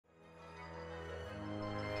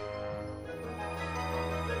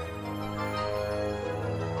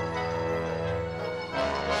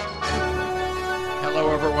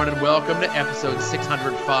and welcome to episode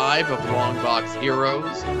 605 of Longbox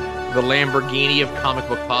Heroes, the Lamborghini of comic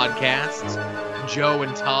book podcasts. Joe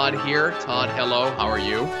and Todd here. Todd, hello. How are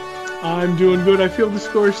you? I'm doing good. I feel the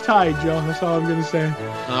score's tied, Joe. That's all I'm going to say.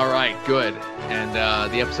 All right, good.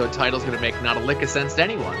 And the episode title is going to make not a lick of sense to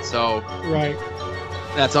anyone, so... Right.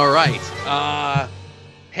 That's all right.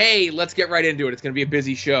 Hey, let's get right into it. It's going to be a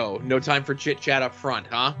busy show. No time for chit-chat up front,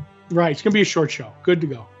 huh? Right. It's going to be a short show. Good to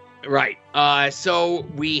go. Right. So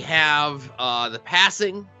we have the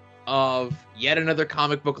passing of yet another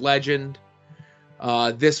comic book legend.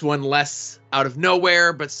 This one less out of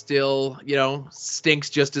nowhere, but still,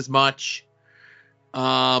 stinks just as much.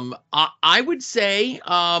 I would say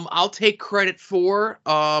I'll take credit for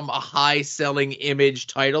a high-selling Image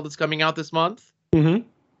title that's coming out this month. Mm-hmm.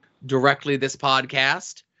 Directly this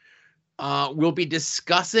podcast. We'll be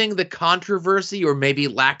discussing the controversy, or maybe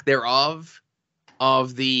lack thereof,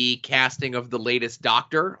 of the casting of the latest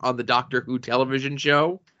Doctor on the Doctor Who television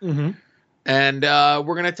show. Mm-hmm. And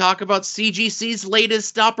we're going to talk about CGC's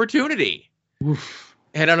latest opportunity. Oof.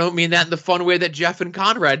 And I don't mean that in the fun way that Jeff and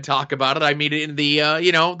Conrad talk about it. I mean it in the,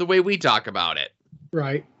 the way we talk about it.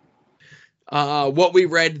 Right. What we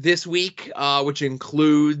read this week, which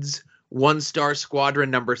includes One Star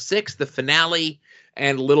Squadron number 6, the finale,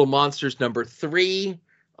 and Little Monsters number 3.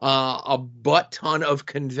 A butt ton of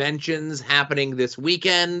conventions happening this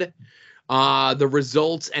weekend. The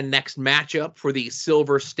results and next matchup for the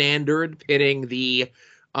Silver Standard, pitting the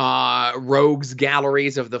Rogues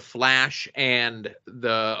Galleries of the Flash and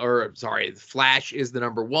Flash is the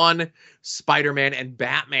number 1, Spider-Man and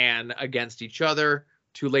Batman against each other.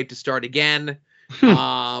 Too late to start again.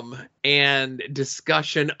 And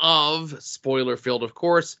discussion of, spoiler-filled of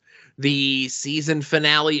course, the season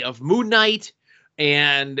finale of Moon Knight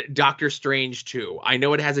and Doctor Strange 2. I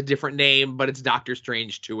know it has a different name, but it's Doctor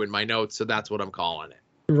Strange 2 in my notes, so that's what I'm calling it.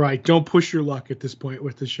 Right. Don't push your luck at this point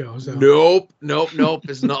with the show. So. Nope.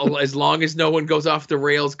 As long as no one goes off the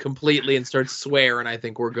rails completely and starts swearing, I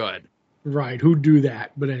think we're good. Right. Who'd do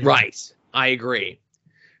that? But anyway. Right. I agree.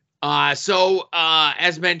 So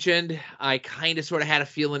as mentioned, I kind of sort of had a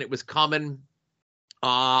feeling it was coming.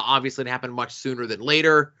 Obviously, it happened much sooner than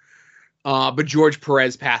later. But George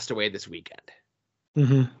Perez passed away this weekend.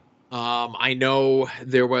 Mm-hmm. I know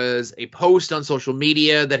there was a post on social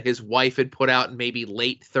media that his wife had put out maybe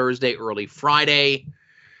late Thursday, early Friday.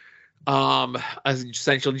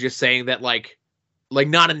 Essentially just saying that like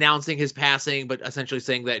not announcing his passing, but essentially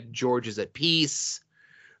saying that George is at peace.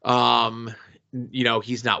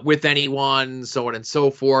 He's not with anyone, so on and so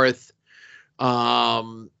forth.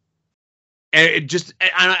 And it just,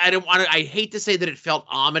 I hate to say that it felt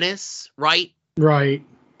ominous, right? Right.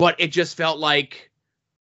 But it just felt like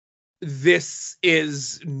this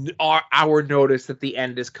is our notice that the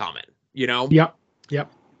end is coming, Yep. Yeah.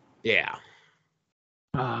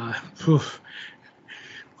 Like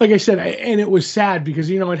I said, and it was sad because,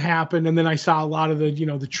 it happened. And then I saw a lot of the,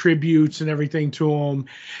 the tributes and everything to him,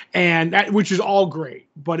 and which is all great,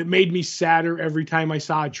 but it made me sadder every time I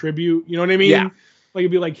saw a tribute. You know what I mean? Yeah. Like it'd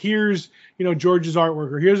be like, here's, George's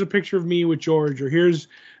artwork, or here's a picture of me with George, or here's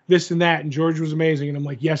this and that. And George was amazing. And I'm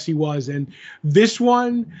like, yes, he was. And this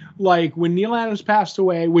one, like when Neal Adams passed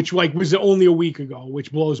away, which was only a week ago,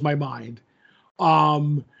 which blows my mind.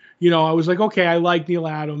 I was like, okay, I like Neal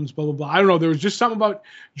Adams, blah, blah, blah. I don't know. There was just something about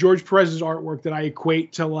George Perez's artwork that I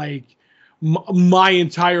equate to like my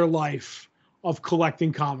entire life of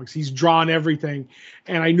collecting comics. He's drawn everything,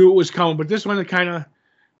 and I knew it was coming. But this one, it kind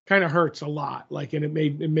of hurts a lot. Like, and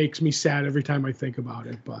it makes me sad every time I think about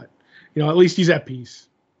it. But at least he's at peace.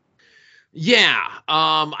 Yeah.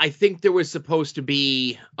 I think there was supposed to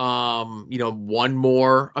be, one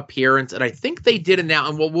more appearance, and I think they did announce,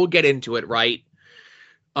 and we'll get into it, right?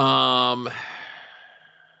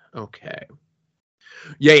 Okay.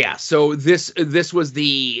 Yeah. So this was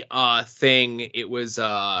the thing. It was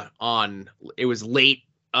late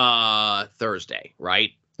Thursday,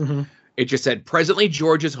 right? Mm-hmm. It just said, presently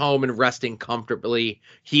George is home and resting comfortably.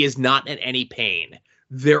 He is not in any pain.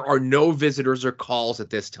 There are no visitors or calls at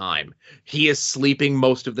this time. He is sleeping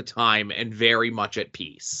most of the time and very much at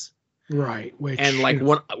peace. Right. And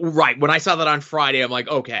when I saw that on Friday, I'm like,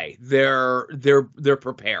 okay, they're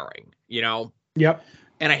preparing, Yep.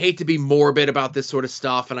 And I hate to be morbid about this sort of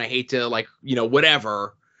stuff, and I hate to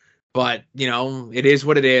whatever, but it is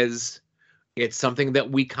what it is. It's something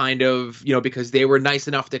that we kind of, because they were nice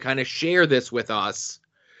enough to kind of share this with us,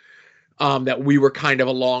 that we were kind of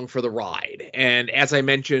along for the ride. And as I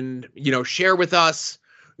mentioned, share with us,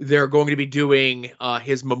 they're going to be doing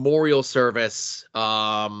his memorial service,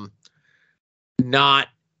 not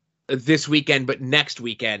this weekend, but next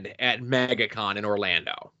weekend at MegaCon in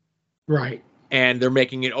Orlando. Right. And they're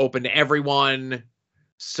making it open to everyone.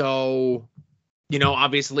 So,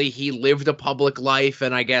 obviously he lived a public life,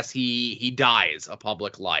 and I guess he dies a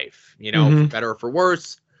public life, for better or for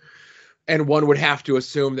worse. And one would have to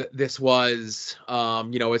assume that this was,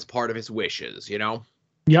 as part of his wishes,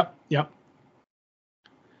 Yep.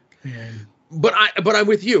 And But I'm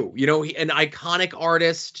with you, an iconic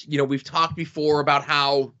artist. We've talked before about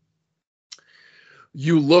how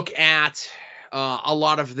you look at a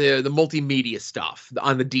lot of the multimedia stuff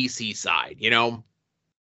on the DC side,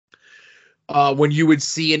 when you would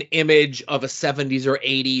see an image of a 70s or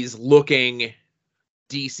 80s looking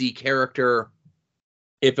DC character,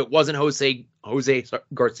 if it wasn't Jose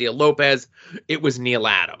Garcia Lopez, it was Neal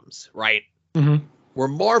Adams, right? Mm-hmm. Where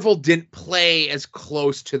Marvel didn't play as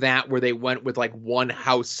close to that, where they went with like one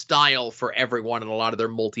house style for everyone in a lot of their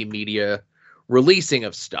multimedia releasing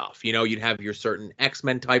of stuff. You'd have your certain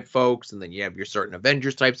X-Men type folks, and then you have your certain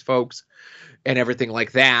Avengers types folks and everything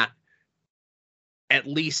like that. At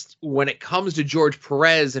least when it comes to George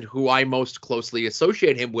Perez and who I most closely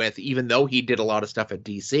associate him with, even though he did a lot of stuff at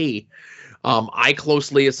DC, I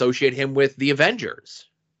closely associate him with the Avengers.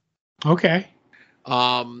 Okay.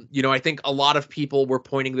 I think a lot of people were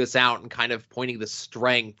pointing this out and kind of pointing the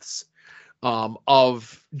strengths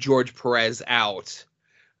of George Perez out.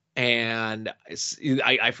 And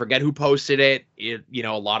I forget who posted it. A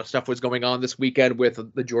lot of stuff was going on this weekend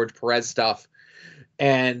with the George Perez stuff.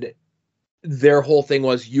 And their whole thing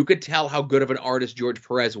was, you could tell how good of an artist George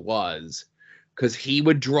Perez was because he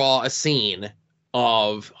would draw a scene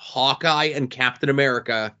of Hawkeye and Captain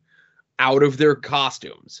America out of their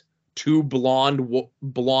costumes. Two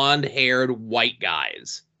blonde-haired white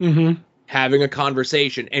guys having a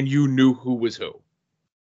conversation, and you knew who was who.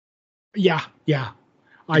 Yeah.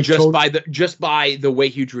 Just by the way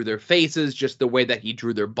he drew their faces, just the way that he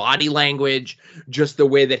drew their body language, just the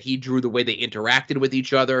way that he drew the way they interacted with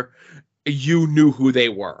each other, you knew who they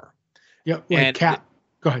were. Yep. Like Cap.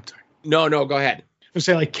 Go ahead. Sorry. No, go ahead. I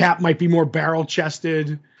say like Cap might be more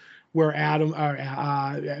barrel-chested, where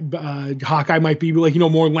Hawkeye might be like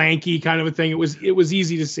more lanky kind of a thing. It was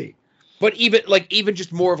easy to see. But even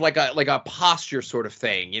just more of like a posture sort of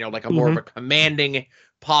thing, like a more of a commanding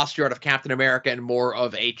posture out of Captain America and more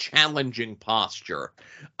of a challenging posture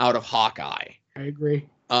out of Hawkeye. I agree.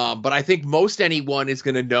 But I think most anyone is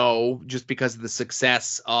going to know, just because of the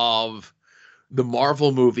success of the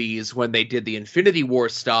Marvel movies when they did the Infinity War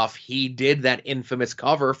stuff, he did that infamous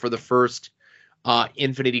cover for the first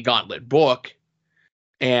Infinity Gauntlet book,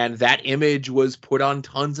 and that image was put on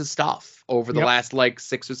tons of stuff over the last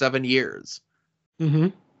 6 or 7 years.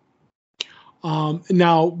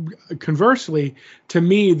 Now, conversely, to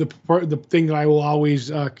me, the thing that I will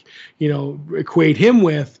always equate him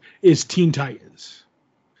with is Teen Titans.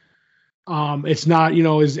 It's not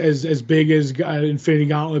as big as Infinity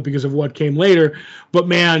Gauntlet because of what came later, but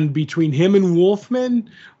man, between him and Wolfman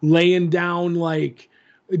laying down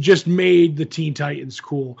just made the Teen Titans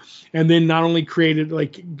cool. And then not only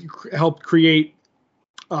helped create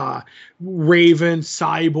Raven,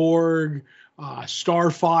 Cyborg,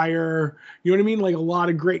 Starfire, you know what I mean? Like a lot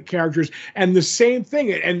of great characters. And the same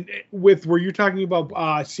thing, and with where you're talking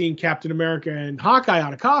about seeing Captain America and Hawkeye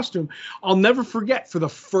out of costume, I'll never forget for the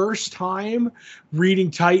first time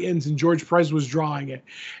reading Titans and George Perez was drawing it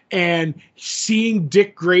and seeing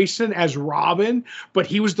Dick Grayson as Robin, but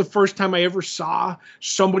he was the first time I ever saw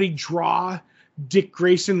somebody draw Dick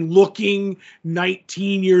Grayson looking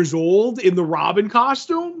 19 years old in the Robin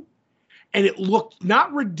costume. And it looked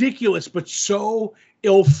not ridiculous, but so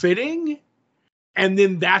ill-fitting. And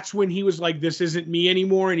then that's when he was like, this isn't me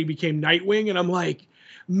anymore. And he became Nightwing. And I'm like,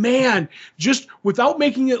 man, just without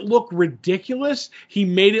making it look ridiculous, he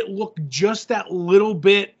made it look just that little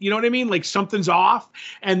bit, you know what I mean? Like something's off.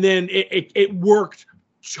 And then it worked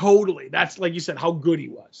totally. That's, like you said, how good he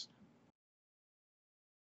was.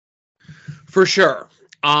 For sure.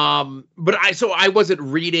 But I wasn't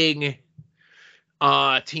reading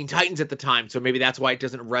Teen Titans at the time, so maybe that's why it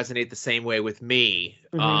doesn't resonate the same way with me.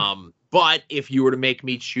 But if you were to make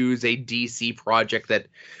me choose a DC project that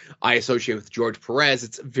I associate with George Perez,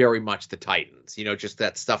 it's very much the Titans. Just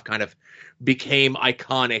that stuff kind of became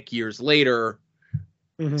iconic years later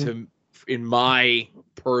in my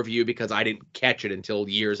purview because I didn't catch it until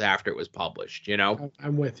years after it was published,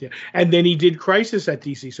 I'm with you. And then he did Crisis at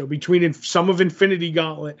DC. So between some of Infinity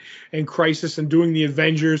Gauntlet and Crisis and doing the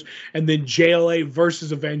Avengers and then JLA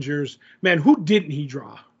versus Avengers, man, who didn't he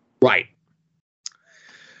draw? Right.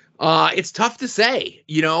 It's tough to say,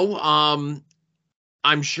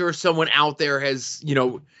 I'm sure someone out there has,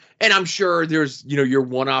 and I'm sure there's, your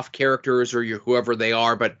one-off characters or your whoever they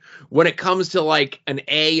are, but when it comes to like an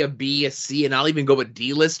A, a B, a C, and I'll even go with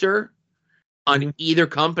D-lister on either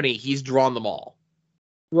company, he's drawn them all.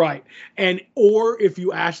 Right. Or if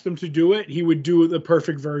you asked him to do it, he would do the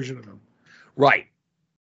perfect version of them. Right.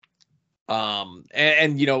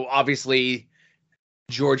 And obviously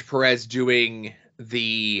George Perez doing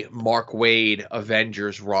the Mark Waid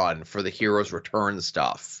Avengers run for the Heroes Return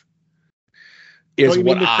stuff is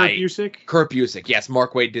what Kurt Busiek? Kurt Busiek. Yes,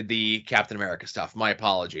 Mark Waid did the Captain America stuff. My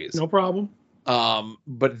apologies. No problem.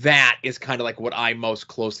 But that is kind of like what I most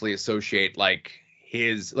closely associate, like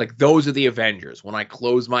those are the Avengers. When I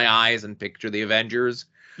close my eyes and picture the Avengers,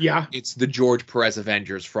 yeah, it's the George Perez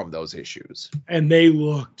Avengers from those issues. And they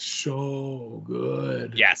looked so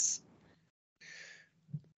good. Yes.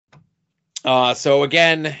 So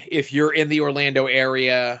again, if you're in the Orlando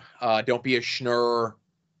area, don't be a schnurr.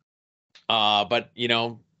 But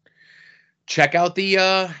check out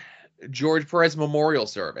the George Perez Memorial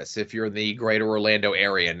Service if you're in the greater Orlando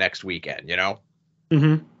area next weekend,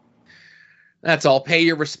 Mm-hmm. That's all. Pay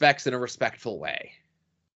your respects in a respectful way.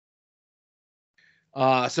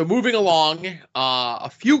 So moving along, a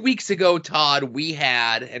few weeks ago, Todd, we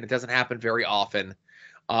had, and it doesn't happen very often,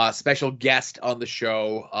 a special guest on the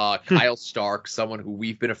show, Kyle Stark, someone who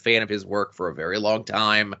we've been a fan of his work for a very long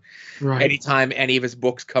time. Right. Anytime any of his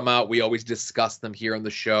books come out, we always discuss them here on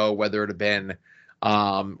the show, whether it have been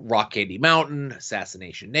Rock Candy Mountain,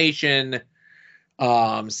 Assassination Nation,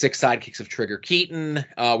 Six Sidekicks of Trigger Keaton,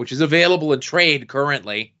 which is available in trade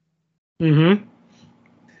currently. Mm-hmm.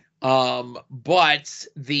 But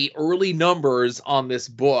the early numbers on this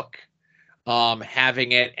book,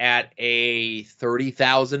 having it at a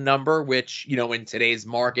 30,000 number, which, in today's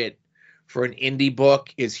market for an indie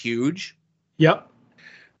book is huge. Yep.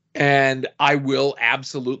 And I will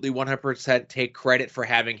absolutely 100% take credit for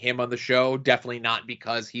having him on the show. Definitely not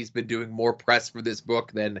because he's been doing more press for this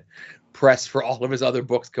book than press for all of his other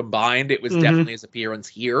books combined. It was definitely his appearance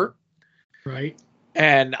here. Right.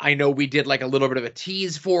 And I know we did like a little bit of a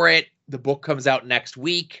tease for it. The book comes out next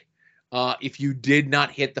week. If you did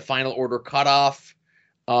not hit the final order cutoff,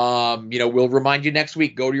 we'll remind you next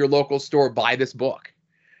week, go to your local store, buy this book.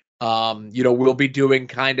 We'll be doing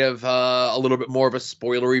kind of a little bit more of a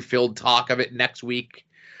spoilery filled talk of it next week,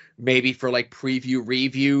 maybe for like preview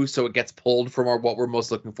review. So it gets pulled from what we're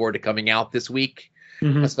most looking forward to coming out this week,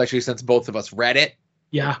 especially since both of us read it.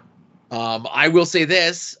 Yeah. I will say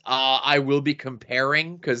this, I will be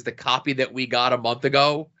comparing because the copy that we got a month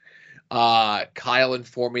ago, Kyle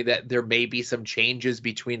informed me that there may be some changes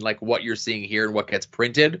between like what you're seeing here and what gets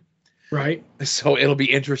printed. Right. So it'll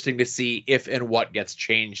be interesting to see if and what gets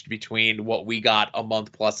changed between what we got a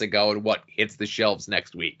month plus ago and what hits the shelves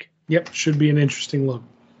next week. Yep. Should be an interesting look.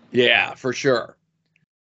 Yeah, for sure.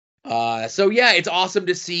 So yeah, it's awesome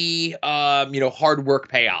to see, hard work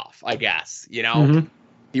pay off, I guess,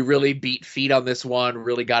 He really beat feet on this one,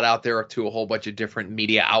 really got out there to a whole bunch of different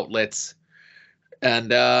media outlets.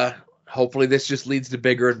 And hopefully this just leads to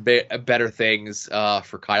bigger and better things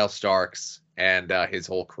for Kyle Starks and his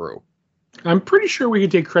whole crew. I'm pretty sure we could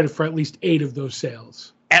take credit for at least 8 of those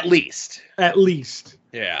sales. At least.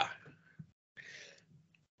 Yeah.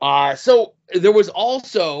 So there was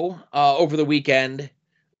also, over the weekend,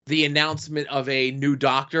 the announcement of a new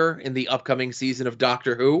Doctor in the upcoming season of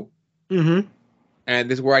Doctor Who. Mm-hmm. And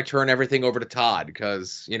this is where I turn everything over to Todd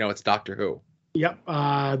because, it's Doctor Who. Yep.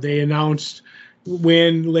 They announced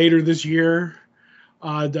when later this year,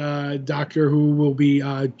 the Doctor Who will be,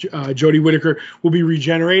 Jodie Whittaker will be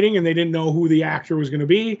regenerating, and they didn't know who the actor was going to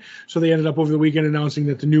be. So they ended up over the weekend announcing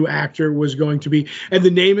that the new actor was going to be, and the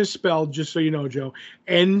name is spelled, just so you know, Joe,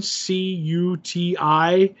 Ncuti.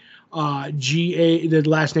 G-A, the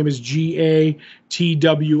last name is Gatwa. Do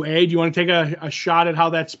you want to take a shot at how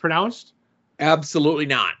that's pronounced? Absolutely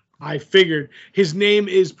not. I figured. His name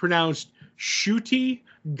is pronounced Ncuti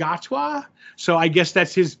Gatwa, so I guess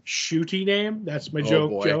that's his Ncuti name. That's my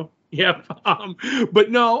joke, boy. Joe. Yep.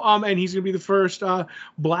 But no, and he's going to be the first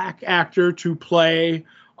black actor to play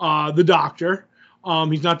the Doctor.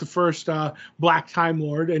 He's not the first black Time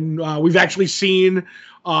Lord, and we've actually seen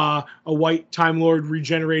a white Time Lord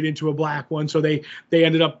regenerate into a black one. So they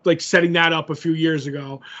ended up like setting that up a few years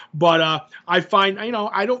ago. But I find,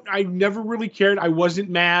 I never really cared. I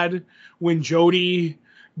wasn't mad when Jodie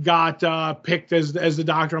got picked as the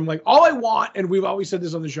Doctor. I'm like, all I want, and we've always said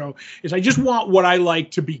this on the show, is I just want what I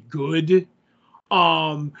like to be good.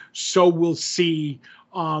 So we'll see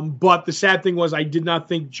But the sad thing was I did not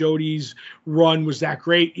think Jodie's run was that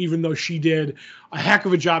great, even though she did a heck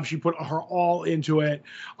of a job. She put her all into it.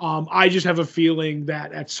 I just have a feeling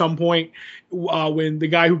that at some point when the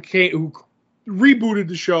guy who rebooted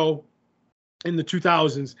the show in the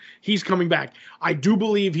 2000s, he's coming back. I do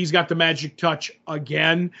believe he's got the magic touch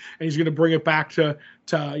again, and he's going to bring it back to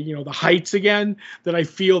the heights again, that I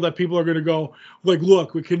feel that people are going to go like,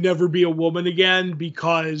 look, we can never be a woman again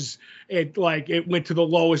because it went to the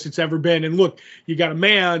lowest it's ever been. And look, you got a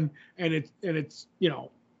man and it's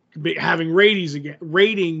having ratings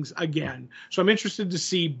again. So I'm interested to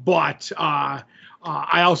see, but I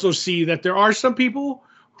also see that there are some people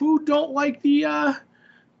who don't like the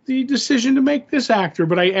decision to make this actor,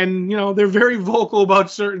 but they're very vocal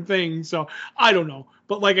about certain things. So I don't know.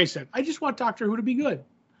 But like I said, I just want Doctor Who to be good.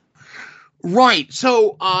 Right.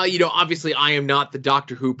 So, obviously I am not the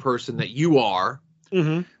Doctor Who person that you are.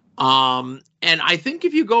 Mm-hmm. And I think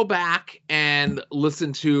if you go back and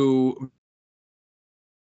listen to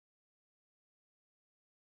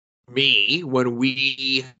me when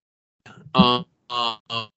we talked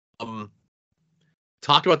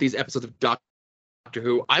about these episodes of Doctor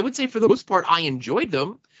Who, I would say for the most part I enjoyed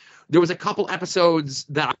them. There was a couple episodes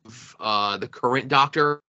that the current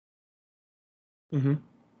Doctor, mm-hmm.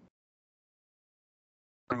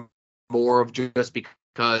 more of just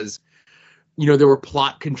because there were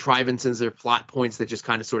plot contrivances or plot points that just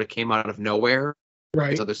kind of sort of came out of nowhere. Right.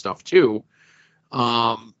 There's other stuff too.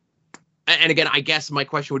 And again, I guess my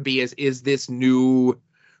question would be: is this new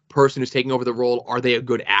person who's taking over the role, are they a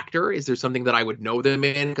good actor? Is there something that I would know them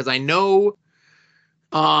in? Because I know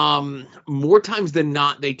more times than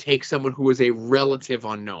not they take someone who is a relative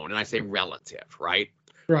unknown, and I say relative, right?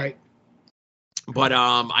 Right. But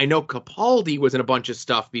I know Capaldi was in a bunch of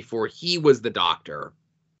stuff before he was the Doctor.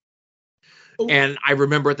 Oh. And I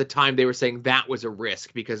remember at the time they were saying that was a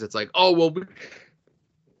risk because it's like, oh, well,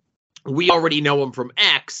 we already know him from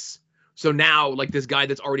X. So now, like, this guy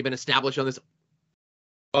that's already been established on this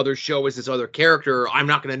other show as this other character, I'm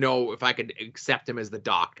not going to know if I could accept him as the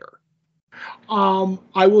Doctor.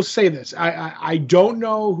 I will say this. I don't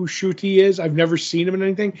know who Ncuti is. I've never seen him in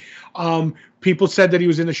anything. People said that he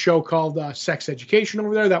was in a show called Sex Education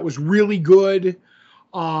over there. That was really good.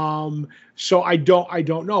 So I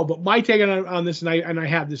don't know. But my take on this, and I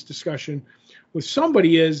had this discussion with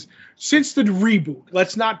somebody, is since the reboot,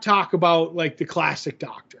 let's not talk about like the classic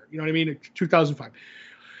Doctor. You know what I mean? 2005.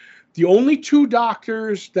 The only two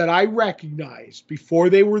Doctors that I recognized before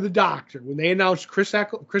they were the Doctor, when they announced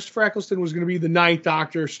Christopher Eccleston was going to be the 9th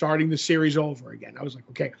Doctor starting the series over again, I was like,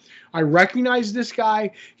 okay, I recognize this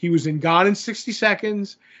guy. He was in Gone in 60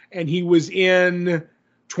 Seconds, and he was in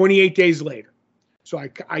 28 Days Later. So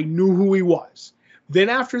I knew who he was. Then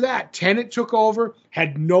after that, Tennant took over,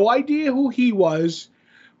 had no idea who he was.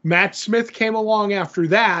 Matt Smith came along after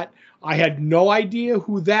that. I had no idea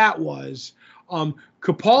who that was.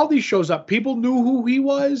 Capaldi shows up. People knew who he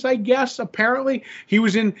was, I guess. Apparently, he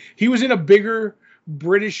was in a bigger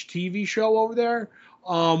British TV show over there,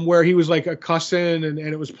 where he was like a cousin and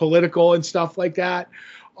it was political and stuff like that.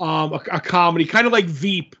 A comedy, kind of like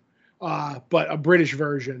Veep, but a British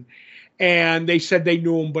version. And they said they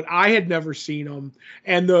knew him, but I had never seen him.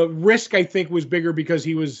 And the risk, I think, was bigger because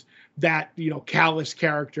he was that, callous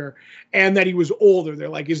character, and that he was older. They're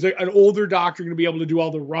like, is there an older Doctor going to be able to do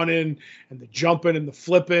all the running and the jumping and the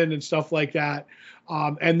flipping and stuff like that?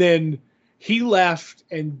 And then he left,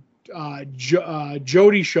 and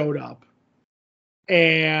Jodie showed up,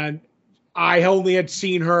 and I only had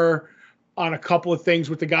seen her on a couple of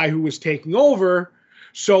things with the guy who was taking over.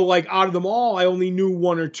 So, like, out of them all, I only knew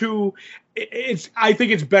one or two. I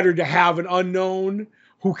think it's better to have an unknown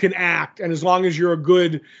who can act, and as long as you're a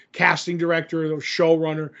good casting director or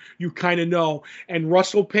showrunner, you kind of know. And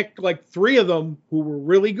Russell picked like 3 of them who were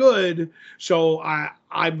really good, so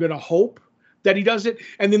I'm gonna hope that he does it.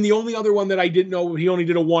 And then the only other one that I didn't know, he only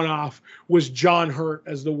did a one-off, was John Hurt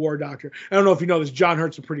as the War Doctor. I don't know if you know this, John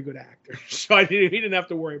Hurt's a pretty good actor, so he didn't have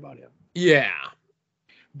to worry about him. Yeah.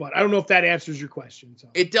 But I don't know if that answers your question. So.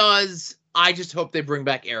 It does. I just hope they bring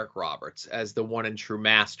back Eric Roberts as the one and true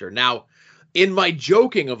master. Now, in my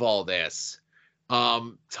joking of all this,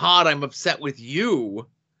 Todd, I'm upset with you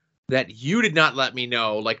that you did not let me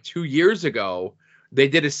know, like 2 years ago, they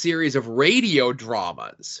did a series of radio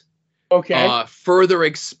dramas. Okay. Further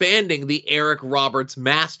expanding the Eric Roberts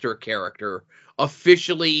master character,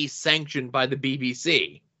 officially sanctioned by the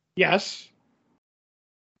BBC. Yes.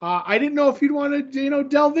 I didn't know if you'd want to,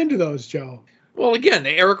 delve into those, Joe. Well, again,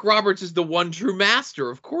 Eric Roberts is the one true master.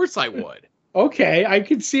 Of course I would. Okay, I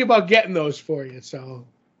could see about getting those for you, so.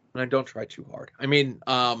 And don't try too hard. I mean,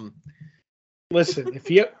 Listen,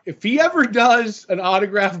 if he ever does an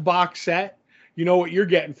autograph box set, you know what you're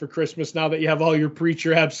getting for Christmas now that you have all your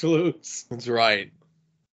Preacher Absolutes. That's right.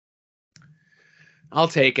 I'll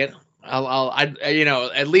take it.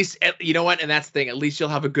 At least, you know what? And that's the thing. At least you'll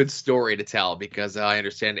have a good story to tell because I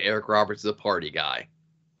understand Eric Roberts is a party guy.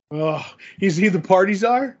 Oh, is he the party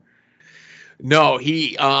czar? No,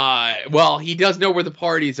 he does know where the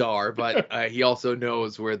parties are, but he also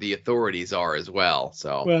knows where the authorities are as well.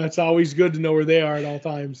 So, well, it's always good to know where they are at all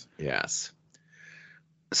times. Yes.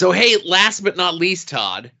 So, hey, last but not least,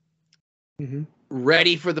 Todd,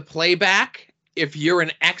 ready for the playback? If you're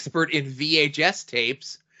an expert in VHS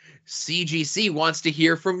tapes, CGC wants to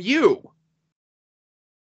hear from you.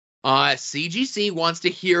 CGC wants to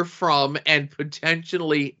hear from and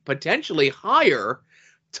potentially hire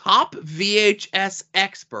top VHS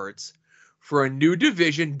experts for a new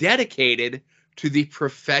division dedicated to the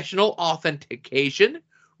professional authentication,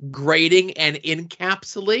 grading, and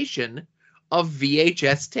encapsulation of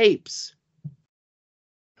VHS tapes.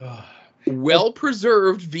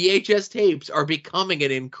 Well-preserved VHS tapes are becoming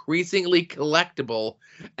an increasingly collectible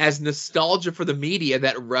as nostalgia for the media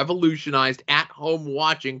that revolutionized at-home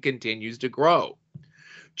watching continues to grow.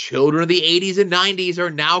 Children of the 80s and 90s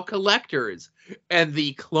are now collectors, and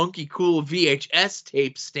the clunky cool VHS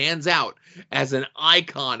tape stands out as an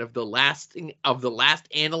icon of the last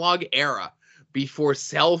analog era before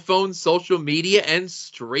cell phones, social media, and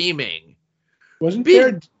streaming. Wasn't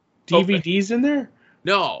there DVDs in there?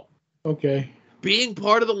 No. Okay. Being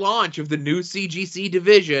part of the launch of the new CGC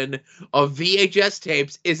division of VHS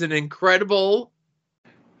tapes is an incredible...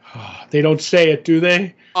 They don't say it, do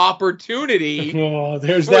they? Opportunity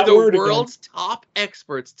there's for that the word world's again. top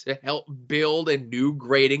experts to help build a new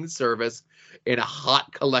grading service in a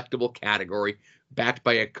hot collectible category backed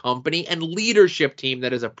by a company and leadership team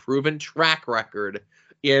that has a proven track record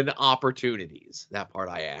in opportunities. That part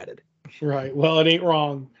I added. Right. Well, it ain't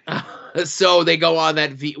wrong. So they go on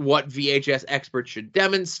that what VHS experts should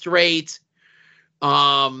demonstrate.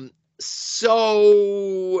 So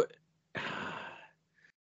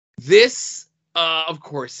this, of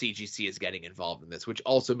course, CGC is getting involved in this, which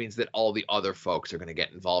also means that all the other folks are going to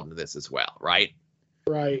get involved in this as well, right?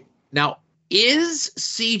 Right. Now, is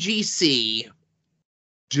CGC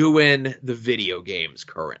doing the video games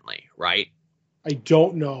currently, right? I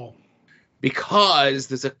don't know. Because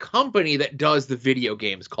there's a company that does the video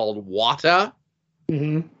games called Wata.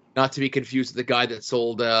 Mm-hmm. Not to be confused with the guy that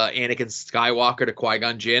sold Anakin Skywalker to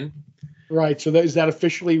Qui-Gon Jinn. Right. So is that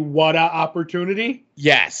officially Wata Opportunity?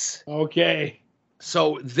 Yes. Okay.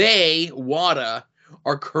 So Wata,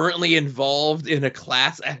 are currently involved in a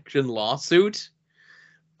class action lawsuit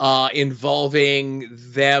involving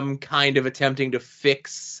them kind of attempting to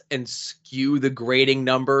fix and skew the grading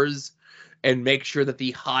numbers and make sure that the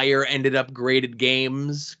higher ended up graded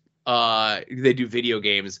games, they do video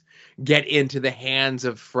games, get into the hands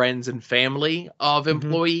of friends and family of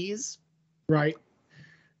employees. Right.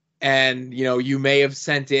 And, you may have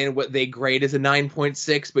sent in what they grade as a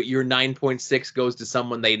 9.6, but your 9.6 goes to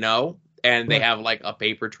someone they know, and they have like a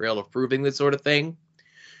paper trail of proving this sort of thing.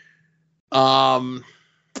 Haven't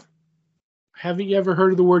you ever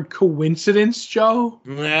heard of the word coincidence, Joe?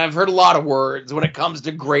 I've heard a lot of words when it comes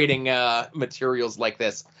to grading materials like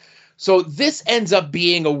this. So this ends up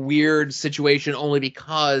being a weird situation only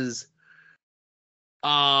because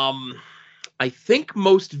I think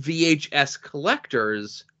most VHS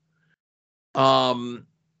collectors, I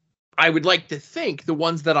would like to think the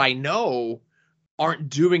ones that I know aren't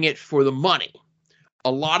doing it for the money.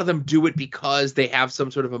 A lot of them do it because they have some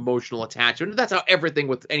sort of emotional attachment. That's how everything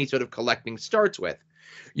with any sort of collecting starts with.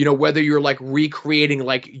 Whether you're like recreating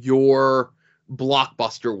like your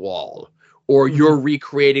Blockbuster wall or you're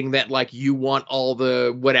recreating that like you want all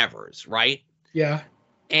the whatevers, right? Yeah.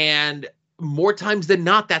 And more times than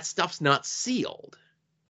not, that stuff's not sealed.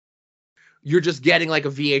 You're just getting like a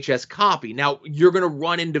VHS copy. Now, you're going to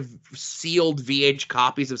run into sealed VH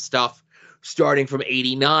copies of stuff starting from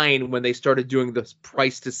 89 when they started doing the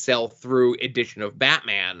price to sell through edition of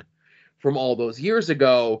Batman from all those years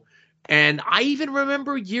ago. And I even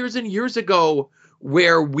remember years and years ago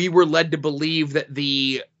where we were led to believe that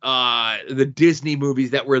the Disney movies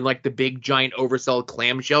that were in like the big giant oversold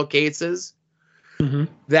clamshell cases,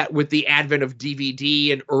 that with the advent of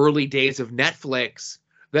DVD and early days of Netflix,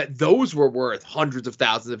 that those were worth hundreds of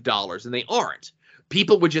thousands of dollars, and they aren't.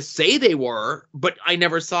 People would just say they were, but I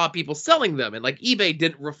never saw people selling them. And like eBay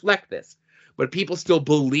didn't reflect this. But people still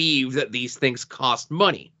believe that these things cost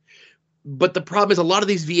money. But the problem is a lot of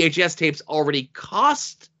these VHS tapes already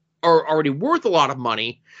cost are already worth a lot of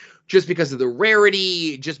money just because of the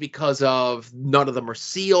rarity, just because of none of them are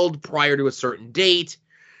sealed prior to a certain date.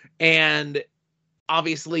 And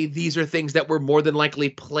obviously these are things that were more than likely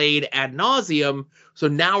played ad nauseum. So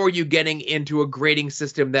now are you getting into a grading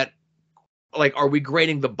system that, like, are we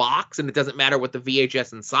grading the box and it doesn't matter what the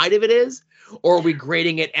VHS inside of it is? Or are we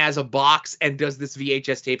grading it as a box and does this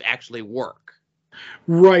VHS tape actually work?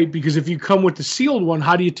 Right, because if you come with the sealed one,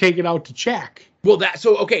 how do you take it out to check? Well,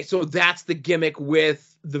 so that's the gimmick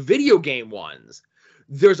with the video game ones.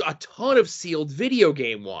 There's a ton of sealed video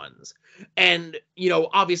game ones. And,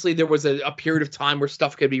 obviously there was a period of time where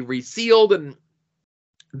stuff could be resealed, and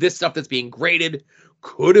this stuff that's being graded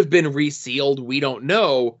could have been resealed. We don't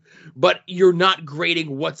know. But you're not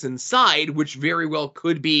grading what's inside, which very well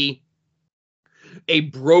could be a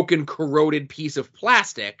broken, corroded piece of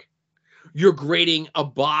plastic. You're grading a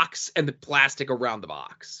box and the plastic around the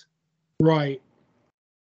box. Right.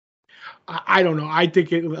 I don't know. I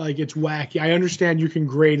think it's wacky. I understand you can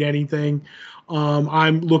grade anything.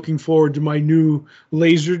 I'm looking forward to my new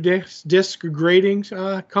laser disc grading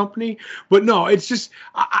company. But no, it's just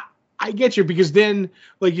I get you, because then,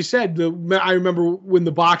 like you said, I remember when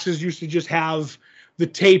the boxes used to just have the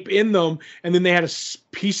tape in them, and then they had a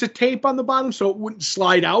piece of tape on the bottom so it wouldn't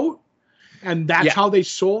slide out. And that's how they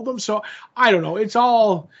sold them. So I don't know. It's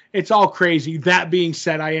all crazy. That being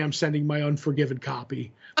said, I am sending my Unforgiven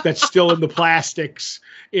copy that's still in the plastics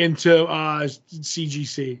into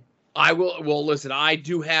CGC. I will. Well, listen, I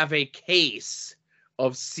do have a case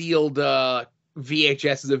of sealed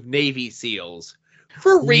VHSs of Navy SEALs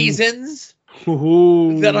for reasons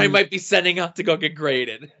that I might be sending out to go get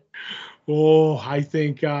graded. Oh, I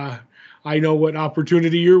think I know what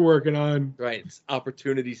opportunity you're working on. Right. It's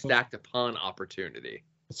opportunity stacked upon opportunity.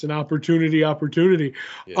 It's an opportunity.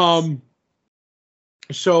 Yes.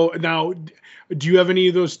 So now, do you have any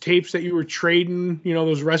of those tapes that you were trading,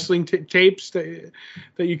 those wrestling tapes that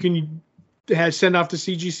you can send off to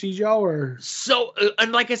CGC, Joe? Or so,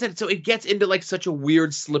 and like I said, so it gets into like such a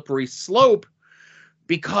weird slippery slope,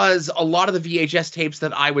 because a lot of the VHS tapes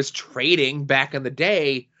that I was trading back in the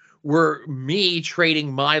day were me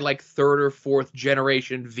trading my like third or fourth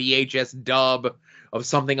generation VHS dub of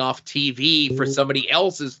something off TV for somebody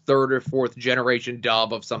else's third or fourth generation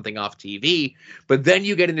dub of something off TV. But then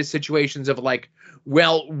you get into situations of like,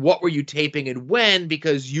 well, what were you taping and when?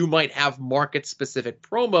 Because you might have market specific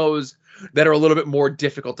promos that are a little bit more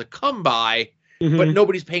difficult to come by, but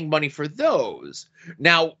nobody's paying money for those.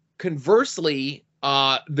 Now, conversely,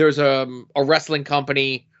 there's a wrestling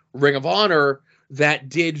company, Ring of Honor, that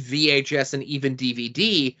did VHS and even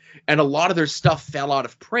DVD, and a lot of their stuff fell out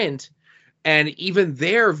of print. And even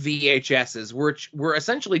their VHSs were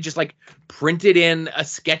essentially just like printed in a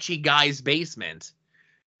sketchy guy's basement.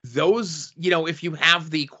 Those, if you have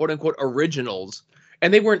the quote unquote originals,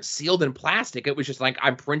 and they weren't sealed in plastic, it was just like,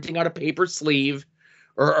 I'm printing out a paper sleeve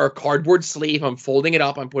or a cardboard sleeve. I'm folding it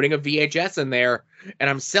up. I'm putting a VHS in there and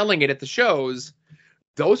I'm selling it at the shows.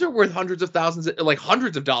 Those are worth hundreds of thousands, like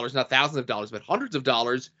hundreds of dollars, not thousands of dollars, but hundreds of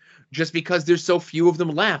dollars, just because there's so few of them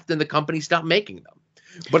left and the company stopped making them.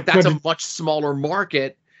 But that's a much smaller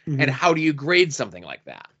market. And how do you grade something like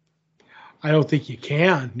that? I don't think you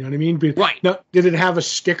can. You know what I mean? But right. Now, did it have a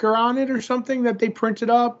sticker on it or something that they printed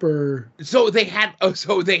up, or? So they had a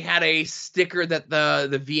sticker that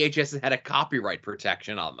the VHS had a copyright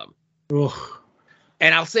protection on them. Ugh.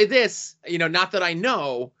 And I'll say this, not that I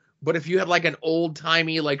know, but if you had like an old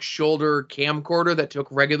timey like shoulder camcorder that took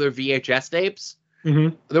regular VHS tapes,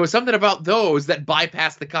 there was something about those that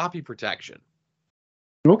bypassed the copy protection.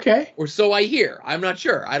 Okay. Or so I hear. I'm not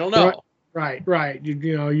sure. I don't know. Right.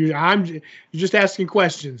 You're just asking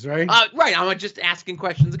questions, right? Right. I'm just asking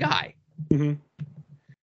questions, guy. So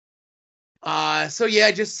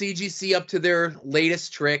yeah, just CGC up to their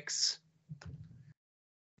latest tricks.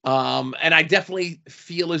 And I definitely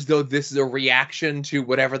feel as though this is a reaction to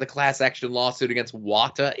whatever the class action lawsuit against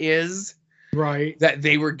Wata is. Right. That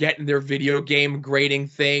they were getting their video game grading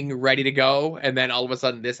thing ready to go, and then all of a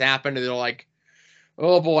sudden this happened, and they're like,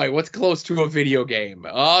 oh boy, what's close to a video game?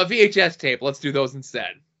 VHS tape. Let's do those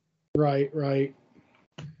instead. Right.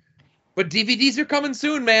 But DVDs are coming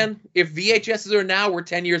soon, man. If VHSs are now, we're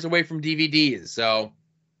 10 years away from DVDs, so.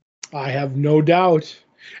 I have no doubt.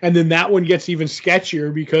 And then that one gets even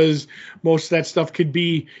sketchier because most of that stuff could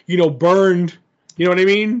be, burned. You know what I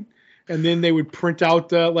mean? And then they would print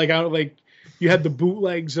out you had the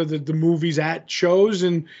bootlegs of the movies at shows,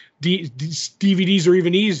 and DVDs are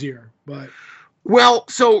even easier. But well,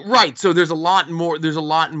 so there's a lot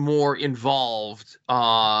more involved.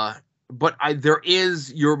 But there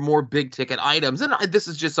is your more big ticket items, and this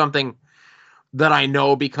is just something that I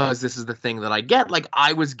know because this is the thing that I get. Like,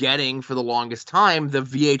 I was getting for the longest time the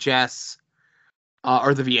VHS,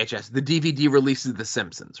 the DVD releases of The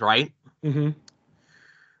Simpsons, right? Mm-hmm.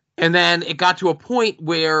 And then it got to a point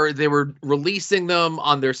where they were releasing them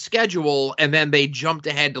on their schedule, and then they jumped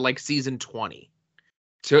ahead to like season 20.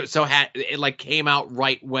 So it like came out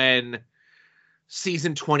right when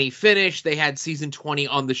season 20 finished. They had season 20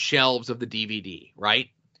 on the shelves of the DVD, right?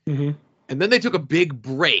 Mm-hmm. And then they took a big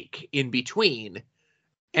break in between.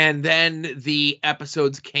 And then the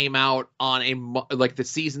episodes came out on the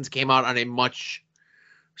seasons came out on a much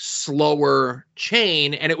slower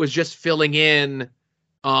chain, and it was just filling in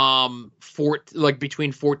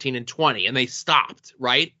between 14 and 20, and they stopped,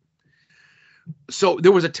 right? So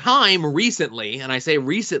there was a time recently, and I say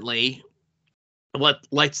recently,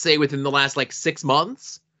 let's say within the last like 6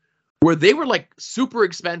 months, where they were like super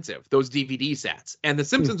expensive, those DVD sets. And The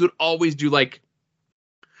Simpsons would always do like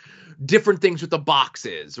different things with the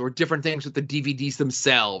boxes, or different things with the DVDs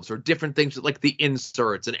themselves, or different things with like the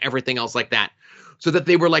inserts and everything else like that, so that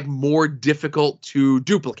they were like more difficult to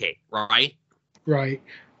duplicate, right? Right.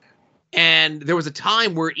 And there was a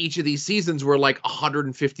time where each of these seasons were like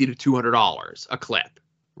 $150 to $200 a clip,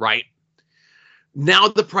 right? Now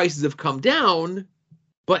the prices have come down,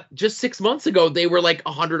 but just 6 months ago they were like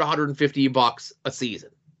 $150 a season.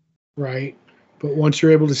 Right. But once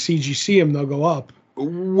you're able to CGC them, they'll go up.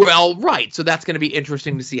 Well, right. So that's going to be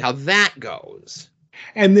interesting to see how that goes.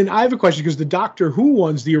 And then I have a question, because the Doctor Who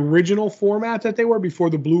ones, the original format that they were before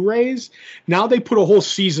the Blu-rays, now they put a whole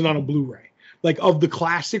season on a Blu-ray, like of the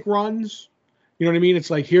classic runs. You know what I mean? It's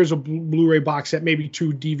like, here's a Blu-ray box set, maybe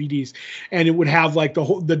 2 DVDs, and it would have like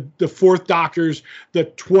the fourth Doctor's, the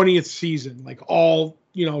 20th season, like all,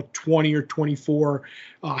 20 or 24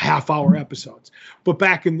 half-hour episodes. But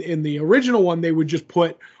back in the original one, they would just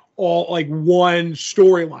put all like one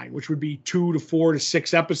storyline, which would be 2 to 4 to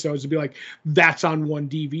 6 episodes, to be like, that's on one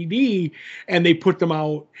DVD, and they put them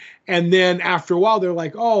out. And then after a while, they're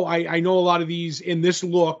like, oh, I know a lot of these in this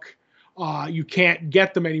look. You can't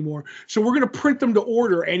get them anymore. So we're going to print them to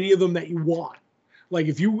order, any of them that you want. Like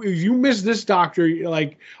if you miss this Doctor,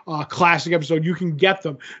 like classic episode, you can get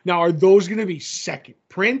them. Now, are those going to be second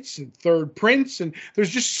prints and third prints? And there's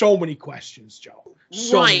just so many questions, Joe.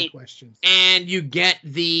 So many questions. And you get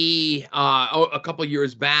the a couple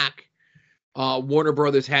years back, Warner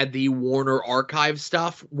Brothers had the Warner Archive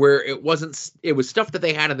stuff, where it was stuff that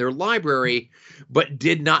they had in their library, but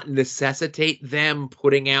did not necessitate them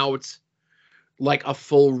putting out like a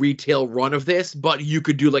full retail run of this, but you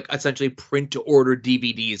could do like essentially print to order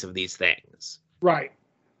DVDs of these things. Right.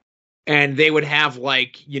 And they would have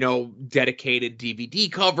like, dedicated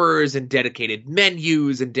DVD covers and dedicated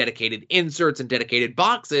menus and dedicated inserts and dedicated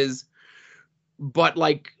boxes. But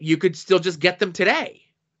like, you could still just get them today.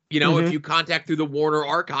 If you contact through the Warner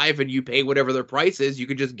Archive and you pay whatever their price is, you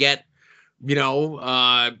could just get,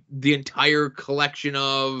 the entire collection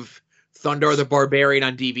of Thundarr the Barbarian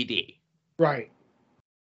on DVD. Right.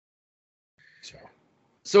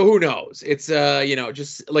 So who knows? It's,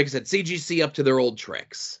 just like I said, CGC up to their old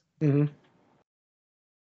tricks. Mm-hmm.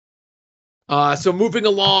 So moving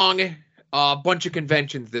along, a bunch of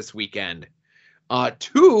conventions this weekend.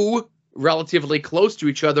 2 relatively close to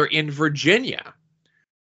each other in Virginia.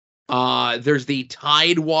 There's the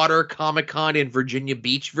Tidewater Comic-Con in Virginia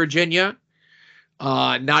Beach, Virginia.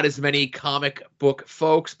 Not as many comic book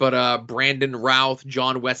folks, but Brandon Routh,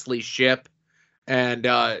 John Wesley Shipp, and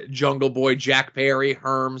Jungle Boy Jack Perry,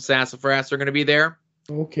 Herm Sassafras are going to be there.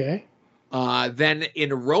 Okay. Then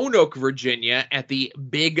in Roanoke, Virginia, at the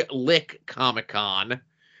Big Lick Comic-Con,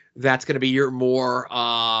 that's going to be your more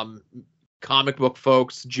comic book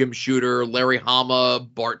folks, Jim Shooter, Larry Hama,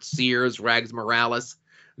 Bart Sears, Rags Morales,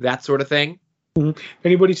 that sort of thing. Mm-hmm. If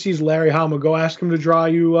anybody sees Larry Hama, go ask him to draw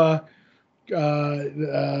you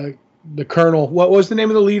the Colonel. What was the name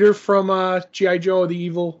of the leader from G.I. Joe, the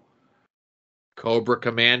evil? Cobra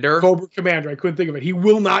Commander. Cobra Commander. I couldn't think of it. He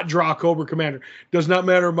will not draw Cobra Commander. Does not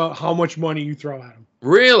matter about how much money you throw at him.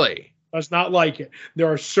 Really? Does not like it.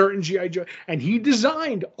 There are certain G.I. Joe, and he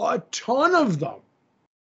designed a ton of them.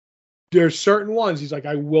 There's certain ones he's like,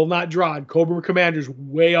 I will not draw it. Cobra Commander's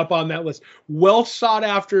way up on that list. Well sought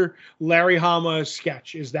after Larry Hama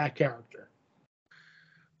sketch is that character.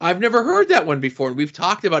 I've never heard that one before. We've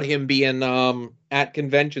talked about him being at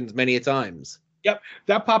conventions many a times. Yep,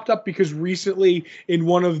 that popped up because recently in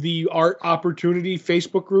one of the Art Opportunity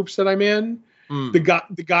Facebook groups that I'm in,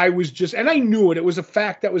 the guy was just, and I knew it. It was a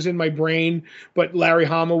fact that was in my brain, but Larry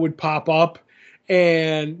Hama would pop up,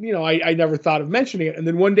 and I never thought of mentioning it. And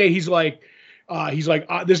then one day he's like, He's like,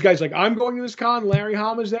 this guy's like, I'm going to this con. Larry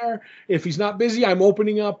Hama's there. If he's not busy, I'm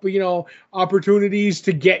opening up, opportunities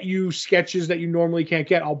to get you sketches that you normally can't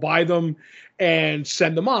get. I'll buy them and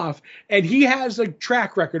send them off. And he has a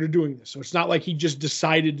track record of doing this. So it's not like he just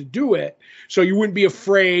decided to do it. So you wouldn't be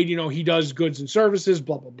afraid, he does goods and services,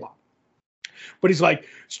 blah, blah, blah. But he's like,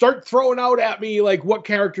 start throwing out at me like what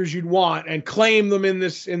characters you'd want and claim them in the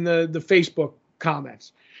Facebook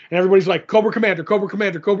comments. And everybody's like, Cobra Commander, Cobra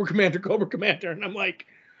Commander, Cobra Commander, Cobra Commander. And I'm like,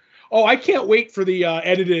 oh, I can't wait for the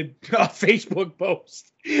edited Facebook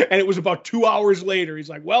post. And it was about 2 hours later. He's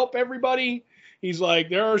like, welp, everybody. He's like,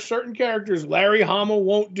 there are certain characters Larry Hama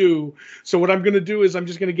won't do. So what I'm going to do is I'm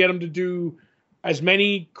just going to get him to do as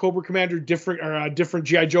many Cobra Commander different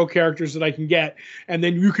G.I. Joe characters that I can get. And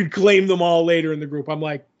then you could claim them all later in the group. I'm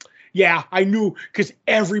like, yeah, I knew, because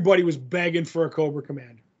everybody was begging for a Cobra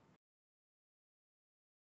Commander.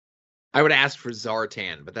 I would ask for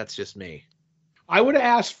Zartan, but that's just me. I would have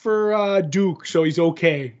asked for Duke, so he's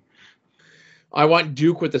okay. I want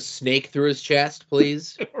Duke with a snake through his chest,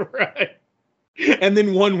 please. Right. And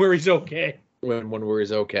then one where he's okay. One where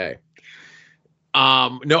he's okay.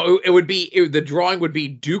 No, it would be the drawing would be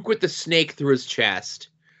Duke with the snake through his chest,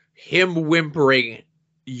 him whimpering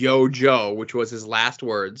 "Yo Joe," which was his last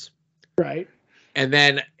words. Right. And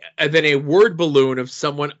then a word balloon of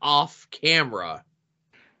someone off camera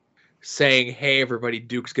saying, "Hey, everybody,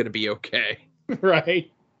 Duke's gonna be okay." Right.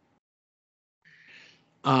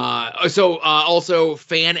 Also,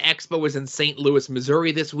 Fan Expo was in St. Louis,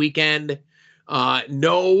 Missouri this weekend.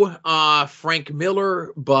 No Frank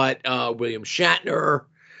Miller, but William Shatner,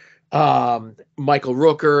 Michael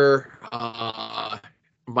Rooker,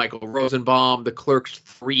 Michael Rosenbaum. The Clerks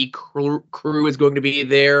 3 crew is going to be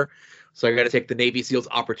there. So I got to take the Navy SEALs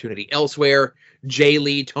opportunity elsewhere. Jay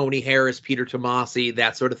Lee, Tony Harris, Peter Tomasi,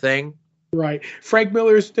 that sort of thing. Right. Frank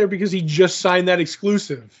Miller is there because he just signed that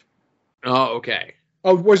exclusive. Oh, okay.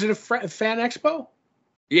 Oh, was it a Fan Expo?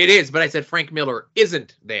 It is, but I said Frank Miller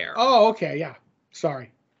isn't there. Oh, okay, yeah.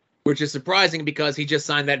 Sorry. Which is surprising because he just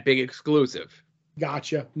signed that big exclusive.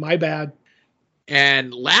 Gotcha. My bad.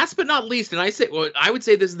 And last but not least, and I would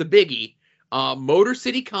say this is the biggie, Motor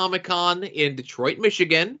City Comic Con in Detroit,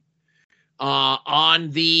 Michigan. On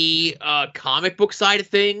the comic book side of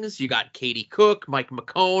things, you got Katie Cook, Mike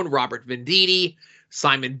McCone, Robert Venditti,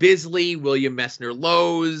 Simon Bisley, William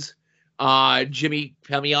Messner-Lowe's, Jimmy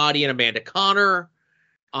Palmiotti, and Amanda Connor.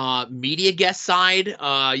 Media guest side,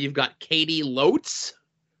 you've got Katie Lotz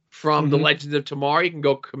from The Legends of Tomorrow. You can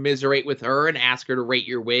go commiserate with her and ask her to rate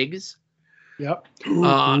your wigs. Yep.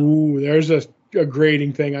 Ooh, there's a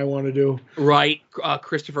grading thing I want to do. Right.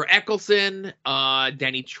 Christopher Eccleston,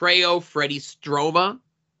 Danny Trejo, Freddie Stroma,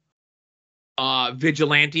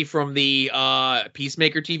 Vigilante from the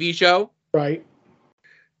Peacemaker TV show. Right.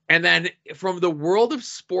 And then from the world of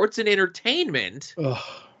sports and entertainment,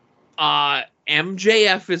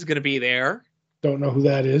 MJF is going to be there. Don't know who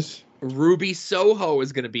that is. Ruby Soho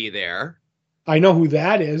is going to be there. I know who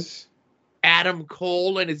that is. Adam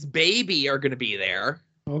Cole and his baby are going to be there.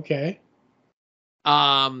 Okay.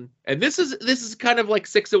 And this is kind of like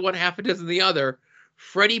 6 of one, half a dozen of the other.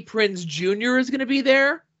 Freddie Prinze Jr. is going to be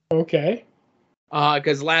there. Okay.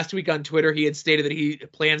 Because last week on Twitter he had stated that he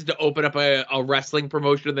plans to open up a wrestling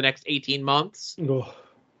promotion in the next 18 months. Oh.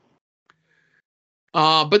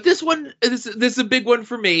 But this is a big one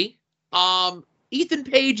for me. Ethan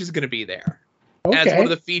Page is going to be there as one of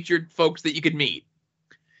the featured folks that you could meet.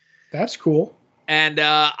 That's cool. And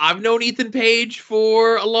I've known Ethan Page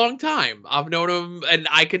for a long time. I've known him, and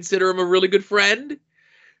I consider him a really good friend.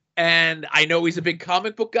 And I know he's a big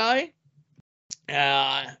comic book guy.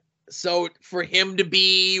 So for him to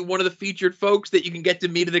be one of the featured folks that you can get to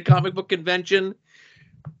meet at the comic book convention,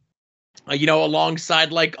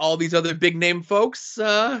 alongside like all these other big name folks,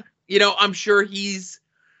 I'm sure he's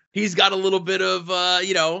got a little bit of, what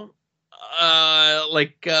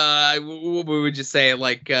we would just say,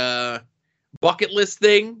 like bucket list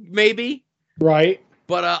thing, maybe. Right.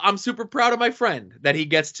 But I'm super proud of my friend that he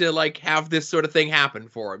gets to like have this sort of thing happen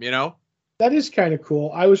for him, That is kind of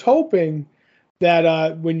cool. I was hoping that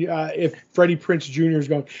if Freddie Prinze Jr. is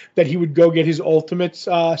going, that he would go get his Ultimates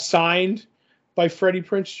signed by Freddie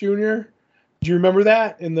Prinze Jr. Do you remember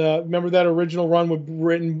that? Remember that original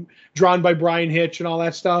run drawn by Brian Hitch and all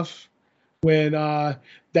that stuff? When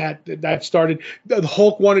that started, the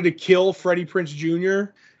Hulk wanted to kill Freddie Prinze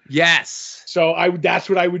Jr. Yes. So that's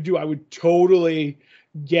what I would do. I would totally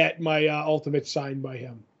get my Ultimate signed by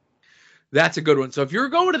him. That's a good one. So if you're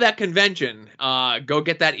going to that convention, go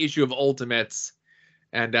get that issue of Ultimates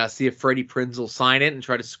and see if Freddie Prinze will sign it and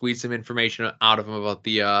try to squeeze some information out of him about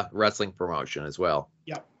the wrestling promotion as well.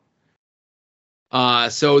 Yep.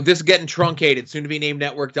 So this is getting truncated. Soon to be named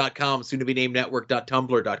network.com, soon to be named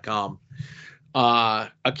network.tumblr.com.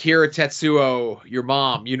 Akira Tetsuo, your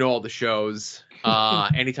mom, you know all the shows.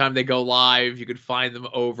 Anytime they go live, you can find them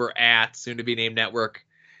over at soon to be named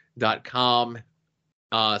network.com,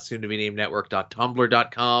 soon to be named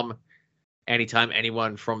network.tumblr.com. Anytime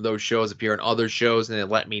anyone from those shows appear on other shows and they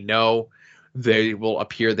let me know, they will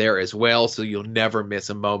appear there as well. So you'll never miss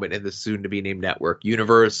a moment in the soon to be named network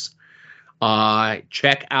universe.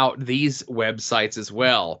 Check out these websites as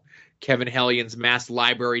well. Kevin Hellion's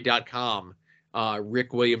masslibrary.com,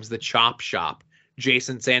 Rick Williams' The Chop Shop,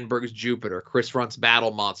 Jason Sandberg's Jupiter, Chris Runt's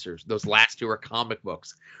Battle Monsters. Those last two are comic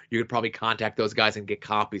books. You could probably contact those guys and get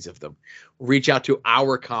copies of them. Reach out to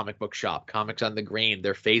our comic book shop, Comics on the Green.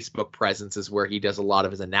 Their Facebook presence is where he does a lot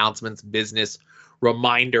of his announcements, business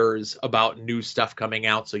reminders about new stuff coming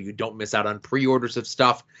out, so you don't miss out on pre-orders of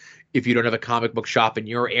stuff. If you don't have a comic book shop in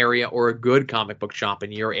your area or a good comic book shop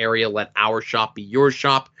in your area, let our shop be your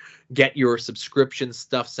shop. Get your subscription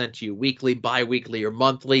stuff sent to you weekly, bi-weekly, or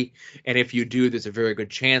monthly. And if you do, there's a very good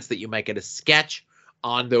chance that you might get a sketch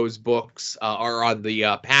on those books or on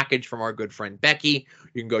the package from our good friend Becky.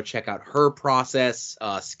 You can go check out her process,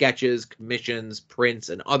 sketches, commissions, prints,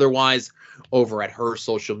 and otherwise over at her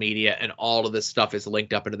social media. And all of this stuff is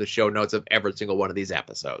linked up into the show notes of every single one of these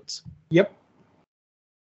episodes. Yep.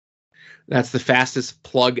 That's the fastest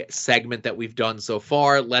plug segment that we've done so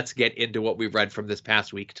far. Let's get into what we've read from this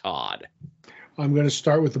past week, Todd. I'm going to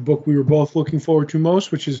start with the book we were both looking forward to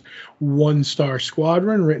most, which is One Star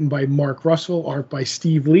Squadron, written by Mark Russell, art by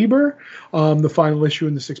Steve Lieber. The final issue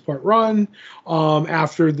in the 6-part run.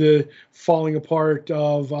 After the falling apart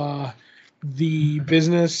of the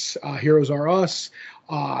business, Heroes Are Us.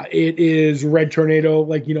 It is Red Tornado,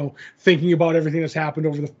 thinking about everything that's happened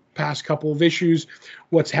over the past couple of issues,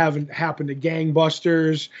 what's happened to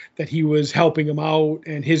Gangbusters, that he was helping him out,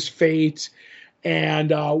 and his fate,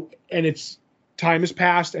 and it's time has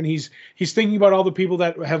passed, and he's thinking about all the people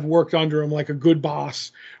that have worked under him like a good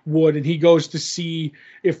boss would, and he goes to see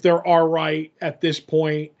if they're all right at this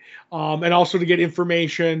point, and also to get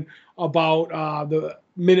information about the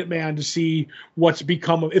Minuteman, to see what's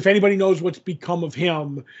become of, if anybody knows what's become of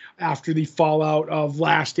him after the fallout of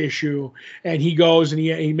last issue. And he goes and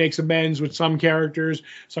he makes amends with some characters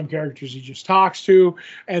he just talks to,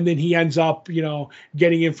 and then he ends up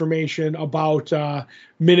getting information about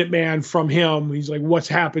Minuteman from him. He's like, what's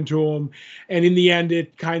happened to him? And in the end,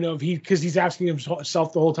 it kind of, because he's asking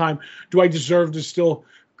himself the whole time, do I deserve to still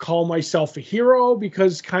call myself a hero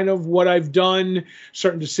because kind of what I've done,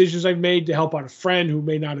 certain decisions I've made to help out a friend who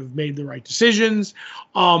may not have made the right decisions.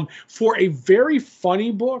 For a very funny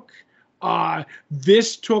book,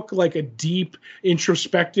 this took like a deep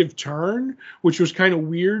introspective turn, which was kind of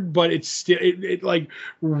weird, but it like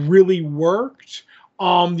really worked.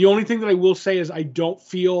 The only thing that I will say is I don't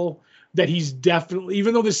feel that he's definitely,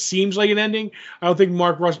 even though this seems like an ending, I don't think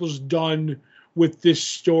Mark Russell's done with this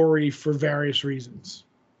story for various reasons.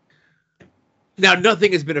 Now,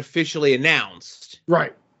 nothing has been officially announced.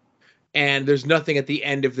 Right. And there's nothing at the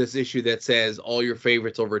end of this issue that says all your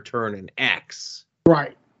favorites will return in X.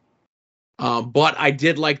 Right. But I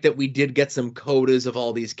did like that we did get some codas of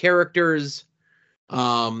all these characters.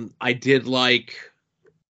 I did like,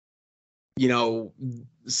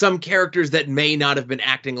 some characters that may not have been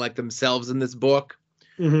acting like themselves in this book.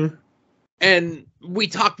 Mm-hmm. And we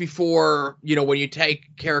talked before, when you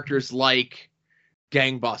take characters like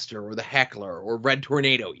Gangbuster or the Heckler or Red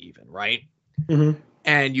Tornado even, right? Mm-hmm.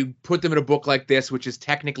 And you put them in a book like this, which is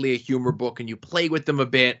technically a humor book, and you play with them a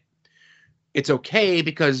bit. It's okay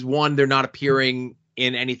because, one, they're not appearing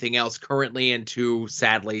in anything else currently, and two,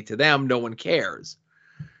 sadly to them, no one cares.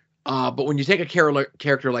 But when you take a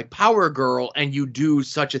character like Power Girl and you do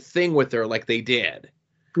such a thing with her like they did,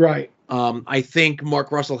 right? I think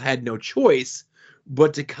Mark Russell had no choice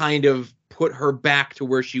but to kind of put her back to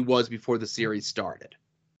where she was before the series started.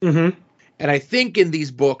 Mm-hmm. And I think in these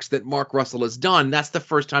books that Mark Russell has done, that's the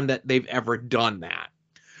first time that they've ever done that,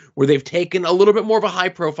 where they've taken a little bit more of a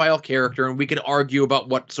high-profile character, and we could argue about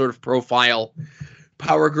what sort of profile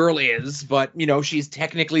Power Girl is, but, she's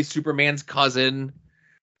technically Superman's cousin.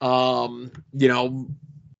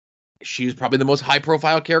 She's probably the most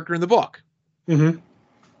high-profile character in the book. Mm-hmm.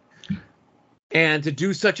 And to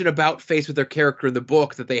do such an about-face with their character in the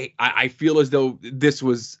book that I feel as though this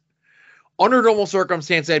was, under normal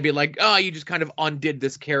circumstance, I'd be like, you just kind of undid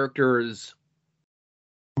this character's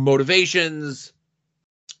motivations,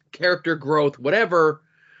 character growth, whatever.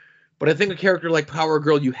 But I think a character like Power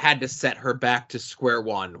Girl, you had to set her back to square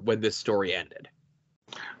one when this story ended.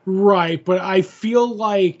 Right, but I feel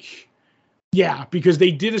like, yeah, because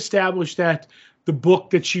they did establish that the book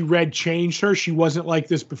that she read changed her. She wasn't like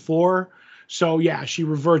this before. So yeah, she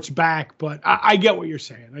reverts back, but I get what you're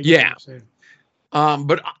saying. I get what you're saying.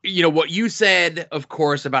 But what you said, of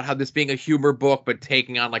course, about how this being a humor book, but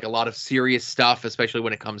taking on like a lot of serious stuff, especially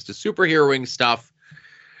when it comes to superheroing stuff.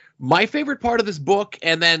 My favorite part of this book,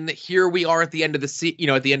 and then here we are at the end of the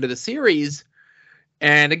series.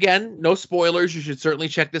 And again, no spoilers. You should certainly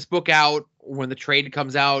check this book out when the trade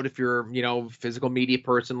comes out if you're, a physical media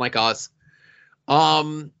person like us.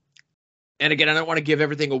 And again, I don't want to give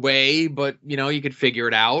everything away, but, you could figure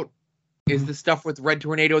it out. Is the stuff with Red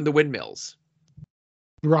Tornado and the windmills.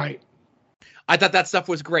 Right. I thought that stuff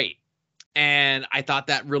was great. And I thought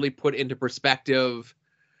that really put into perspective,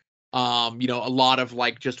 a lot of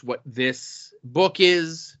like just what this book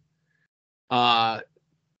is.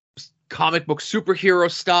 Comic book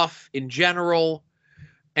superhero stuff in general,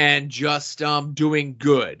 and just doing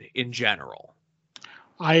good in general.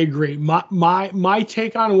 I agree. My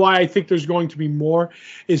take on why I think there's going to be more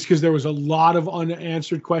is because there was a lot of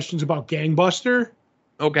unanswered questions about Gangbuster.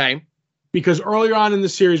 Okay. Because earlier on in the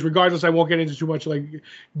series, regardless, I won't get into too much like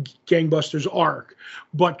Gangbuster's arc,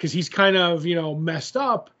 but because he's kind of, messed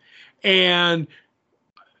up, and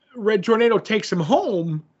Red Tornado takes him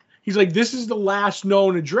home. He's like, this is the last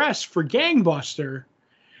known address for Gangbuster.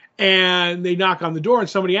 And they knock on the door and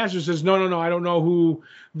somebody answers, says, no, I don't know who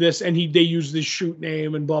this, and they use this shoot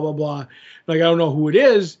name and blah, blah, blah. Like, I don't know who it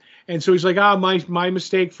is. And so he's like, my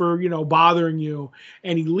mistake for, bothering you.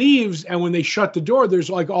 And he leaves. And when they shut the door,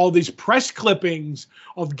 there's like all these press clippings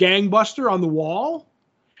of Gangbuster on the wall.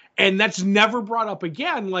 And that's never brought up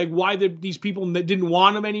again. Like why these people that didn't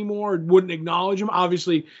want him anymore wouldn't acknowledge him.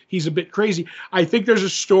 Obviously, he's a bit crazy. I think there's a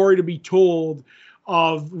story to be told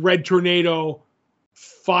of Red Tornado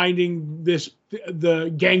finding the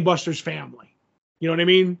Gangbusters family. You know what I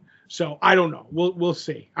mean? So I don't know. We'll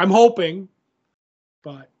see. I'm hoping,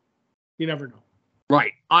 but you never know.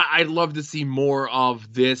 Right. I'd love to see more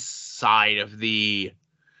of this side of the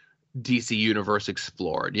DC universe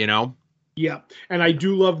explored, Yeah, and I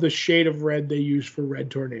do love the shade of red they use for Red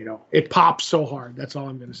Tornado. It pops so hard. That's all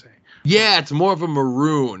I'm going to say. Yeah, it's more of a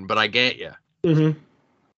maroon, but I get you. Mm-hmm.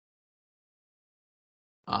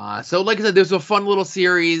 So like I said, there's a fun little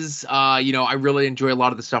series. I really enjoy a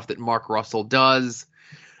lot of the stuff that Mark Russell does.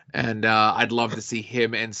 And I'd love to see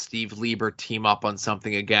him and Steve Lieber team up on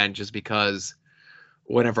something again, just because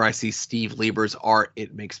whenever I see Steve Lieber's art,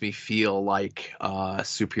 it makes me feel like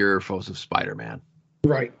Superior Foes of Spider-Man.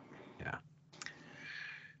 Right.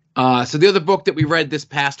 So the other book that we read this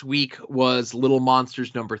past week was Little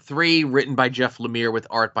Monsters #3, written by Jeff Lemire with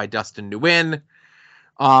art by Dustin Nguyen.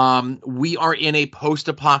 We are in a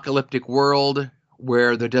post-apocalyptic world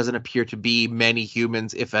where there doesn't appear to be many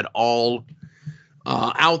humans, if at all,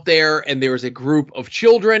 out there. And there is a group of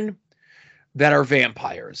children that are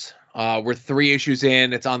vampires. We're 3 issues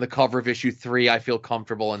in. It's on the cover of issue 3. I feel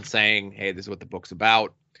comfortable in saying, hey, this is what the book's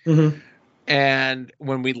about. Mm-hmm. And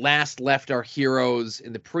when we last left our heroes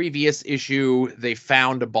in the previous issue, they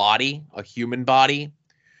found a human body.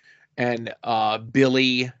 And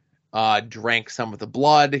Billy drank some of the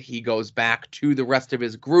blood. He goes back to the rest of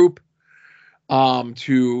his group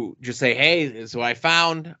to just say, hey, this is what I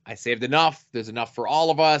found. I saved enough. There's enough for all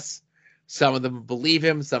of us. Some of them believe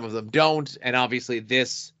him. Some of them don't. And obviously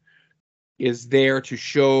this is there to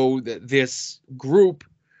show that this group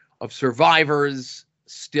of survivors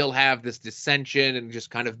still have this dissension, and just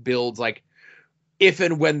kind of builds like if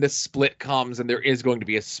and when the split comes, and there is going to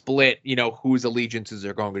be a split, whose allegiances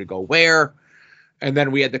are going to go where. And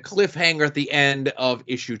then we had the cliffhanger at the end of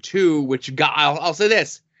issue 2, which I'll say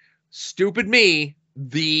this, stupid me,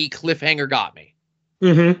 the cliffhanger got me.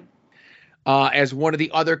 Mm-hmm. As one of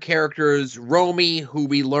the other characters, Romy, who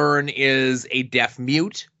we learn is a deaf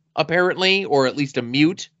mute, apparently, or at least a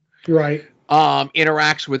mute. Right.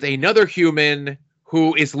 Interacts with another human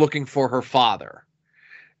who is looking for her father.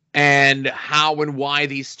 And how and why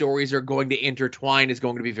these stories are going to intertwine is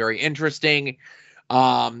going to be very interesting.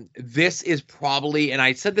 This is probably, and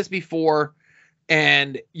I said this before,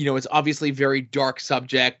 and, it's obviously a very dark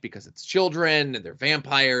subject because it's children and they're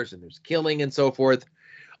vampires and there's killing and so forth.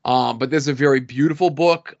 But this is a very beautiful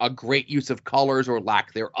book, a great use of colors or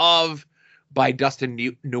lack thereof by Dustin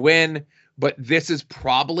Nguyen. But this is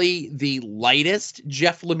probably the lightest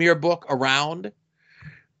Jeff Lemire book around.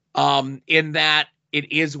 In that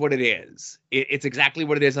it is what it is. It's exactly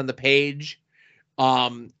what it is on the page.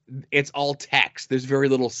 It's all text. There's very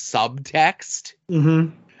little subtext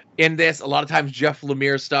in this. A lot of times Jeff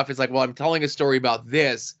Lemire stuff is like, well, I'm telling a story about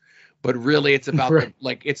this, but really it's about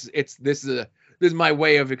this is my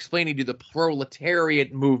way of explaining to you the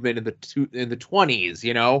proletariat movement in the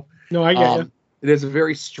 20s, No, I get you. It is a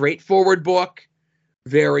very straightforward book.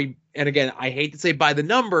 And again, I hate to say by the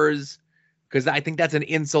numbers, because I think that's an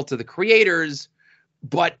insult to the creators,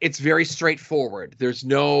 but it's very straightforward. There's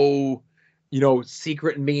no,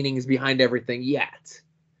 secret meanings behind everything yet.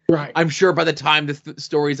 Right. I'm sure by the time the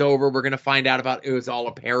story's over, we're going to find out about it was all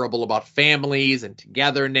a parable about families and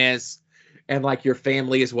togetherness. And like your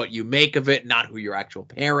family is what you make of it, not who your actual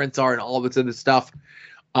parents are and all this other stuff.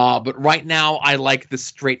 But right now, I like the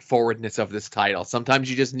straightforwardness of this title. Sometimes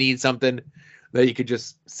you just need something that you could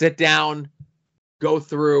just sit down, go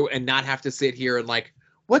through, and not have to sit here and like,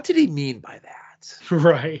 what did he mean by that?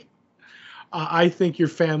 Right. I think your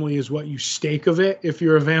family is what you stake of it if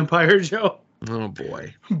you're a vampire, Joe. Oh,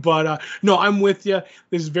 boy. But no, I'm with you.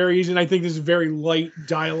 This is very easy, and I think this is very light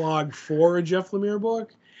dialogue for a Jeff Lemire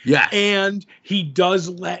book. Yes. And he does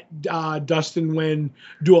let Dustin Nguyen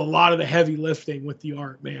do a lot of the heavy lifting with the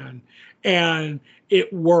art, man. And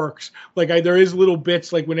it works. Like there is little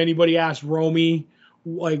bits like when anybody asks Romy,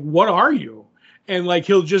 like, what are you? And like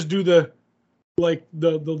he'll just do the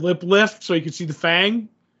lip lift so you can see the fang.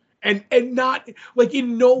 And not like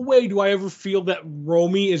in no way do I ever feel that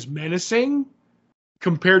Romy is menacing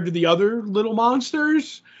compared to the other little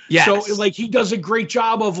monsters. Yes. So like he does a great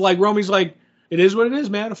job of like Romy's like, it is what it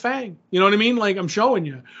is, man, a fang. You know what I mean? Like I'm showing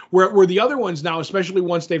you. Where the other ones now, especially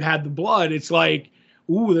once they've had the blood, it's like,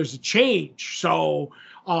 ooh, there's a change. So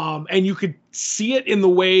and you could see it in the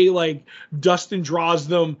way like Dustin draws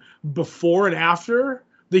them before and after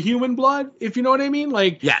the human blood, if you know what I mean.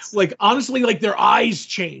 Like, yes. Like honestly, like their eyes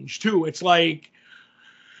change too. It's like,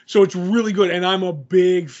 so it's really good. And I'm a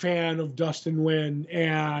big fan of Dustin Nguyen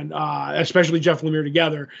and especially Jeff Lemire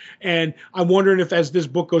together. And I'm wondering if as this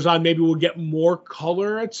book goes on, maybe we'll get more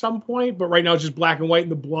color at some point. But right now it's just black and white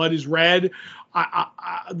and the blood is red.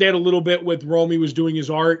 They had a little bit with Romy was doing his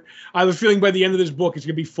art. I have a feeling by the end of this book, it's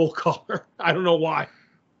going to be full color. I don't know why.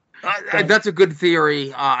 That's a good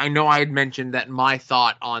theory. I know I had mentioned that my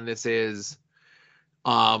thought on this is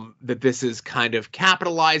that this is kind of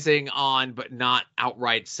capitalizing on, but not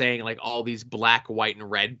outright saying like all these black, white,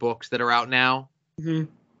 and red books that are out now.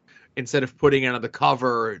 Mm-hmm. Instead of putting it on the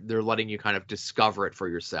cover, they're letting you kind of discover it for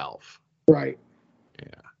yourself. Right.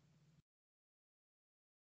 Yeah.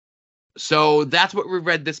 So that's what we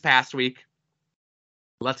read this past week.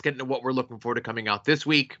 Let's get into what we're looking forward to coming out this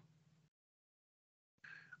week.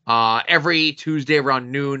 Every Tuesday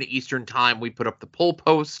around noon Eastern time, we put up the poll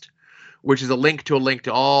post, which is a link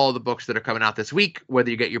to all the books that are coming out this week, whether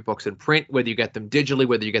you get your books in print, whether you get them digitally,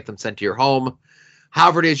 whether you get them sent to your home.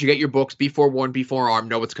 However it is, you get your books, be forewarned, be forearmed,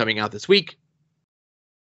 know what's coming out this week.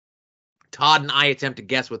 Todd and I attempt to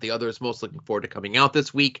guess what the other is most looking forward to coming out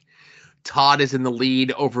this week. Todd is in the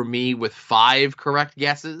lead over me with 5 correct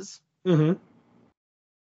guesses. Mm-hmm.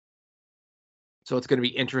 So it's going to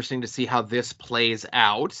be interesting to see how this plays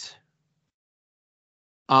out.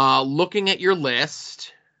 Looking at your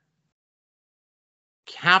list,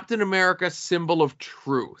 Captain America: Symbol of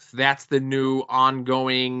Truth. That's the new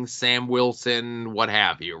ongoing Sam Wilson, what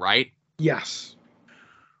have you, right? Yes.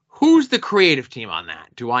 Who's the creative team on that?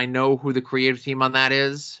 Do I know who the creative team on that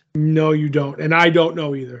is? No, you don't. And I don't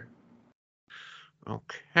know either.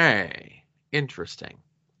 Okay. Interesting.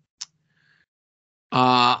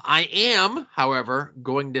 I am, however,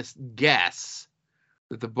 going to guess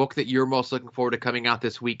that the book that you're most looking forward to coming out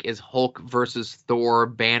this week is Hulk versus Thor: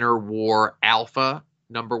 Banner War Alpha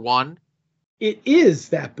 #1. It is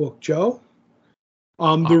that book, Joe.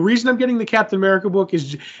 The reason I'm getting the Captain America book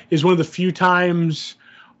is one of the few times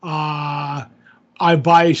I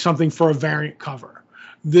buy something for a variant cover.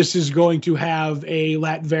 This is going to have a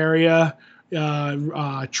Latveria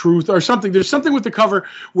truth or something. There's something with the cover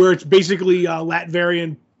where it's basically a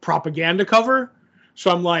Latvian propaganda cover.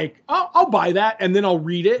 So I'm like, I'll buy that and then I'll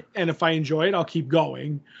read it. And if I enjoy it, I'll keep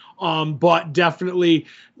going. But definitely,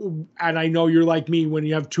 and I know you're like me, when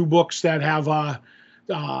you have 2 books that have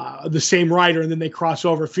the same writer and then they cross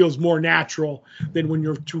over, it feels more natural than when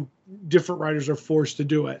you're 2 different writers are forced to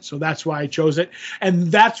do it. So that's why I chose it.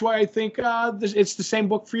 And that's why I think it's the same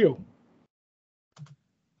book for you.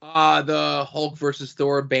 The Hulk versus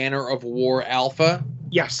Thor: Banner of War Alpha?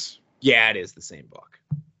 Yes. Yeah, it is the same book.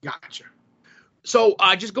 Gotcha. So,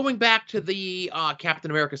 just going back to the Captain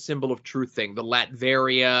America: Symbol of Truth thing, the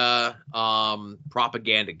Latveria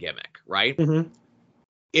propaganda gimmick, right? Mm-hmm.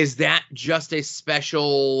 Is that just a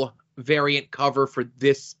special variant cover for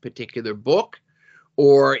this particular book?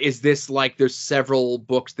 Or is this like there's several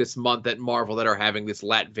books this month at Marvel that are having this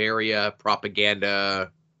Latveria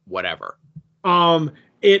propaganda whatever?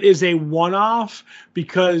 It is a one-off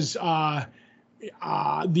because there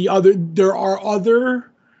are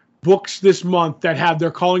other books this month that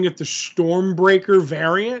they're calling it the Stormbreaker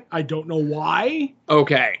variant. I don't know why.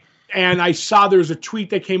 Okay. And I saw there's a tweet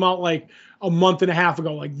that came out like a month and a half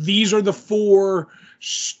ago. Like, these are the 4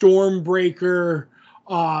 Stormbreaker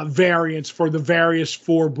variants for the various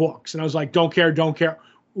 4 books. And I was like, don't care.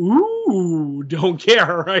 Ooh, don't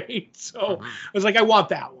care, right? So I was like, I want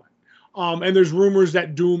that one. And there's rumors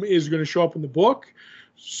that Doom is going to show up in the book.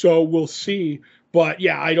 So we'll see. But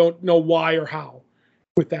yeah, I don't know why or how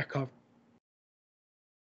with that cover.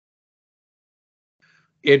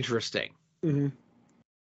 Interesting. Mm-hmm.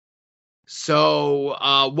 So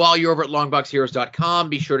while you're over at longboxheroes.com,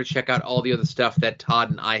 be sure to check out all the other stuff that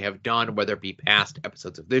Todd and I have done, whether it be past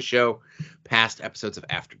episodes of this show, past episodes of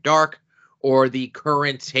After Dark, or the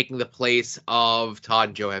current taking the place of Todd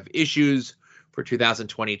and Joe Have Issues for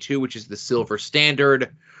 2022, which is the Silver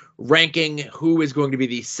Standard, ranking who is going to be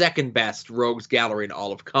the second best Rogues Gallery in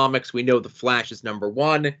all of comics. We know The Flash is number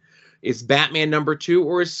 1. Is Batman number 2,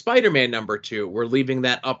 or is Spider-Man number 2? We're leaving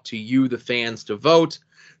that up to you, the fans, to vote.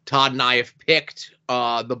 Todd and I have picked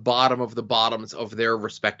the bottom of the bottoms of their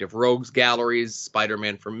respective Rogues Galleries.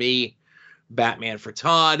 Spider-Man for me, Batman for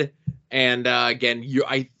Todd. And again,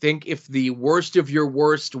 I think if the worst of your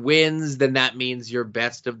worst wins, then that means your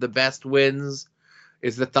best of the best wins,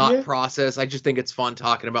 is the thought process. I just think it's fun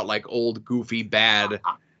talking about like old, goofy, bad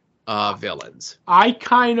villains. I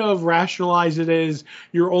kind of rationalize it as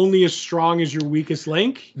you're only as strong as your weakest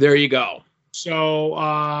link. There you go. So,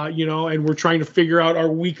 and we're trying to figure out our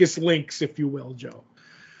weakest links, if you will, Joe.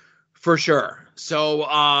 For sure. So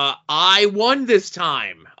I won this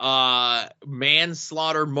time.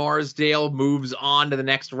 Manslaughter Marsdale moves on to the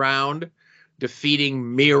next round,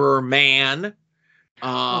 defeating Mirror Man.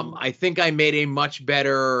 I think I made a much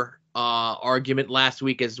better argument last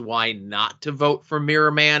week as to why not to vote for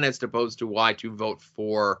Mirror Man as opposed to why to vote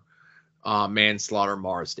for Manslaughter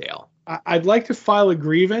Marsdale. I'd like to file a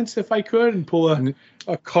grievance if I could and pull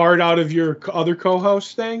a card out of your other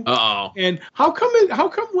co-host thing. Uh-oh. And how come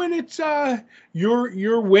when it's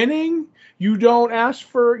you're winning, you don't do a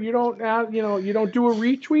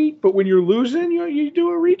retweet, but when you're losing, you do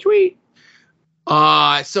a retweet?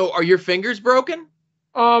 So are your fingers broken?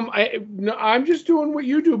 I'm just doing what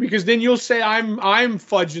you do, because then you'll say I'm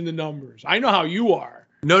fudging the numbers. I know how you are.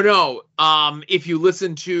 No. If you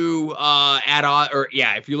listen to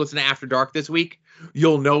if you listen to After Dark this week,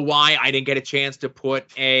 you'll know why I didn't get a chance to put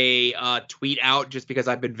a tweet out, just because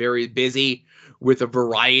I've been very busy with a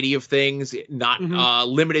variety of things, not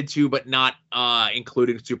limited to, but not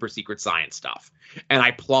including super secret science stuff. And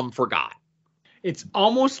I plumb forgot. It's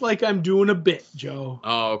almost like I'm doing a bit, Joe.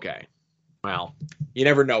 Oh, okay. Well, you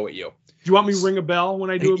never know what you. Do you want me to ring a bell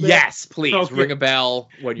when I do a bit? Yes, please. Okay. Ring a bell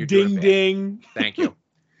when you're doing a bit. Ding. Thank you.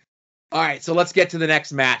 All right, so let's get to the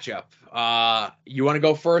next matchup. You want to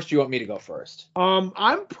go first? Or you want me to go first?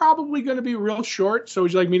 I'm probably going to be real short, so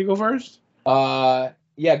would you like me to go first?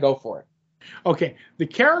 Yeah, go for it. Okay, the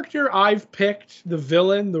character I've picked, the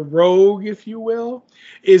villain, the rogue, if you will,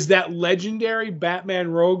 is that legendary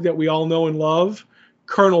Batman rogue that we all know and love,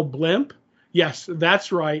 Colonel Blimp. Yes,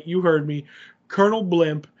 that's right. You heard me. Colonel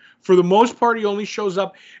Blimp. For the most part, he only shows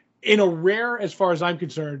up in a rare, as far as I'm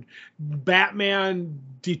concerned, Batman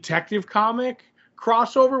detective comic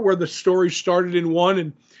crossover where the story started in one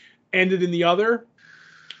and ended in the other,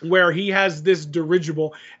 where he has this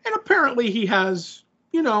dirigible. And apparently he has,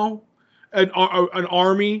 an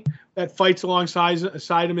army that fights alongside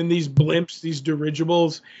him in these blimps, these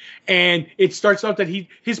dirigibles. And it starts out that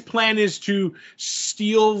his plan is to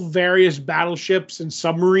steal various battleships and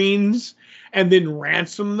submarines and then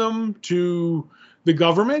ransom them to the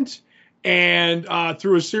government. And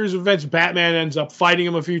through a series of events, Batman ends up fighting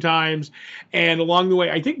him a few times. And along the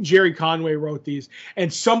way, I think Jerry Conway wrote these.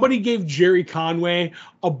 And somebody gave Jerry Conway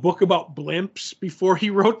a book about blimps before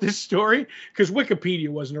he wrote this story, because Wikipedia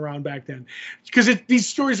wasn't around back then. Because these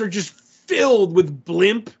stories are just filled with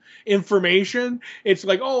blimp information. It's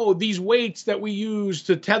like, oh, these weights that we use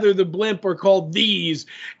to tether the blimp are called these.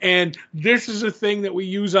 And this is a thing that we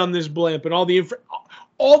use on this blimp. And all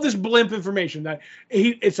this blimp information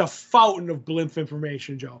it's a fountain of blimp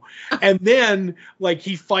information, Joe. And then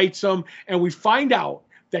he fights them, and we find out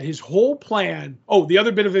that his whole plan. Oh, the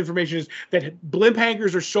other bit of information is that blimp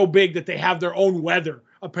hangars are so big that they have their own weather,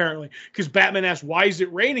 apparently. Because Batman asks, why is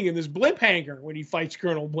it raining in this blimp hangar when he fights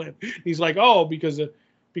Colonel Blimp? He's like, oh, because of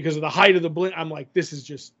the height of the blimp. I'm like, this is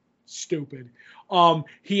just stupid.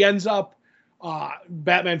 He ends up.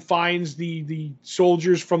 Batman finds the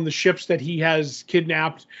soldiers from the ships that he has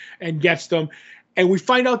kidnapped and gets them. And we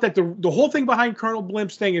find out that the whole thing behind Colonel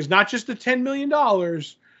Blimp's thing is not just the $10 million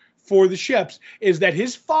for the ships, is that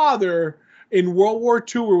his father in World War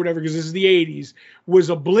II or whatever, because this is the 80s, was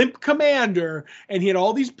a blimp commander, and he had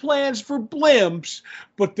all these plans for blimps,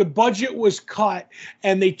 but the budget was cut,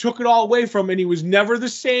 and they took it all away from him, and he was never the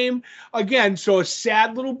same again. So a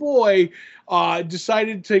sad little boy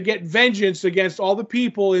decided to get vengeance against all the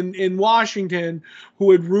people in Washington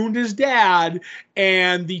who had ruined his dad,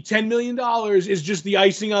 and the $10 million is just the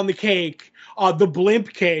icing on the cake, the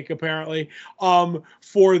blimp cake, apparently,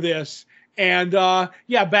 for this. And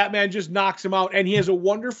Batman just knocks him out, and he has a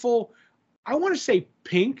wonderful, I want to say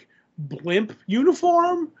pink blimp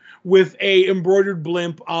uniform with a embroidered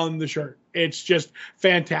blimp on the shirt. It's just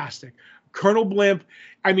fantastic. Colonel Blimp.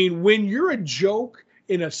 I mean, when you're a joke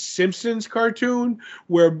in a Simpsons cartoon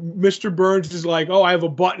where Mr. Burns is like, oh, I have a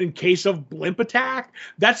button in case of blimp attack,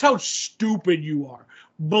 that's how stupid you are.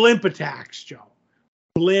 Blimp attacks, Joe.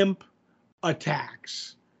 Blimp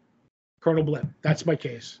attacks. Colonel Blimp. That's my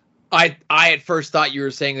case. I at first thought you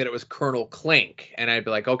were saying that it was Colonel Klink, and I'd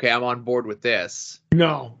be like, okay, I'm on board with this.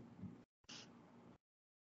 No.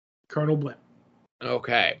 Colonel Blimp.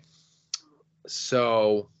 Okay.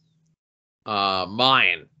 So,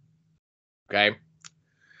 mine. Okay.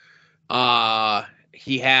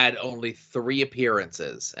 He had only 3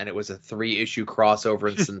 appearances, and it was a 3-issue crossover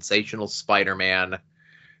in Sensational Spider-Man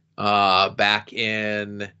back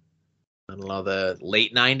in, I don't know, the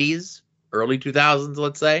late 90s, early 2000s,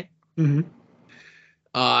 let's say.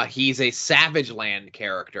 Mm-hmm. He's a Savage Land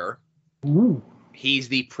character. Ooh. He's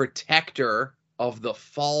the protector of the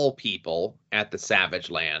fall people at the Savage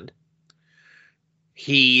Land.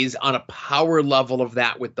 He's on a power level of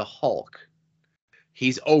that with the Hulk.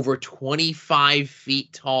 He's over 25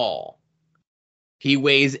 feet tall. He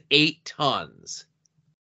weighs 8 tons.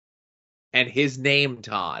 And his name,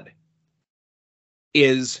 Todd,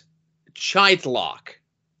 is Chitlock.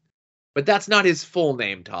 But that's not his full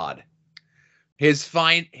name, Todd. His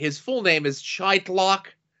full name is Chitlock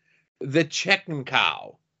the Chicken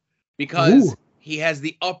Cow. Because he has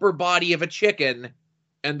the upper body of a chicken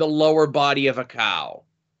and the lower body of a cow.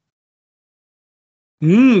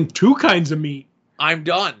 2 kinds of meat. I'm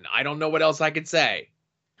done. I don't know what else I could say.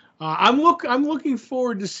 I'm looking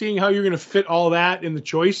forward to seeing how you're going to fit all that in the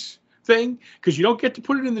choice thing, because you don't get to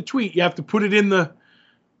put it in the tweet. You have to put it in the.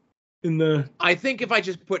 I think if I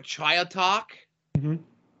just put Chia Talk,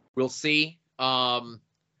 we'll see.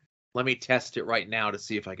 Let me test it right now to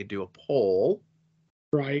see if I could do a poll.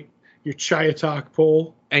 Right, your Chia Talk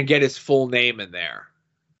poll, and get his full name in there.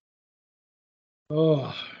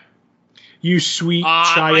 Oh. You sweet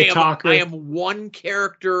Chia Talker. I am one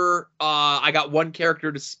character. I got one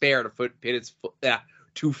character to spare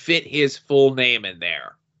to fit his full name in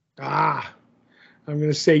there. I'm going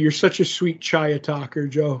to say you're such a sweet Chia Talker,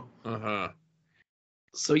 Joe.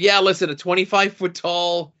 So yeah, listen, a 25-foot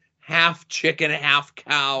tall, half chicken, half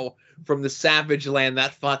cow from the Savage Land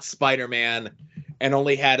that fought Spider-Man and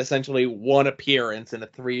only had essentially 1 appearance in a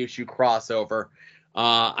 3-issue crossover.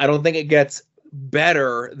 I don't think it gets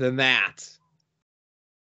better than that.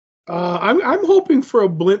 I'm hoping for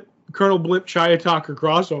a Colonel Blimp Chia Talker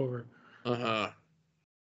crossover. I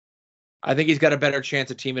think he's got a better chance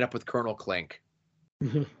of teaming up with Colonel Klink.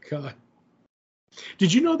 God,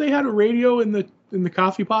 did you know they had a radio in the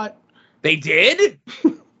coffee pot? They did?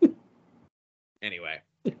 Anyway,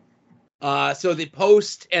 so the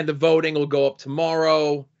post and the voting will go up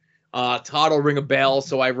tomorrow. Todd will ring a bell,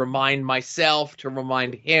 so I remind myself to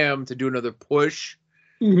remind him to do another push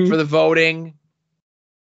for the voting.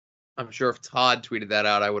 I'm sure if Todd tweeted that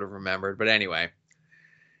out, I would have remembered. But anyway,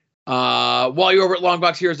 while you're over at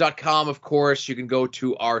longboxheroes.com, of course, you can go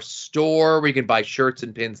to our store where you can buy shirts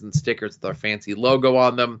and pins and stickers with our fancy logo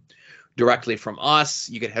on them directly from us.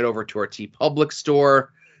 You can head over to our TeePublic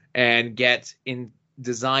store and get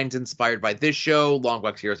designs inspired by this show, Long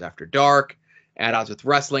Box Heroes After Dark, At Odds with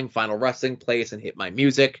Wrestling, Final Wrestling Place, and Hit My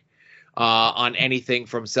Music, on anything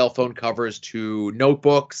from cell phone covers to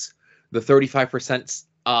notebooks. The 35%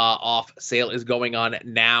 off sale is going on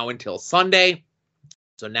now until Sunday.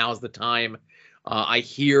 So now's the time. I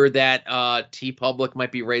hear that TeePublic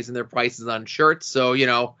might be raising their prices on shirts. So,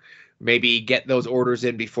 maybe get those orders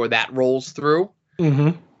in before that rolls through.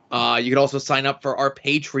 You can also sign up for our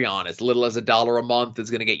Patreon. As little as $1 a month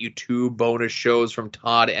is going to get you 2 bonus shows from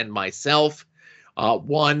Todd and myself.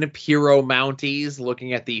 One, Piro Mounties,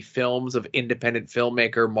 looking at the films of independent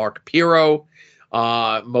filmmaker Mark Piro,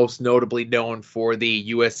 most notably known for the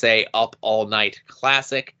USA Up All Night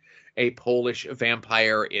classic, a Polish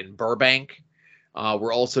vampire in Burbank.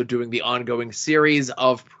 We're also doing the ongoing series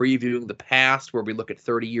of Previewing the Past, where we look at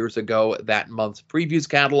 30 years ago, that month's previews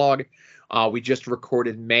catalog. We just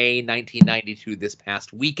recorded May 1992 this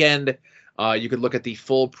past weekend. You can look at the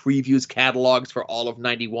full previews catalogs for all of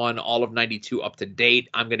 91, all of 92 up to date.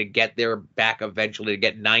 I'm going to get there back eventually to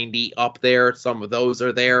get 90 up there. Some of those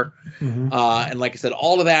are there. Mm-hmm. And like I said,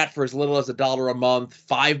 all of that for as little as $1 a month,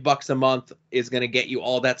 $5 a month is going to get you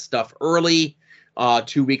all that stuff early,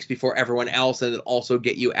 2 weeks before everyone else, and it'll also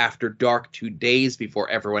get you After Dark 2 days before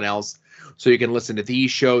everyone else. So you can listen to these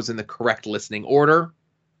shows in the correct listening order.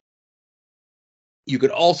 You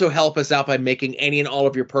could also help us out by making any and all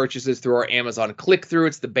of your purchases through our Amazon click-through.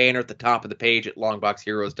 It's the banner at the top of the page at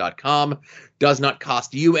longboxheroes.com. Does not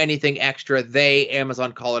cost you anything extra.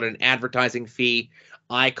 Amazon call it an advertising fee.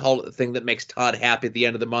 I call it the thing that makes Todd happy at the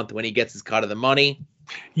end of the month when he gets his cut of the money.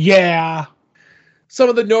 Yeah. Some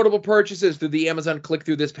of the notable purchases through the Amazon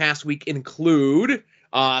click-through this past week include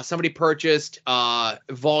somebody purchased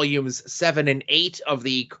volumes 7 and 8 of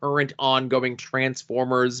the current ongoing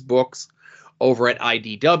Transformers books over at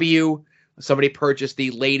IDW. Somebody purchased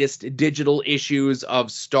the latest digital issues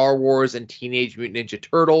of Star Wars and Teenage Mutant Ninja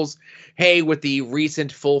Turtles. Hey, with the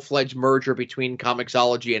recent full-fledged merger between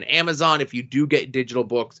Comixology and Amazon, if you do get digital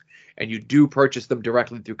books and you do purchase them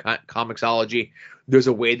directly through Comixology, there's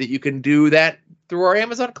a way that you can do that through our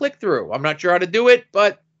Amazon click-through. I'm not sure how to do it,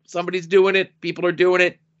 but somebody's doing it. People are doing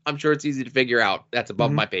it. I'm sure it's easy to figure out. That's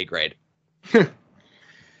above my pay grade.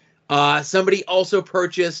 Somebody also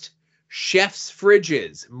purchased Chef's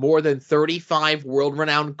Fridges. More than 35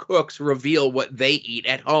 world-renowned cooks reveal what they eat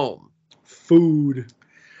at home. Food.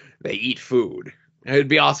 They eat food. It'd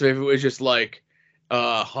be awesome if it was just like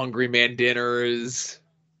Hungry Man dinners.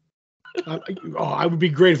 I would be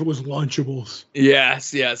great if it was Lunchables.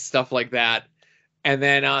 Yes, stuff like that. And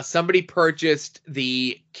then somebody purchased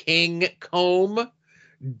the King Comb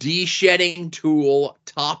de-shedding tool,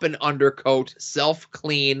 top and undercoat,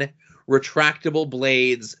 self-clean, retractable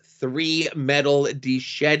blades, 3 metal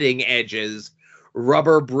de-shedding edges,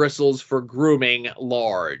 rubber bristles for grooming,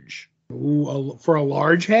 large. Ooh, for a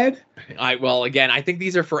large head? Again, I think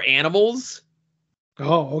these are for animals.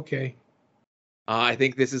 Oh, okay. I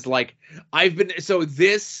think this is like,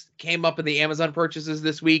 this came up in the Amazon purchases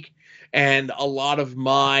this week, and a lot of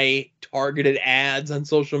my targeted ads on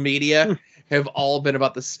social media have all been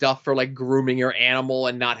about the stuff for like grooming your animal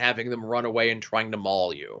and not having them run away and trying to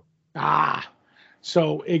maul you.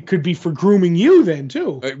 So it could be for grooming you then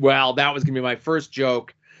too. Well, that was going to be my first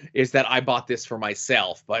joke, is that I bought this for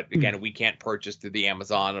myself. But again, we can't purchase through the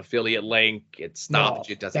Amazon affiliate link. It stops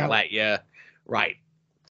you. It doesn't let you. Right.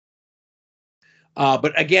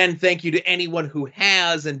 But again, thank you to anyone who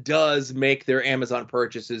has and does make their Amazon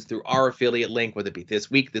purchases through our affiliate link, whether it be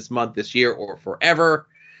this week, this month, this year, or forever.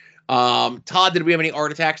 Todd, did we have any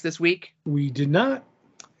art attacks this week? We did not.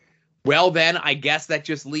 Well, then, I guess that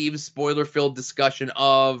just leaves spoiler-filled discussion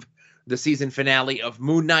of the season finale of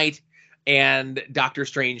Moon Knight and Doctor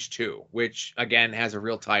Strange 2, which, again, has a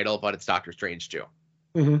real title, but it's Doctor Strange 2.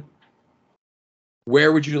 Mm-hmm.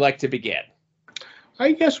 Where would you like to begin?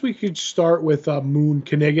 I guess we could start with Moon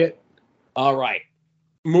Knigget. All right.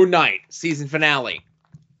 Moon Knight, season finale.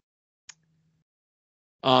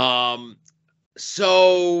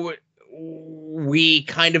 So we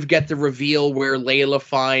kind of get the reveal where Layla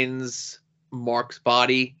finds Mark's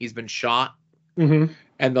body. He's been shot. Mm-hmm.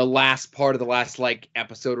 And the last part of the last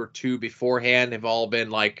episode or two beforehand have all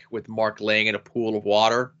been with Mark laying in a pool of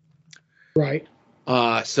water. Right.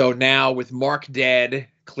 So now with Mark dead,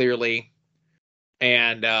 clearly,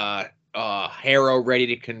 and Harrow ready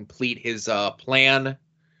to complete his plan,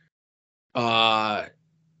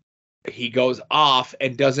 he goes off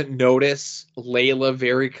and doesn't notice Layla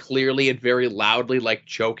very clearly and very loudly,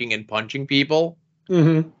 choking and punching people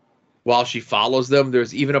while she follows them.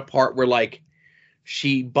 There's even a part where,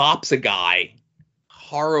 she bops a guy.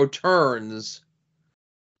 Harrow turns,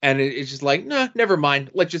 and it's just nah, never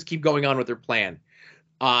mind. Let's just keep going on with her plan.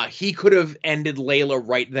 He could have ended Layla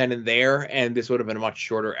right then and there, and this would have been a much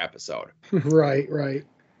shorter episode. Right.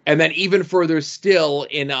 And then even further still,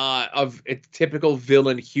 in of its typical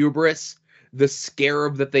villain hubris, the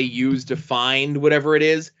scarab that they use to find whatever it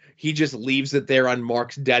is, he just leaves it there on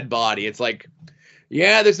Mark's dead body. It's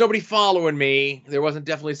yeah, there's nobody following me. There wasn't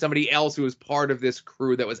definitely somebody else who was part of this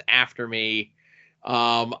crew that was after me.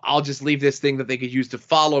 I'll just leave this thing that they could use to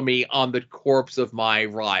follow me on the corpse of my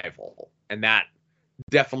rival. And that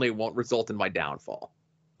definitely won't result in my downfall.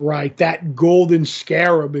 Right, that golden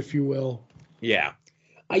scarab, if you will. Yeah.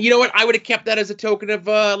 You know what? I would have kept that as a token of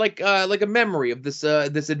like a memory of this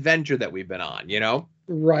adventure that we've been on. You know?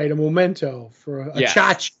 Right, a memento for a yes.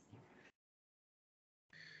 chachi.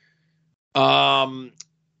 So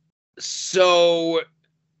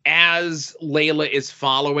as Layla is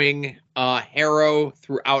following Harrow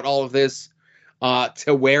throughout all of this,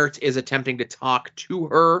 Tewert is attempting to talk to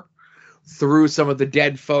her through some of the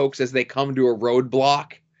dead folks as they come to a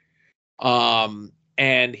roadblock.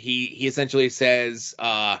 And he essentially says,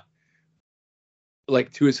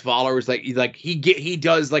 like to his followers, like he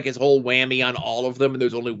does like his whole whammy on all of them, and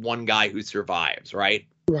there's only one guy who survives, right?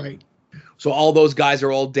 Right. So all those guys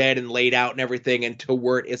are all dead and laid out and everything, and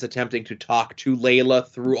Tewert is attempting to talk to Layla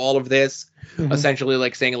through all of this, essentially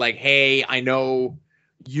like saying like, hey, I know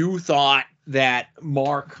you thought that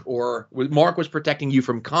Mark was protecting you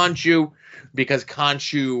from Khonshu because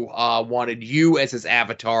Khonshu wanted you as his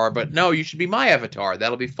avatar, but no, you should be my avatar.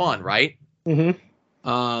 That'll be fun, right?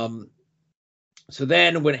 So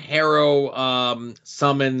then when Harrow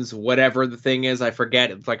summons whatever the thing is, I forget,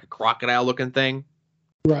 it's like a crocodile looking thing.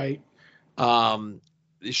 Right.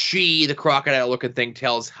 The crocodile looking thing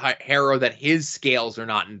tells Harrow that his scales are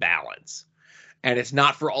not in balance. And it's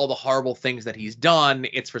not for all the horrible things that he's done.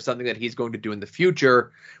 It's for something that he's going to do in the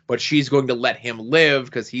future. But she's going to let him live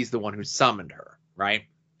because he's the one who summoned her, right?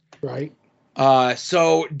 Right.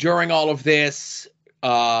 So during all of this,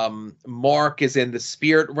 Mark is in the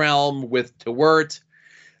spirit realm with Tewert.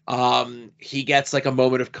 He gets like a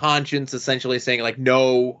moment of conscience, essentially saying like,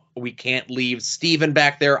 no, we can't leave Steven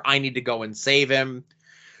back there. I need to go and save him.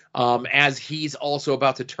 As he's also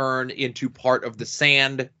about to turn into part of the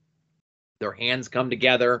sand, their hands come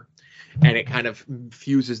together and it kind of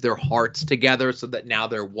fuses their hearts together so that now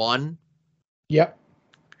they're one. Yep.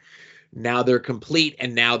 Now they're complete,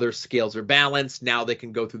 and now their scales are balanced. Now they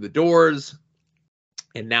can go through the doors,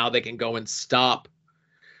 and now they can go and stop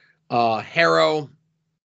Harrow.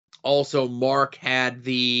 Also, Mark had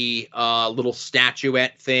the little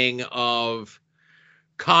statuette thing of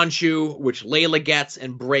Khonshu, which Layla gets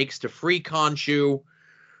and breaks to free Khonshu.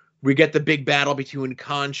 We get the big battle between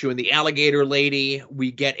Khonshu and the alligator lady.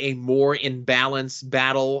 We get a more imbalanced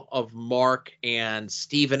battle of Mark and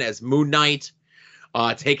Steven as Moon Knight,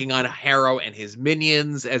 taking on Harrow and his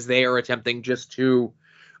minions as they are attempting just to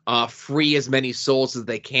free as many souls as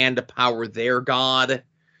they can to power their god.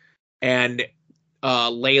 And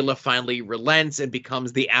Layla finally relents and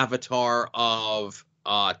becomes the avatar of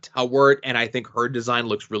Tewert, and I think her design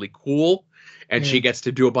looks really cool. And she gets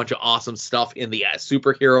to do a bunch of awesome stuff in the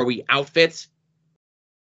superhero-y outfits.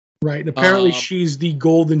 Right, and apparently she's the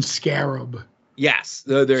golden scarab. Yes,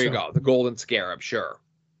 there you go, the golden scarab, sure.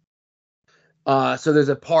 So there's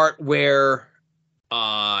a part where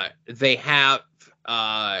they have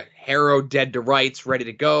Harrow dead to rights, ready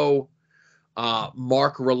to go.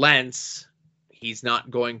 Mark relents. He's not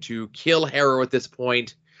going to kill Harrow at this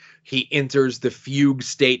point. He enters the fugue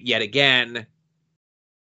state yet again.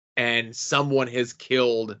 And someone has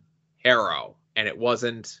killed Harrow. And it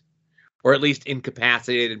wasn't, or at least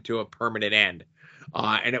incapacitated him to a permanent end.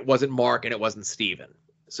 And it wasn't Mark and it wasn't Steven.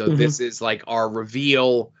 So this is like our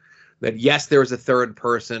reveal that yes, there's a third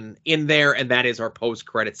person in there, and that is our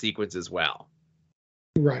post-credit sequence as well.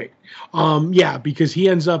 Right. Yeah, because he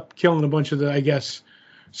ends up killing a bunch of the, I guess,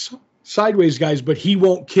 sideways guys, but he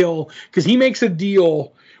won't kill, because he makes a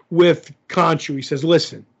deal with Khonshu. He says,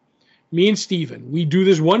 listen, me and Steven, we do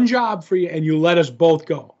this one job for you, and you let us both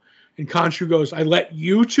go. And Khonshu goes, I let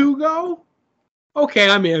you two go? Okay,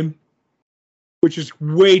 I'm in. Which is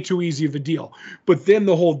way too easy of a deal. But then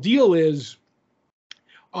the whole deal is,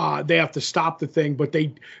 they have to stop the thing, but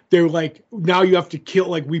they're like, now you have to kill,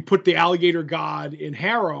 like, we put the alligator god in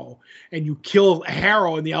Harrow, and you kill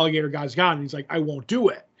Harrow, and the alligator god's gone. And he's like, I won't do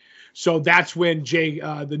it. So that's when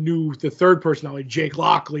the third personality, Jake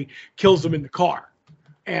Lockley, kills him in the car.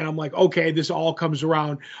 And I'm like, okay, this all comes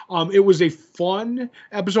around. It was a fun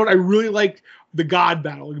episode. I really liked the God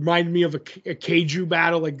battle. It reminded me of a kaiju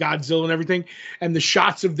battle, like Godzilla and everything. And the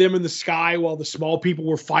shots of them in the sky while the small people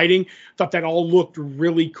were fighting, thought that all looked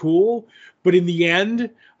really cool. But in the end,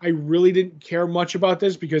 I really didn't care much about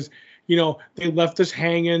this because, they left us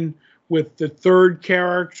hanging with the third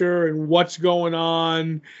character and what's going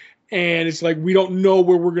on. And it's like, we don't know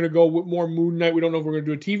where we're going to go with more Moon Knight. We don't know if we're going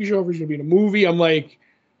to do a TV show, if it's going to be in a movie. I'm like,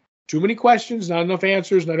 too many questions, not enough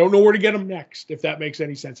answers, and I don't know where to get them next, if that makes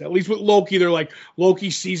any sense. At least with Loki, they're like, Loki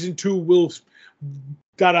season 2 will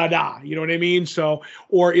da-da-da, you know what I mean? So,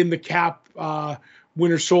 or in the Cap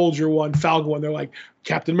Winter Soldier one, Falcon one, they're like,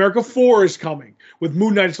 Captain America 4 is coming. With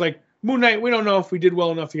Moon Knight, it's like, Moon Knight, we don't know if we did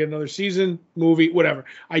well enough to get another season, movie, whatever.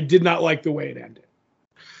 I did not like the way it ended.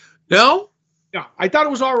 No? No, I thought it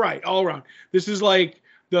was all right, all around. This is like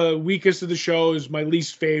the weakest of the shows, my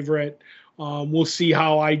least favorite. We'll see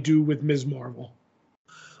how I do with Ms. Marvel.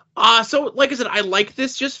 So, like I said, I like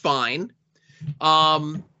this just fine.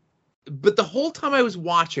 But the whole time I was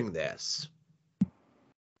watching this,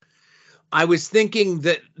 I was thinking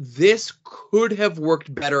that this could have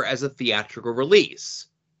worked better as a theatrical release.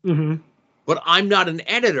 Mm-hmm. But I'm not an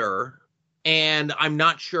editor, and I'm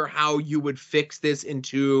not sure how you would fix this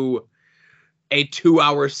into a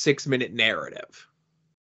 2-hour, 6-minute narrative.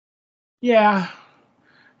 Yeah.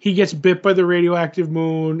 He gets bit by the radioactive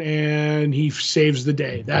moon and he saves the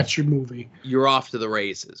day. That's your movie. You're off to the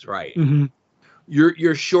races, right? Mm-hmm.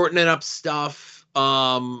 You're shortening up stuff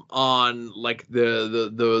on like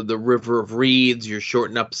the River of Reeds. You're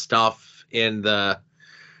shortening up stuff in the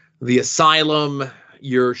asylum.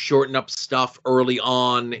 You're shortening up stuff early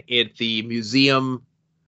on at the museum.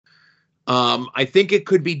 I think it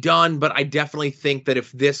could be done, but I definitely think that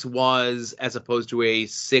if this was, as opposed to a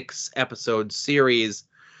 6-episode series,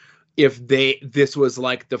 if this was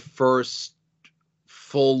like the first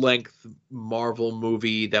full-length Marvel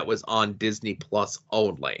movie that was on Disney Plus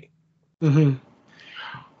only. Mm-hmm.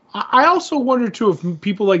 I also wonder too if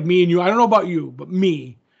people like me and you, I don't know about you, but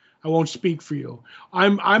me, I won't speak for you.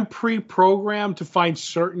 I'm pre-programmed to find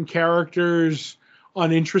certain characters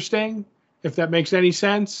uninteresting, if that makes any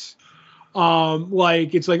sense.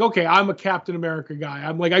 Like it's like, okay, I'm a Captain America guy.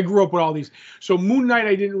 I'm like, I grew up with all these. So Moon Knight,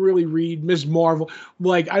 I didn't really read. Ms. Marvel,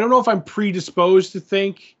 like, I don't know if I'm predisposed to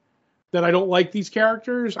think that I don't like these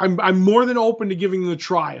characters. I'm more than open to giving them a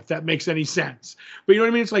try, if that makes any sense. But you know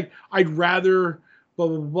what I mean? It's like, I'd rather blah,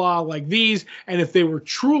 blah, blah, like these. And if they were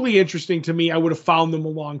truly interesting to me, I would have found them a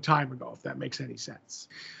long time ago, if that makes any sense.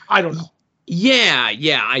 I don't know. Yeah,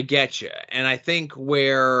 I get you. And I think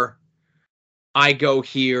where I go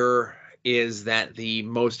here is that the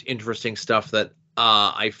most interesting stuff that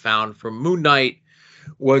I found from Moon Knight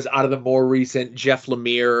was out of the more recent Jeff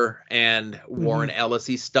Lemire and Warren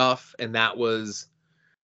Ellisy stuff. And that was,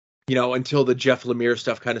 until the Jeff Lemire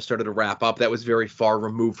stuff kind of started to wrap up, that was very far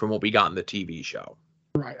removed from what we got in the TV show.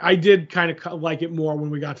 Right. I did kind of like it more when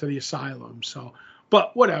we got to the asylum. So,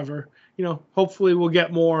 but whatever, hopefully we'll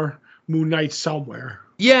get more Moon Knight somewhere.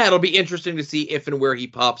 Yeah, it'll be interesting to see if and where he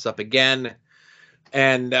pops up again.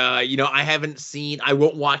 And, I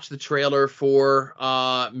won't watch the trailer for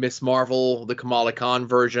Ms. Marvel, the Kamala Khan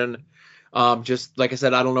version. Just like I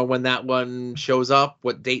said, I don't know when that one shows up,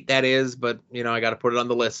 what date that is, but, I got to put it on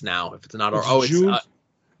the list now. If it's not, June? It's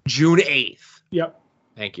June 8th. Yep.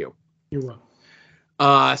 Thank you. You're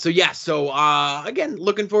welcome. So again,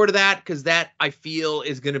 looking forward to that, because that I feel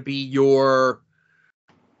is going to be your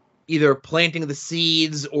either planting the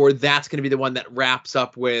seeds, or that's going to be the one that wraps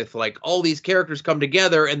up with like all these characters come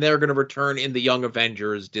together and they're going to return in the Young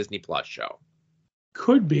Avengers Disney Plus show.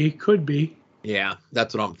 Could be. Yeah,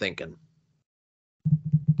 that's what I'm thinking.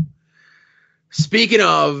 Speaking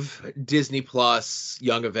of Disney Plus,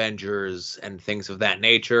 Young Avengers, and things of that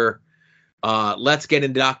nature, let's get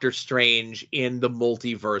into Doctor Strange in the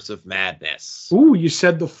Multiverse of Madness. Ooh, you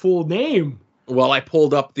said the full name. Well, I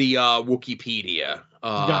pulled up the Wikipedia.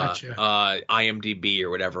 Gotcha. IMDb or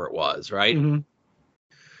whatever it was, right? Mm-hmm.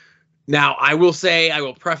 Now, I will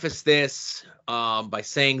preface this by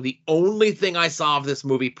saying the only thing I saw of this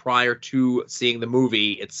movie prior to seeing the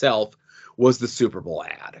movie itself was the Super Bowl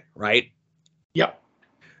ad, right? Yep.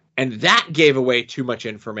 And that gave away too much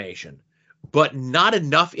information, but not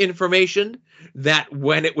enough information that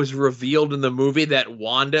when it was revealed in the movie that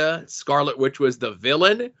Wanda, Scarlet Witch, was the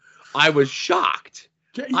villain, I was shocked.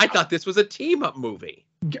 I thought this was a team-up movie.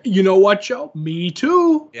 You know what, Joe? Me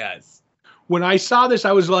too. Yes. When I saw this,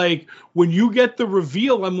 I was like, when you get the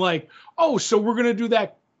reveal, I'm like, oh, so we're going to do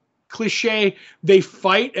that cliche, they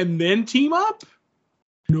fight and then team up?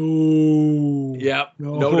 No. Yep.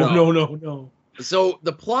 No. So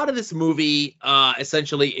the plot of this movie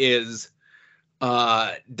essentially is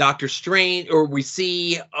Doctor Strange, or we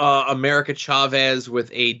see America Chavez with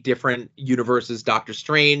a different universe's Doctor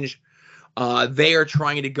Strange. They are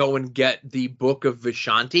trying to go and get the Book of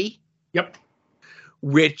Vishanti. Yep.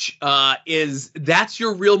 Which that's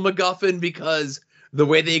your real MacGuffin, because the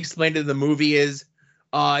way they explained it in the movie is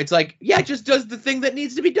it's like, yeah, it just does the thing that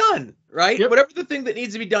needs to be done, right? Yep. Whatever the thing that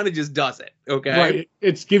needs to be done, it just does it, okay? Right.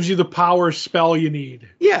 It gives you the power spell you need.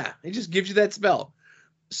 Yeah, it just gives you that spell.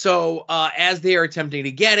 So as they are attempting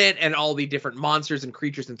to get it, and all the different monsters and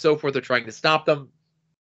creatures and so forth are trying to stop them,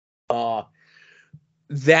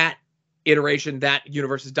 that iteration, that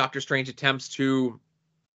universe's Doctor Strange attempts to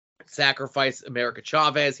sacrifice America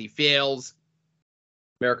Chavez. He fails.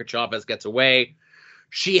 America Chavez gets away.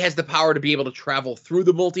 She has the power to be able to travel through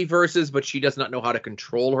the multiverses, but she does not know how to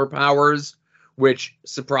control her powers, which,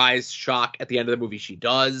 surprise, shock, at the end of the movie she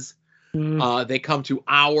does. They come to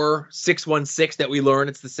our 616 that we learn.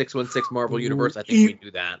 It's the 616 Marvel Universe. I think we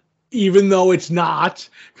knew that. even though it's not,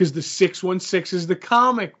 because the 616 is the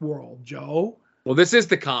comic world, Joe. Well, this is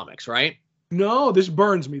the comics, right? No, this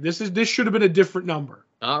burns me. This should have been a different number.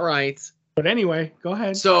 All right. But anyway, go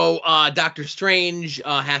ahead. So Doctor Strange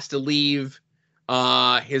has to leave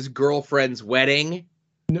his girlfriend's wedding.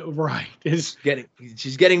 No, right. She's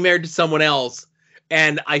getting married to someone else.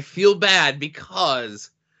 And I feel bad because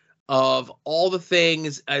of all the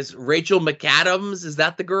things as Rachel McAdams. Is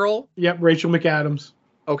that the girl? Yep, Rachel McAdams.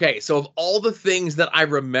 Okay, so of all the things that I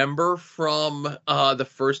remember from the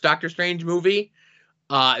first Doctor Strange movie,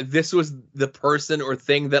 this was the person or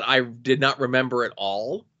thing that I did not remember at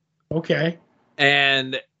all. Okay.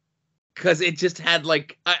 And because it just had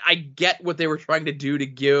like, I get what they were trying to do to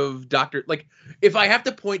give Doctor, like, if I have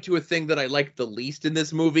to point to a thing that I liked the least in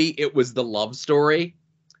this movie, it was the love story.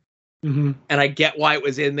 Mm-hmm. And I get why it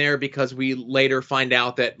was in there, because we later find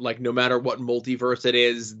out that, like, no matter what multiverse it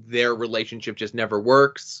is, their relationship just never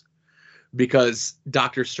works, because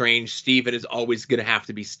Doctor Strange, Steven, is always going to have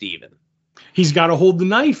to be Steven. He's got to hold the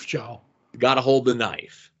knife, Joe. Got to hold the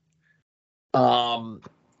knife.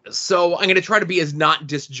 So I'm going to try to be as not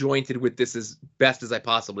disjointed with this as best as I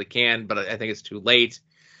possibly can, but I think it's too late.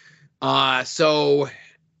 So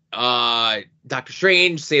Doctor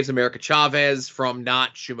Strange saves America Chavez from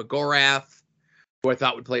not Shuma Gorath, who I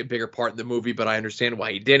thought would play a bigger part in the movie, but I understand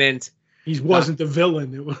why he didn't. He wasn't the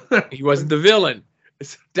villain. He wasn't the villain.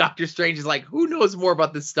 So Doctor Strange is like, who knows more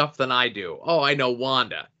about this stuff than I do? Oh, I know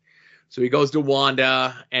Wanda. So he goes to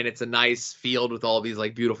Wanda, and it's a nice field with all these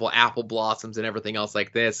like beautiful apple blossoms and everything else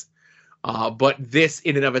like this. But this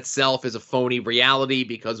in and of itself is a phony reality,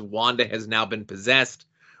 because Wanda has now been possessed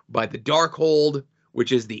by the Darkhold,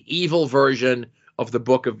 which is the evil version of the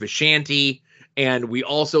Book of Vishanti. And we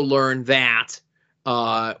also learn that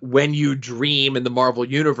when you dream in the Marvel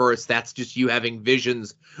Universe, that's just you having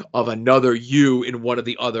visions of another you in one of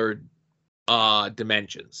the other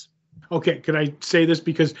dimensions. Okay, can I say this?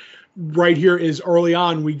 Because right here is early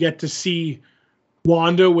on, we get to see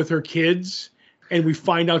Wanda with her kids, and we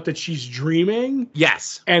find out that she's dreaming.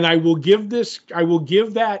 Yes. And I will give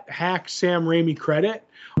that hack Sam Raimi credit.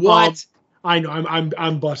 What? I know,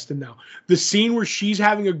 I'm busting now. The scene where she's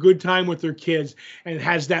having a good time with her kids, and it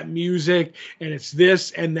has that music, and it's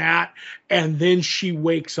this and that, and then she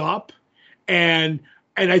wakes up, and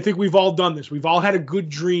I think we've all done this. We've all had a good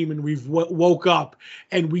dream, and we've woke up,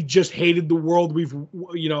 and we just hated the world we've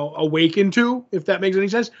awakened to, if that makes any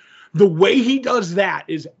sense. The way he does that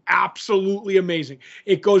is absolutely amazing.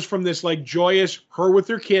 It goes from this like joyous her with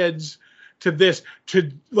her kids to this,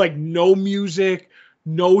 to like no music,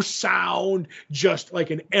 no sound, just like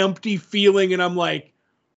an empty feeling. And I'm like,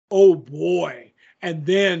 oh boy. And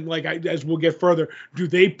then like, as we'll get further, do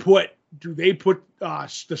they put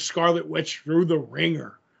the Scarlet Witch through the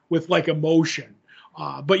ringer with like emotion?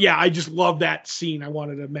 But yeah, I just love that scene. I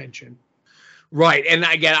wanted to mention. Right. And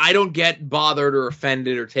again, I don't get bothered or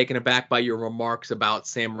offended or taken aback by your remarks about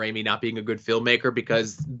Sam Raimi not being a good filmmaker,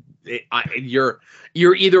 because you're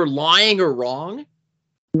either lying or wrong.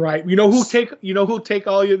 Right. You know who'll take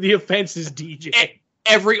all the offenses, DJ?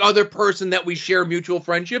 Every other person that we share mutual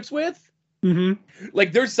friendships with. Mm-hmm.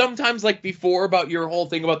 Like, there's sometimes like before about your whole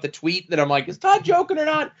thing about the tweet that I'm like, is Todd joking or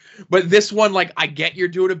not? But this one, like, I get you're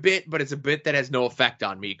doing a bit, but it's a bit that has no effect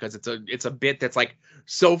on me, because it's a bit that's like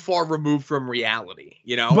so far removed from reality,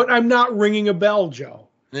 you know? But I'm not ringing a bell, Joe.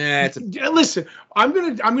 Listen, I'm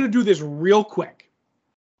gonna do this real quick.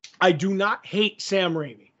 I do not hate Sam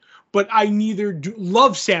Raimi, but I neither do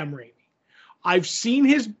love Sam Raimi. I've seen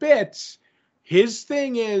his bits. His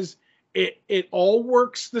thing is, it all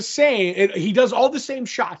works the same. He does all the same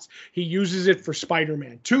shots. He uses it for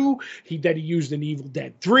Spider-Man 2. He used in Evil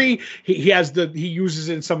Dead 3. He uses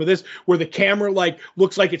it in some of this where the camera like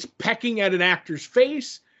looks like it's pecking at an actor's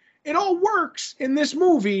face. It all works in this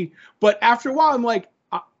movie, but after a while, I'm like,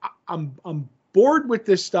 I'm bored with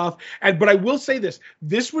this stuff. But I will say this: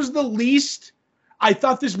 this was the least. I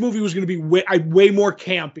thought this movie was going to be way more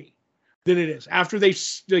campy than it is. After they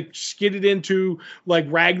skidded into like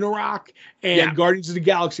Ragnarok and Guardians of the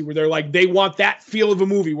Galaxy, where they're like, they want that feel of a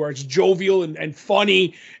movie where it's jovial and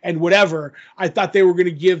funny and whatever. I thought they were going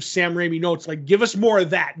to give Sam Raimi notes, like, give us more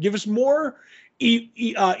of that. Give us more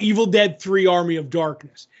Evil Dead 3 Army of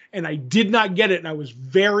Darkness. And I did not get it. And I was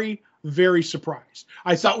very, very surprised.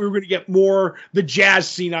 I thought we were going to get more the jazz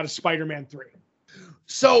scene out of Spider-Man 3.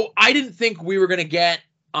 So I didn't think we were going to get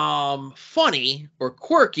funny or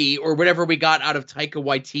quirky or whatever we got out of Taika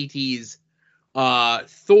Waititi's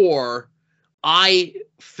Thor. I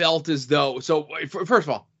felt as though, so first of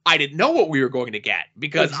all, I didn't know what we were going to get,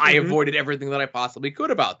 because I avoided everything that I possibly could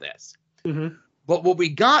about this. Mm-hmm. But what we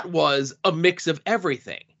got was a mix of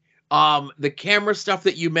everything. The camera stuff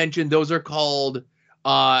that you mentioned, those are called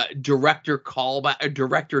director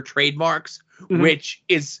trademarks, which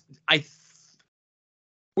is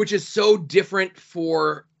so different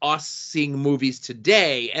for us seeing movies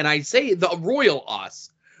today. And I say the royal us,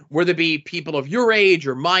 whether it be people of your age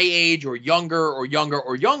or my age or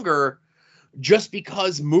younger, just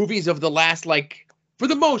because movies of the last, like, for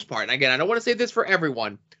the most part, and again, I don't want to say this for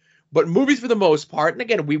everyone, but movies for the most part, and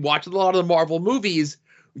again, we watch a lot of the Marvel movies,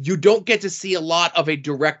 you don't get to see a lot of a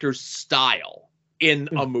director's style in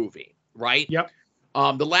a movie, right? Yep.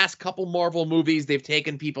 The last couple Marvel movies, they've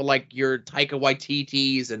taken people like your Taika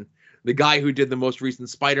Waititi's and the guy who did the most recent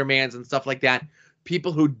Spider-Mans and stuff like that,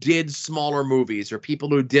 people who did smaller movies or people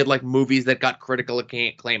who did like movies that got critical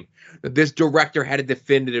acclaim. This director had a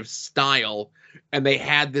definitive style, and they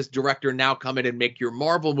had this director now come in and make your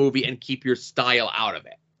Marvel movie and keep your style out of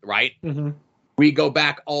it, right? We go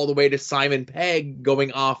back all the way to Simon Pegg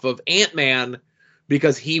going off of Ant-Man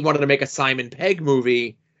because he wanted to make a Simon Pegg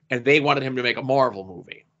movie and they wanted him to make a Marvel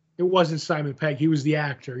movie. It wasn't Simon Pegg. He was the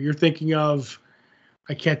actor. You're thinking of,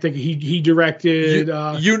 I can't think. He directed.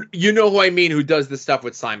 You know who I mean? Who does the stuff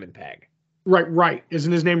with Simon Pegg? Right.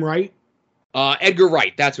 Isn't his name Wright? Edgar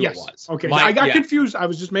Wright. That's who it was. Okay, I got confused. I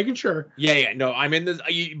was just making sure. Yeah. No, I'm in this,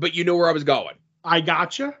 but you know where I was going. I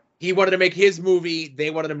gotcha. He wanted to make his movie. They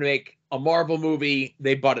wanted him to make a Marvel movie.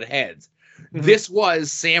 They butted heads. This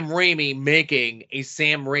was Sam Raimi making a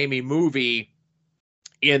Sam Raimi movie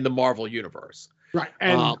in the Marvel universe. Right.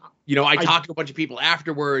 And I talked to a bunch of people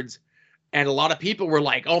afterwards, and a lot of people were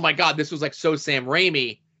like, "Oh my God, this was like so Sam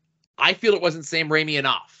Raimi." I feel it wasn't Sam Raimi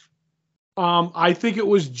enough. I think it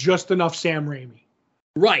was just enough Sam Raimi.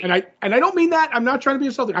 Right. And I don't mean that. I'm not trying to be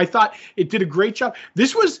insulting. I thought it did a great job.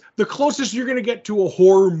 This was the closest you're going to get to a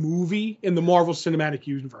horror movie in the Marvel Cinematic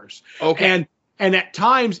Universe. Okay. And at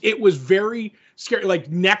times it was very scary, like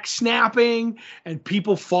neck snapping and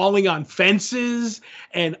people falling on fences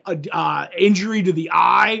and injury to the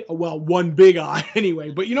eye. Well, one big eye anyway,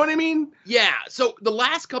 but you know what I mean? Yeah. So the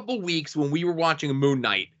last couple weeks when we were watching Moon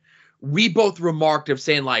Knight, we both remarked of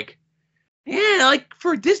saying like, yeah, like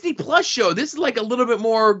for a Disney Plus show, this is like a little bit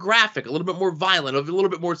more graphic, a little bit more violent, a little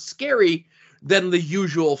bit more scary than the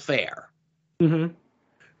usual fare.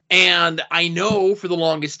 And I know for the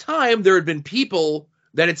longest time, there had been people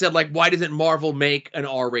that had said, like, why doesn't Marvel make an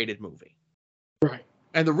R-rated movie? Right.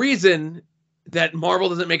 And the reason that Marvel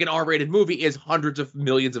doesn't make an R-rated movie is hundreds of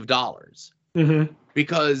millions of dollars.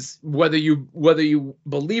 Because whether you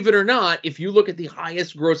believe it or not, if you look at the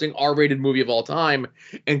highest grossing R-rated movie of all time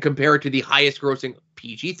and compare it to the highest grossing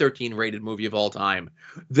PG-13 rated movie of all time,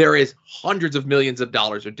 there is hundreds of millions of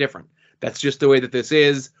dollars are different. That's just the way that this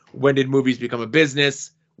is. When did movies become a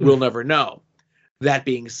business? We'll never know. That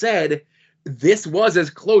being said, this was as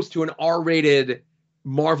close to an R-rated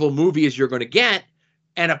Marvel movie as you're going to get.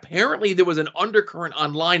 And apparently there was an undercurrent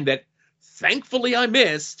online that thankfully I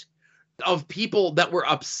missed of people that were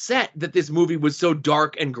upset that this movie was so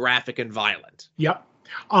dark and graphic and violent. Yep.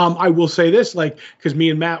 I will say this, like, because me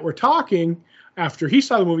and Matt were talking after he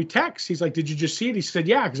saw the movie Tex. He's like, did you just see it? He said,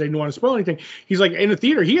 yeah, because I didn't want to spoil anything. He's like, in the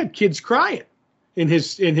theater, he had kids crying in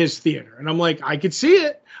his theater. And I'm like, I could see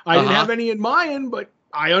it. I didn't have any in mind, but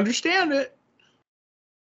I understand it.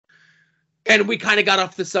 And we kind of got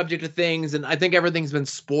off the subject of things, and I think everything's been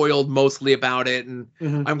spoiled mostly about it. And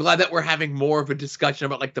I'm glad that we're having more of a discussion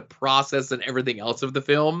about like the process and everything else of the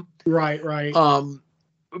film. Right.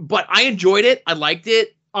 But I enjoyed it. I liked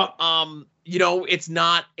it. It's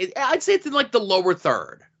not. I'd say it's in like the lower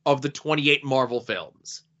third of the 28 Marvel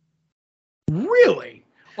films. Really?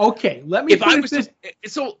 Okay. Let me. If I was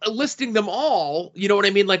so listing them all, you know what I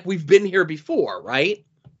mean? Like we've been here before, right?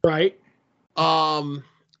 Right.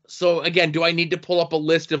 So again, do I need to pull up a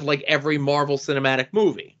list of like every Marvel Cinematic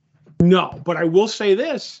movie? No, but I will say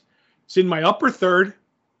this. It's in my upper third.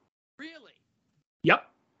 Really? Yep.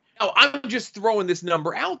 Now, I'm just throwing this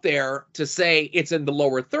number out there to say it's in the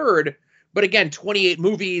lower third. But again, 28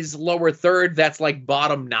 movies, lower third, that's like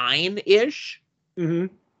bottom 9-ish. But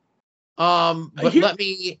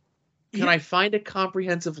can I find a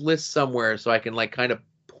comprehensive list somewhere so I can like kind of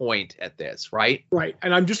point at this, right? Right.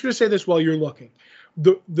 And I'm just going to say this while you're looking.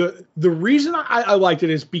 The reason I liked it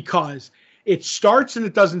is because it starts and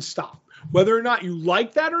it doesn't stop. Whether or not you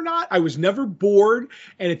like that or not, I was never bored,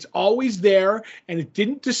 and it's always there, and it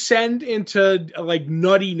didn't descend into like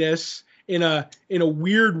nuttiness in a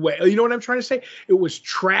weird way. You know what I'm trying to say? It was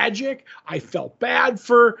tragic. I felt bad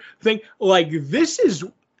for things like this is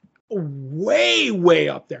way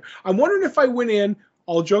up there. I'm wondering if I went in,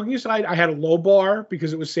 all joking aside, I had a low bar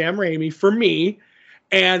because it was Sam Raimi for me.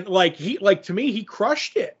 And to me, he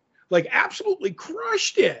crushed it, like absolutely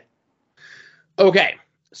crushed it. Okay.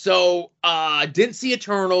 So didn't see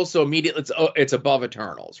Eternals, so immediately it's above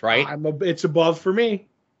Eternals, right? It's above for me.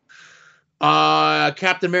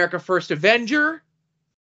 Captain America: First Avenger.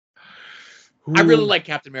 Ooh. I really like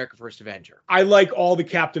Captain America: First Avenger. I like all the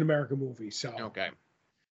Captain America movies. So okay.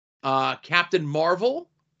 Captain Marvel.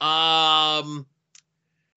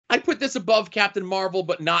 I'd put this above Captain Marvel,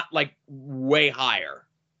 but not like way higher.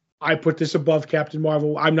 I put this above Captain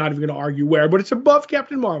Marvel. I'm not even going to argue where, but it's above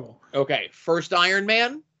Captain Marvel. Okay. First Iron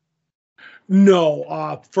Man.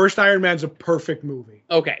 No. First Iron Man's a perfect movie.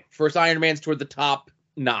 Okay. First Iron Man's toward the top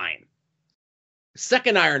 9.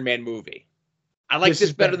 Second Iron Man movie. I like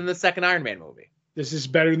this better than the second Iron Man movie. This is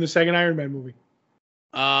better than the second Iron Man movie.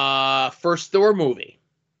 First Thor movie.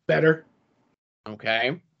 Better.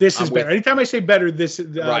 Okay. This is better. Anytime I say better, this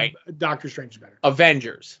right. Doctor Strange is better.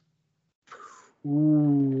 Avengers.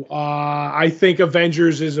 Ooh, I think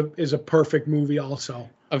Avengers is a perfect movie also.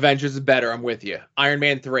 Avengers is better. I'm with you. Iron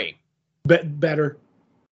Man 3. Better.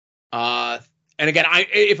 And again,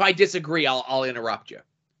 if I disagree, I'll interrupt you.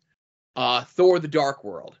 Thor: The Dark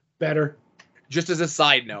World. Better. Just as a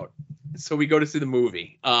side note, so we go to see the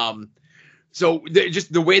movie. So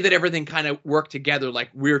just the way that everything kind of worked together, like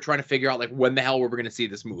we were trying to figure out like when the hell we were going to see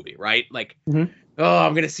this movie, right? Like, I'm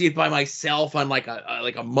going to see it by myself on like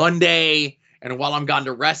a Monday, and while I'm gone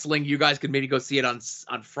to wrestling, you guys could maybe go see it on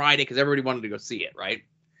Friday because everybody wanted to go see it, right?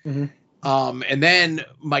 Mm-hmm. And then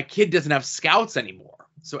my kid doesn't have Scouts anymore,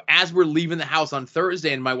 so as we're leaving the house on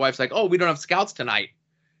Thursday, and my wife's like, "Oh, we don't have Scouts tonight,"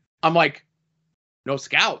 I'm like, "No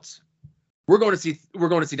Scouts. We're going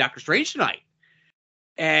to see Doctor Strange tonight."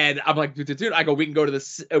 And I'm like, dude, I go, we can go to the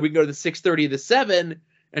 6:30 to the 7.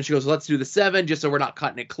 And she goes, let's do the 7 just so we're not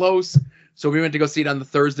cutting it close. So we went to go see it on the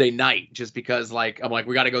Thursday night just because like, I'm like,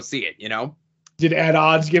 we got to go see it, you know? Did Ad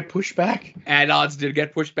Odds get pushed back? Ad Odds did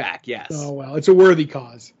get pushed back. Yes. Oh, well, it's a worthy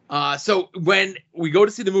cause. So when we go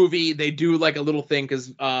to see the movie, they do like a little thing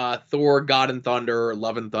because Thor, God and Thunder, or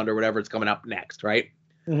Love and Thunder, whatever, it's coming up next. Right.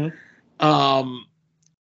 Mm-hmm.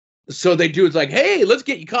 So they do, it's like, hey, let's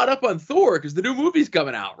get you caught up on Thor because the new movie's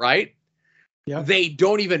coming out, right? Yeah. They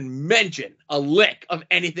don't even mention a lick of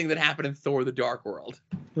anything that happened in Thor: The Dark World.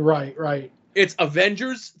 Right. It's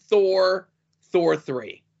Avengers, Thor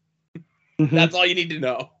 3. Mm-hmm. That's all you need to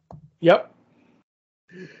know. Yep.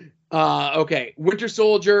 Okay. Winter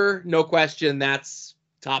Soldier, no question. That's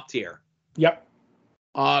top tier. Yep.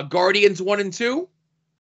 Guardians 1 and 2.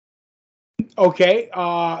 Okay.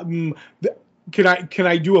 Can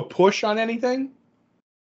I do a push on anything?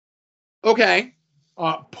 Okay.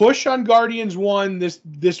 Push on Guardians 1.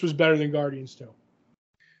 This was better than Guardians 2.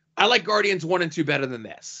 I like Guardians 1 and 2 better than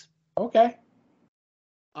this. Okay.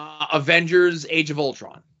 Avengers: Age of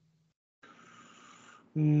Ultron.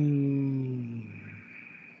 I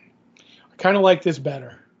kind of like this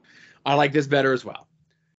better. I like this better as well.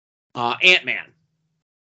 Ant-Man.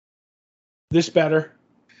 This better.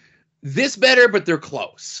 This better, but they're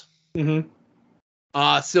close. Mm-hmm.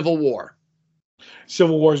 Civil War.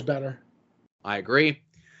 Civil War's better. I agree.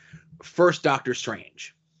 First Doctor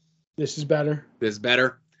Strange. This is better. This is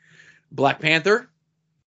better. Black Panther.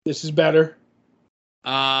 This is better.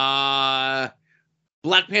 Black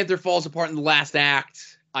Panther falls apart in the last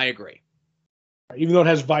act. I agree. Even though it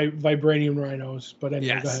has vibranium rhinos. But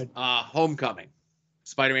anyway, yes. Go ahead. Homecoming.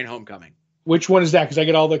 Spider-Man Homecoming. Which one is that? Because I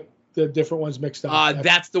get all the different ones mixed up.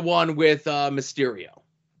 That's the one with Mysterio.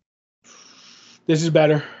 This is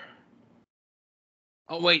better.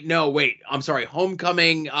 Oh, wait. I'm sorry.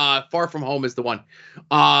 Homecoming, Far From Home is the one.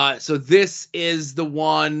 So this is the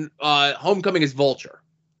one. Homecoming is Vulture.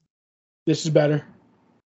 This is better.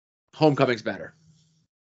 Homecoming's better.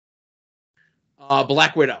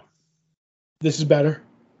 Black Widow. This is better.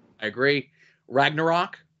 I agree.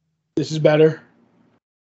 Ragnarok. This is better.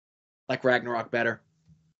 Like Ragnarok better.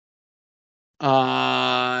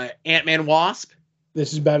 Ant-Man Wasp.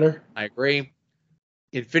 This is better. I agree.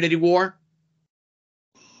 Infinity War.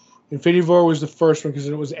 Infinity War was the first one because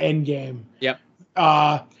it was Endgame. Yep.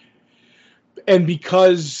 And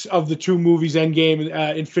because of the two movies, Endgame,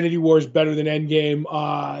 Infinity War is better than Endgame.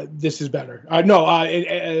 This is better.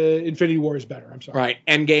 Infinity War is better. I'm sorry. Right.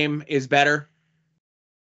 Endgame is better.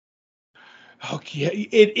 Okay,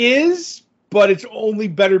 it is, but it's only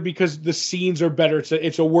better because the scenes are better.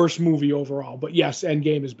 It's a worse movie overall. But yes,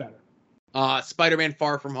 Endgame is better. Spider-Man: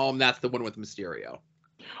 Far From Home. That's the one with Mysterio.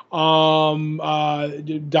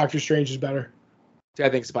 Doctor Strange is better. I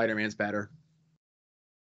think Spider-Man's better.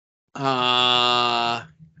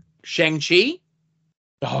 Shang-Chi.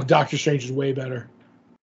 Oh, Doctor Strange is way better.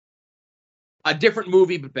 A different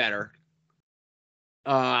movie, but better.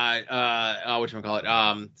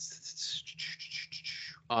 Whatchamacallit?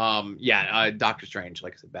 Doctor Strange,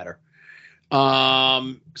 like I said, better.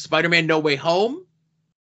 Spider-Man No Way Home.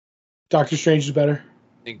 Doctor Strange is better.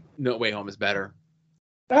 I think No Way Home is better.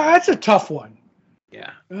 That's a tough one.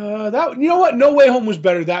 Yeah. That, you know what? No Way Home was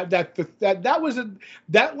better. That was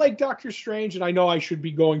like Doctor Strange, and I know I should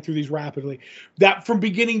be going through these rapidly. That from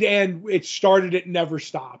beginning to end, it started, it never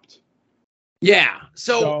stopped. Yeah.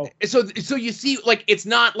 So you see, like, it's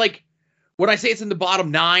not like when I say it's in the bottom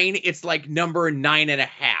 9, it's like number 9.5.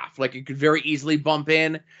 Like, it could very easily bump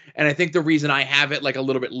in. And I think the reason I have it like a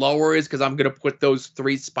little bit lower is because I'm going to put those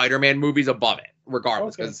 3 Spider-Man movies above it,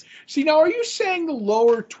 regardless. Okay. See, now, are you saying the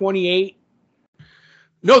lower 28?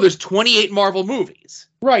 No, there's 28 Marvel movies.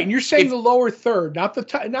 Right, and you're saying the lower third, not the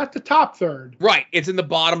top third. Right, it's in the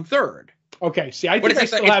bottom third. Okay, see, I think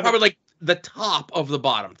it's probably like the top of the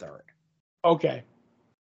bottom third. Okay.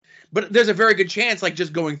 But there's a very good chance, like,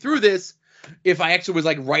 just going through this, if I actually was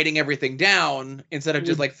like writing everything down instead of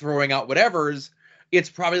just like throwing out whatever's, it's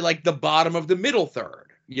probably like the bottom of the middle third,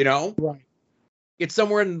 you know? Right. It's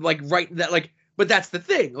somewhere in like right that, like, but that's the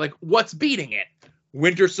thing. Like, what's beating it?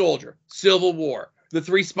 Winter Soldier, Civil War, the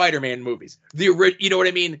 3 Spider-Man movies, you know what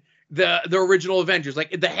I mean? The original Avengers,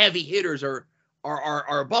 like, the heavy hitters are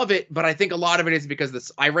above it, but I think a lot of it is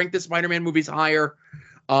because I rank the Spider-Man movies higher.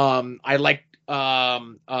 I like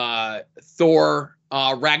Thor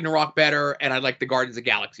Ragnarok better, and I like the Guardians of the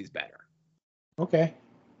Galaxies better. Okay.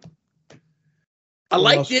 I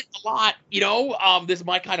liked it a lot, you know. This is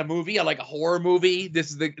my kind of movie. I like a horror movie.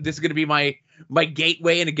 This is going to be my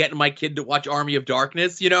gateway into getting my kid to watch Army of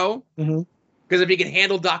Darkness, you know. Mm-hmm. Because if he can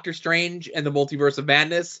handle Doctor Strange and the Multiverse of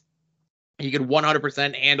Madness, he can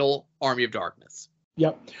 100% handle Army of Darkness.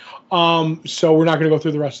 Yep. So we're not going to go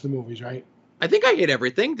through the rest of the movies, right? I think I hit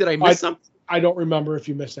everything. Did I miss something? I don't remember if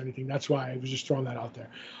you missed anything. That's why I was just throwing that out there.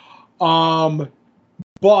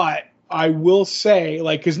 But I will say,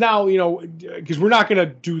 like, because now, you know, because we're not going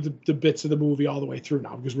to do the bits of the movie all the way through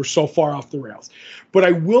now because we're so far off the rails. But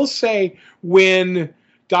I will say when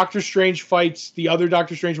Doctor Strange fights the other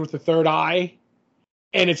Doctor Strange with the third eye,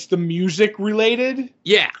 and it's the music related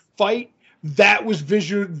fight, that was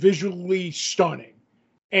visually stunning.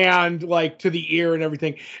 And like to the ear and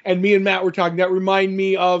everything. And me and Matt were talking, that remind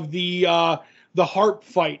me of the harp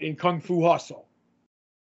fight in Kung Fu Hustle.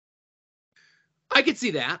 I could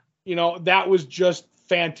see that. You know, that was just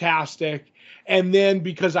fantastic. And then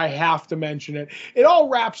because I have to mention it, it all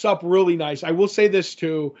wraps up really nice. I will say this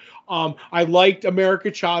too. I liked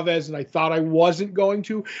America Chavez and I thought I wasn't going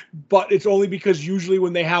to, but it's only because usually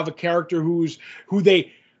when they have a character who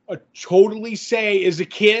they totally say is a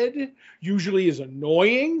kid, usually is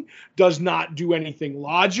annoying, does not do anything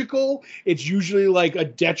logical. It's usually like a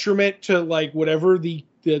detriment to like whatever the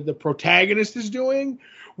protagonist is doing,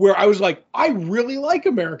 where I was like, I really like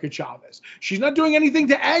America Chavez. She's not doing anything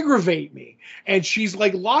to aggravate me. And she's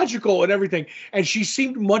like logical and everything. And she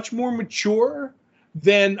seemed much more mature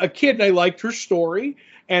than a kid. And I liked her story.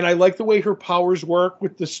 And I like the way her powers work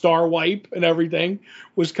with the star wipe and everything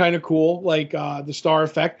was kind of cool, like the star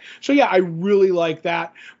effect. So, yeah, I really like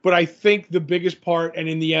that. But I think the biggest part, and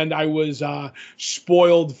in the end I was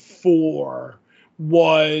spoiled for,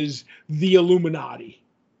 was the Illuminati.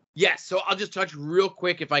 Yes, so I'll just touch real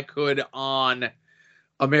quick, if I could, on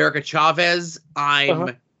America Chavez.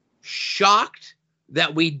 I'm shocked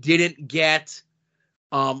that we didn't get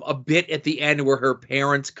a bit at the end where her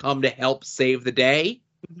parents come to help save the day.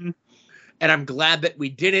 Mm-hmm. And I'm glad that we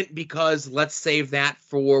didn't, because let's save that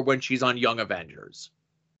for when she's on Young Avengers.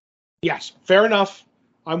 Yes, fair enough.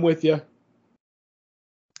 I'm with you.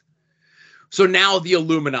 So now the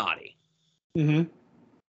Illuminati. Mm-hmm.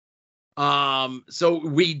 So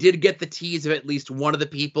we did get the tease of at least one of the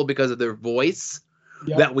people because of their voice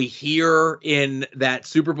that we hear in that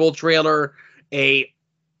Super Bowl trailer, a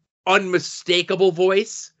unmistakable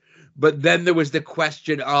voice. But then there was the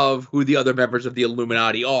question of who the other members of the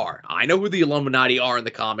Illuminati are. I know who the Illuminati are in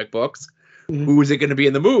the comic books. Mm-hmm. Who is it going to be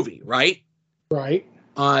in the movie, right? Right.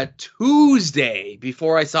 Tuesday,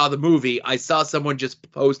 before I saw the movie, I saw someone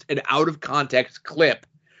just post an out-of-context clip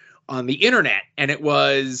on the internet, and it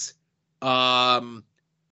was, what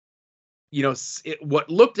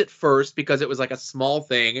looked at first, because it was like a small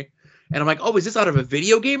thing, and I'm like, oh, is this out of a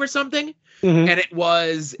video game or something? Mm-hmm. And it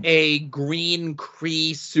was a green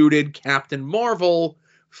Kree-suited Captain Marvel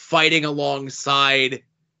fighting alongside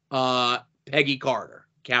Peggy Carter,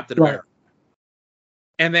 Captain America.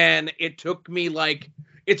 And then it took me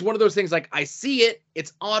it's one of those things, like, I see it,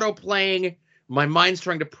 it's auto-playing, my mind's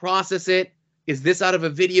trying to process it. Is this out of a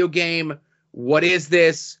video game? What is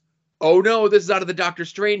this? Oh, no, this is out of the Doctor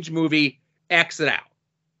Strange movie. Exit out.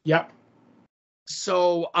 Yep.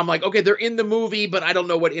 So I'm like, okay, they're in the movie, but I don't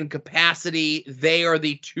know what incapacity. They are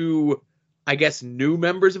the two, I guess, new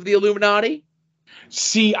members of the Illuminati.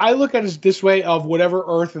 See, I look at it this way: of whatever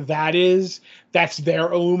Earth that is, that's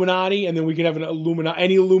their Illuminati, and then we can have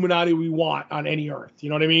any Illuminati we want on any Earth. You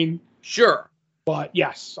know what I mean? Sure. But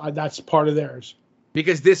yes, that's part of theirs.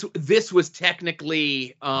 Because this was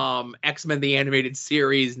technically X-Men the Animated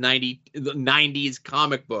Series the 90s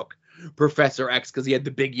comic book Professor X, because he had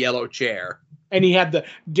the big yellow chair. And he had the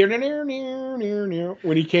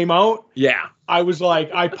when he came out. Yeah. I was like,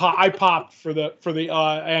 I popped for the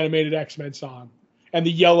animated X-Men song and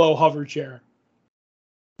the yellow hover chair.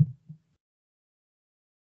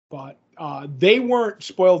 But they weren't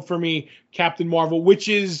spoiled for me. Captain Marvel, which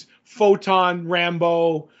is Photon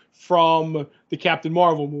Rambo from the Captain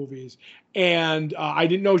Marvel movies, and I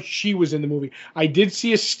didn't know she was in the movie. I did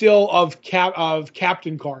see a still of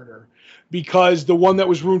Captain Carter, because the one that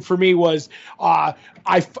was ruined for me was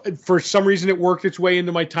for some reason it worked its way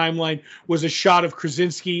into my timeline, was a shot of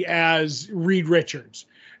Krasinski as Reed Richards.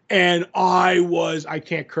 And I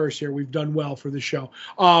can't curse here. We've done well for the show.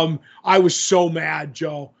 I was so mad,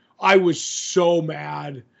 Joe. I was so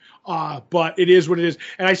mad. But it is what it is.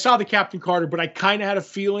 And I saw the Captain Carter, but I kind of had a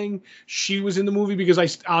feeling she was in the movie, because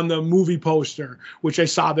on the movie poster, which I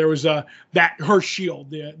saw, there was her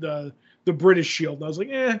shield, the British shield. And I was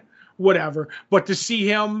like, whatever. But to see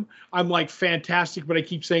him, I'm like, fantastic. But I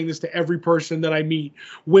keep saying this to every person that I meet: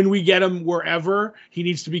 when we get him wherever, he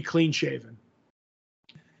needs to be clean shaven.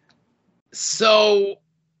 So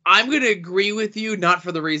I'm going to agree with you, not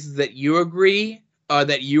for the reasons that you agree,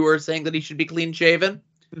 that you are saying that he should be clean shaven.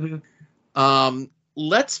 Mm-hmm.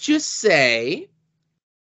 Let's just say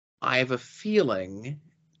I have a feeling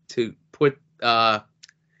to put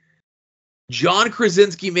John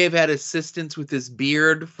Krasinski may have had assistance with his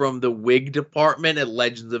beard from the wig department at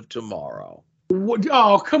Legends of Tomorrow. What?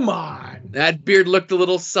 Oh, come on. That beard looked a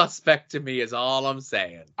little suspect to me, is all I'm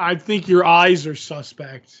saying. I think your eyes are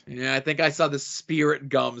suspect. Yeah, I think I saw the spirit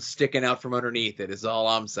gum sticking out from underneath it, is all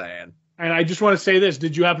I'm saying. And I just want to say this.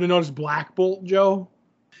 Did you happen to notice Black Bolt, Joe?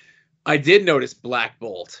 I did notice Black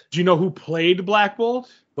Bolt. Do you know who played Black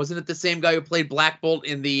Bolt? Wasn't it the same guy who played Black Bolt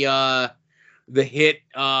in the hit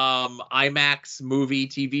IMAX movie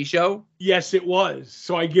TV show? Yes, it was.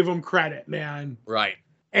 So I give him credit, man. Right.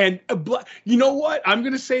 And you know what? I'm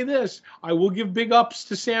going to say this. I will give big ups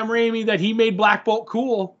to Sam Raimi that he made Black Bolt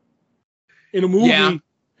cool in a movie. Yeah.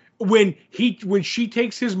 When she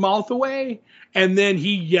takes his mouth away and then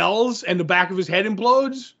he yells and the back of his head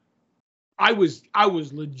implodes, I was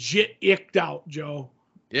legit icked out, Joe.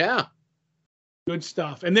 Yeah. Good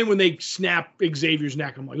stuff. And then when they snap Xavier's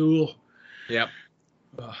neck, I'm like, ugh. Yep.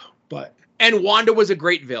 And Wanda was a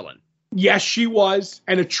great villain. Yes, she was,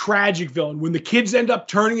 and a tragic villain. When the kids end up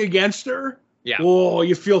turning against her, yeah. Oh,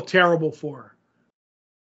 you feel terrible for her.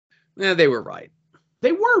 Yeah, they were right.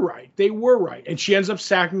 They were right. And she ends up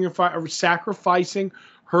sacrificing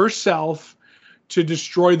herself to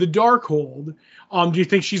destroy the Darkhold. Do you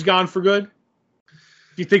think she's gone for good?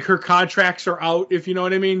 Do you think her contracts are out, if you know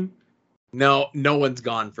what I mean? No one's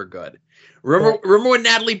gone for good. Remember when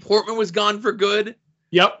Natalie Portman was gone for good?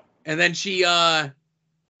 Yep. And then she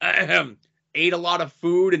ate a lot of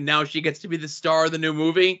food, and now she gets to be the star of the new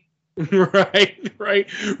movie. Right.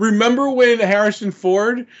 Remember when Harrison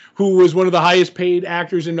Ford, who was one of the highest paid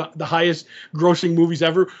actors in the highest grossing movies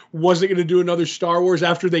ever, wasn't going to do another Star Wars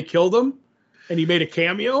after they killed him, and he made a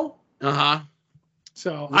cameo? Uh-huh.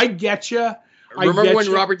 So I get you. Remember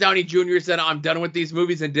when Robert Downey Jr. said, "I'm done with these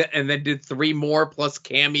movies," and then did 3 more plus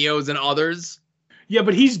cameos and others? Yeah,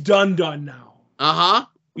 but he's done now. Uh-huh.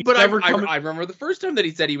 But I remember the first time that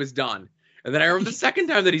he said he was done. And then I remember the second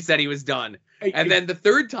time that he said he was done. And then the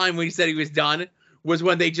third time when he said he was done was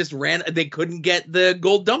when they couldn't get the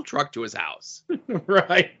gold dump truck to his house.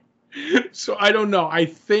 Right. So I don't know. I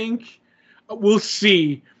think we'll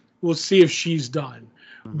see. We'll see if she's done.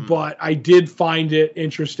 Mm-hmm. But I did find it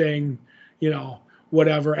interesting,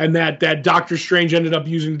 whatever. And that Doctor Strange ended up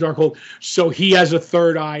using the Darkhold. So he has a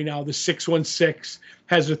third eye now. The 616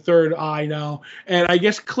 has a third eye now. And I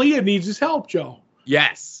guess Clea needs his help, Joe.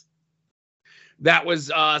 Yes. That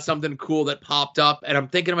was something cool that popped up. And I'm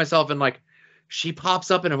thinking to myself, and like, she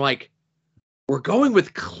pops up and I'm like, we're going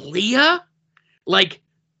with Clea? Like,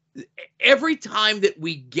 every time that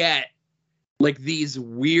we get like these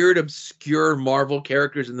weird, obscure Marvel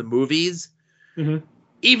characters in the movies, mm-hmm.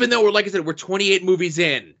 even though we're 28 movies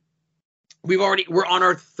in, we're on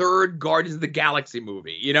our 3rd Guardians of the Galaxy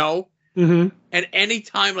movie, Mm-hmm. And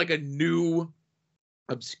anytime like a new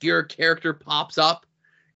obscure character pops up,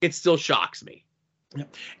 it still shocks me.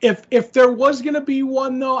 If there was going to be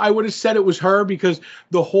one, though, I would have said it was her, because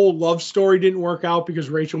the whole love story didn't work out, because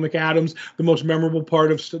Rachel McAdams, the most memorable part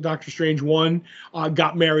of Doctor Strange 1,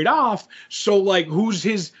 got married off. So, like, who's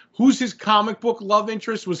his comic book love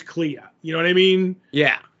interest was Clea. You know what I mean?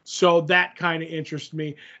 Yeah. So that kind of interests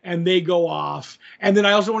me. And they go off. And then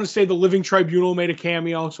I also want to say the Living Tribunal made a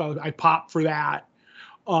cameo, so I popped for that.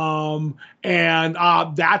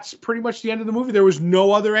 That's pretty much the end of the movie. There was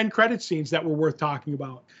no other end credit scenes that were worth talking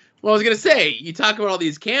about. Well, I was going to say, you talk about all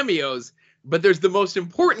these cameos, but there's the most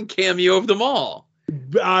important cameo of them all.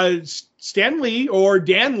 Stan Lee or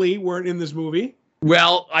Dan Lee weren't in this movie.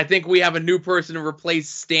 Well, I think we have a new person to replace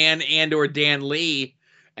Stan and or Dan Lee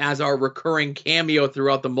as our recurring cameo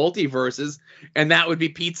throughout the multiverses, and that would be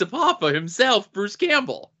Pizza Papa himself, Bruce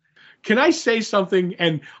Campbell. Can I say something,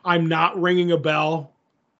 and I'm not ringing a bell?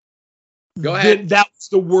 Go ahead. That was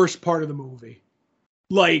the worst part of the movie.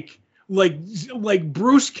 Like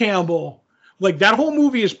Bruce Campbell, like that whole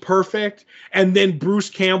movie is perfect, and then Bruce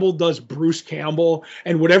Campbell does Bruce Campbell,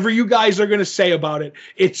 and whatever you guys are going to say about it,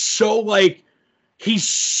 it's so like, he's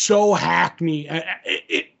so hackney.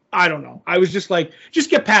 I don't know. I was just like, just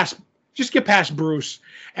get past Bruce.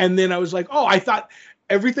 And then I was like, oh, I thought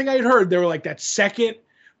everything I had heard, they were like, that second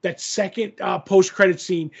post-credit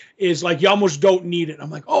scene is like, you almost don't need it. I'm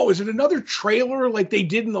like, oh, is it another trailer like they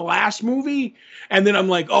did in the last movie? And then I'm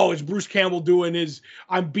like, oh, it's Bruce Campbell doing his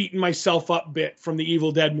I'm beating myself up bit from the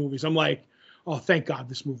Evil Dead movies. I'm like, oh, thank God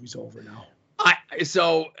this movie's over now.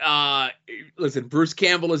 Listen, Bruce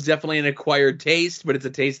Campbell is definitely an acquired taste, but it's a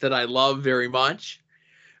taste that I love very much.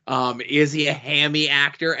 Is he a hammy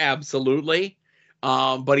actor? Absolutely.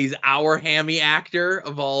 But he's our hammy actor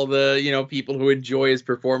of all the, people who enjoy his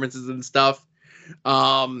performances and stuff.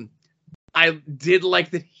 I did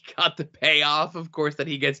like that he got the payoff, of course, that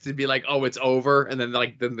he gets to be like, oh, it's over. And then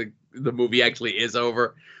the movie actually is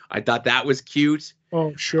over. I thought that was cute.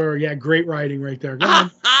 Oh, sure. Yeah. Great writing right there. Go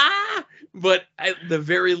on. But at the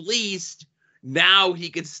very least, now he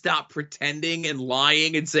can stop pretending and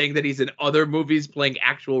lying and saying that he's in other movies playing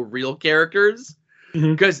actual real characters.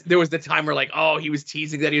 Because there was the time where, like, oh, he was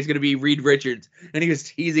teasing that he was going to be Reed Richards, and he was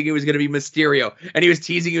teasing he was going to be Mysterio, and he was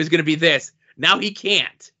teasing he was going to be this. Now he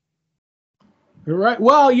can't. You're right.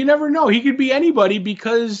 Well, you never know. He could be anybody,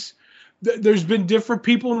 because there's been different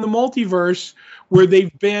people in the multiverse where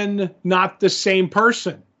they've been not the same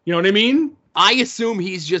person. You know what I mean? I assume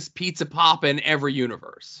he's just Pizza Papa in every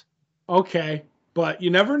universe. Okay, but you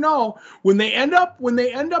never know. When they end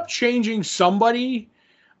up changing somebody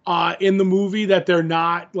in the movie that they're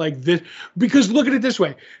not like this, because look at it this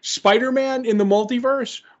way. Spider-Man in the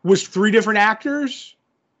multiverse was 3 different actors.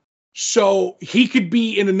 So he could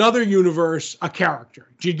be in another universe a character.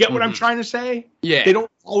 Do you get what I'm trying to say? Yeah. They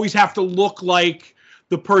don't always have to look like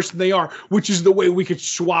the person they are, which is the way we could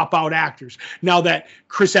swap out actors. Now that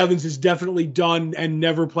Chris Evans is definitely done and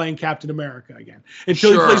never playing Captain America again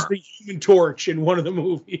until he plays the Human Torch in one of the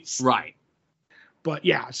movies. Right. But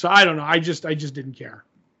yeah, so I don't know. I just didn't care.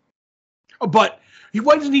 But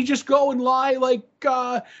why doesn't he just go and lie like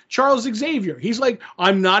Charles Xavier? He's like,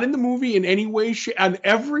 I'm not in the movie in any way, on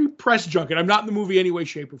every press junket. I'm not in the movie any way,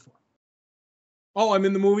 shape, or form. Oh, I'm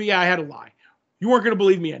in the movie? Yeah, I had to lie. You weren't going to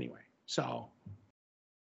believe me anyway. So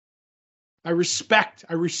I respect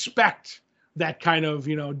that kind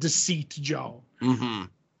of, deceit, Joe. Mm-hmm.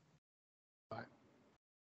 But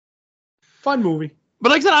fun movie. But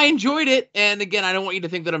like I said, I enjoyed it. And again, I don't want you to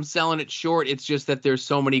think that I'm selling it short. It's just that there's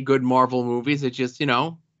so many good Marvel movies. It just,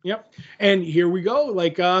 Yep. And here we go.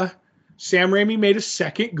 Like, Sam Raimi made a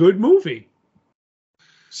second good movie.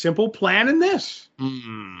 Simple Plan in this.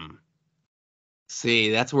 Mm-mm. See,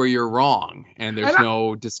 that's where you're wrong. And there's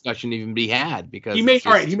no discussion even be had, because he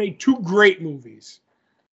made 2 great movies.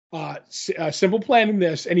 Simple Plan in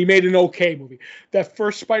this, and he made an okay movie. That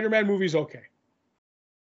first Spider-Man movie is okay.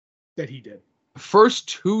 That he did. First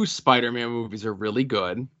 2 Spider-Man movies are really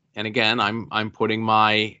good. And again, I'm putting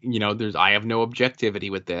my, I have no objectivity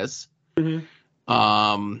with this.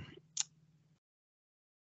 Mm-hmm.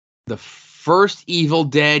 The first Evil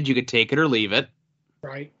Dead, you could take it or leave it.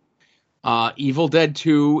 Right. Evil Dead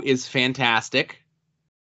 2 is fantastic.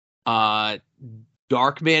 Darkman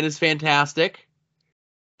is fantastic.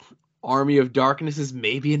 Army of Darkness is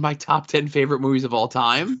maybe in my top 10 favorite movies of all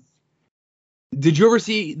time. Did you ever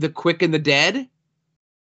see The Quick and the Dead?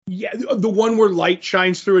 Yeah, the one where light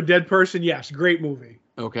shines through a dead person. Yes, great movie.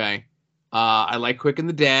 Okay. I like Quick and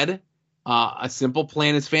the Dead. A Simple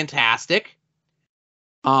Plan is fantastic.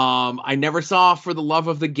 I never saw For the Love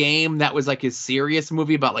of the Game. That was like his serious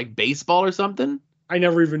movie about like baseball or something. I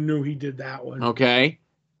never even knew he did that one. Okay.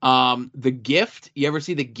 The Gift. You ever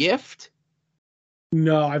see The Gift?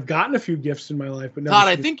 No, I've gotten a few gifts in my life, but never. Todd,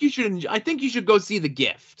 I think you should go see The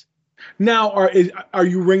Gift. Now, are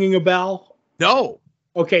you ringing a bell? No.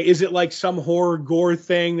 Okay, is it like some horror gore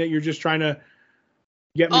thing that you're just trying to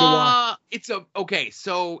get me to watch?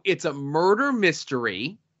 So it's a murder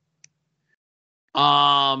mystery.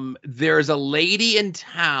 There's a lady in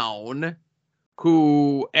town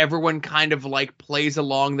who everyone kind of like plays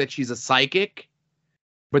along that she's a psychic,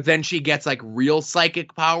 but then she gets like real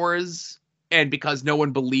psychic powers, and because no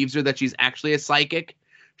one believes her that she's actually a psychic,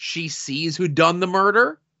 she sees who done the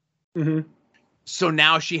murder. Mm-hmm. So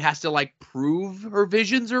now she has to like prove her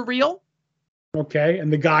visions are real. Okay,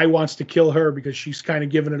 and the guy wants to kill her because she's kind of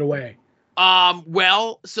giving it away.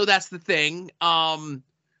 Well, so that's the thing.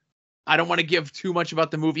 I don't want to give too much about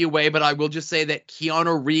the movie away, but I will just say that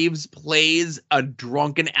Keanu Reeves plays a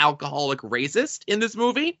drunken alcoholic racist in this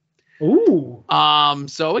movie. Ooh.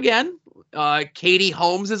 So again, Katie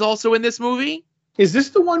Holmes is also in this movie. Is this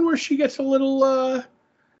the one where she gets a little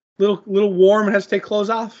warm and has to take clothes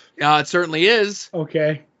off? It certainly is.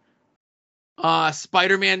 Okay.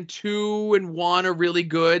 Spider-Man 2 and 1 are really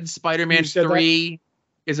good. Spider-Man 3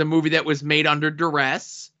 is a movie that was made under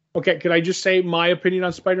duress. Okay, can I just say my opinion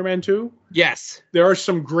on Spider-Man 2? Yes. There are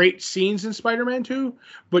some great scenes in Spider-Man 2,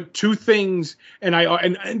 but two things,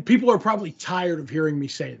 and people are probably tired of hearing me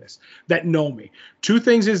say this, that know me. Two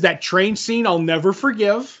things is that train scene I'll never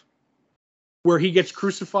forgive, where he gets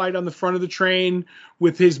crucified on the front of the train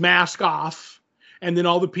with his mask off, and then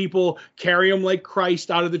all the people carry him like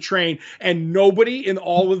Christ out of the train, and nobody in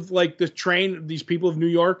all of like the train, these people of New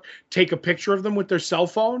York, take a picture of them with their cell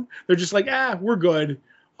phone. They're just like, we're good.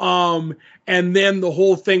 And then the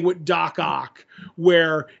whole thing with Doc Ock,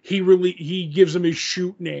 where he gives him his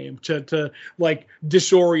shoot name to like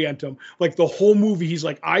disorient him. Like the whole movie, he's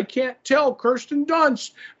like, I can't tell Kirsten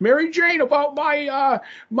Dunst, Mary Jane, about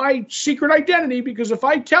my secret identity, because if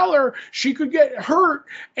I tell her, she could get hurt,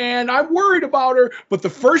 and I'm worried about her. But the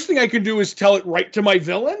first thing I can do is tell it right to my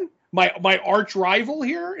villain, my arch rival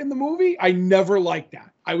here in the movie. I never liked that.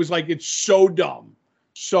 I was like, it's so dumb,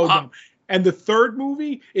 so dumb. And the third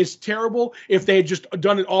movie is terrible. If they had just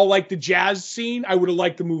done it all like the jazz scene, I would have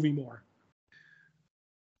liked the movie more.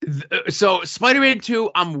 So Spider-Man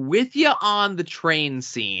 2, I'm with you on the train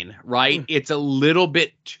scene, right? It's a little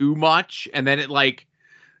bit too much, and then it like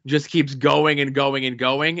just keeps going and going and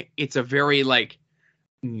going. It's a very like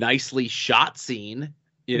nicely shot scene,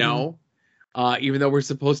 you know? Even though we're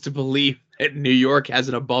supposed to believe that New York has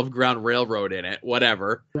an above ground railroad in it,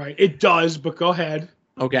 whatever. Right. It does, but go ahead.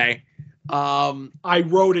 Okay. I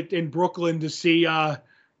rode it in Brooklyn to see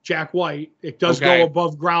Jack White. It does go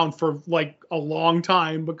above ground for like a long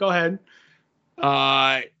time, but go ahead.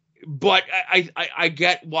 But I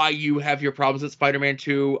get why you have your problems with Spider-Man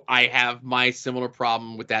 2. I have my similar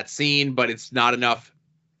problem with that scene, but it's not enough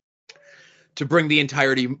to bring the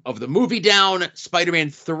entirety of the movie down. Spider-Man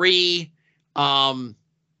 3, of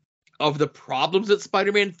the problems at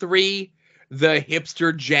Spider-Man 3, the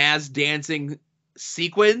hipster jazz dancing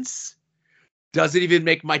sequence doesn't even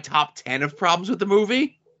make my top 10 of problems with the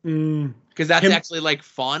movie, because that's actually like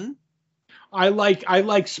fun. I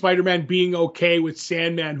like Spider-Man being okay with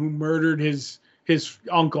Sandman, who murdered his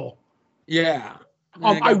uncle. Yeah.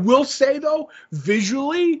 I will say though,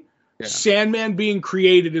 visually, Sandman being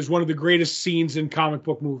created is one of the greatest scenes in comic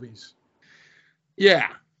book movies. Yeah.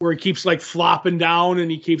 Where he keeps like flopping down and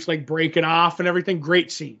he keeps like breaking off and everything.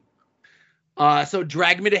 Great scene. So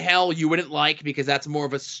Drag Me to Hell, you wouldn't like, because that's more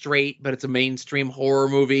of a straight, but it's a mainstream horror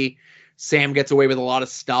movie. Sam gets away with a lot of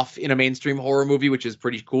stuff in a mainstream horror movie, which is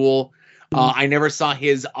pretty cool. I never saw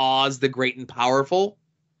his Oz the Great and Powerful.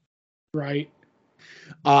 Right.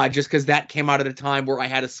 Just because that came out at a time where I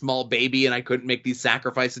had a small baby and I couldn't make these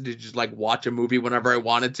sacrifices to just like watch a movie whenever I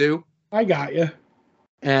wanted to. I got you.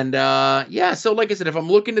 And so like I said, if I'm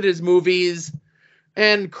looking at his movies,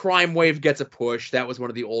 and Crime Wave gets a push. That was one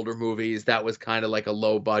of the older movies. That was kind of like a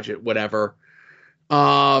low budget, whatever.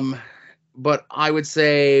 But I would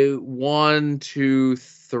say 1, 2,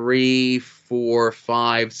 3, 4,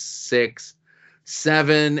 5, 6,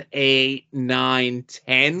 7, 8, 9,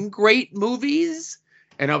 10 great movies.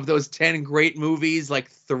 And of those 10 great movies, like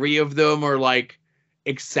 3 of them are like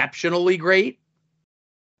exceptionally great.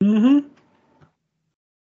 Mm-hmm.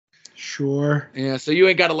 Sure. Yeah, so you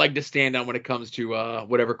ain't got a leg to stand on when it comes to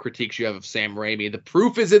whatever critiques you have of Sam Raimi. The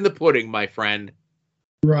proof is in the pudding, my friend.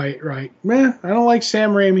 Right. Man, I don't like Sam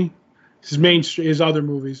Raimi. His other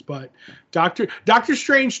movies, but Doctor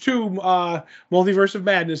Strange 2, Multiverse of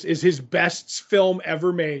Madness, is his best film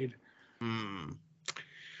ever made.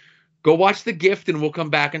 Go watch The Gift and we'll come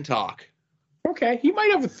back and talk. Okay, he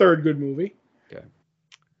might have a third good movie.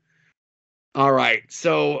 All right.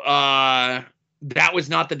 So that was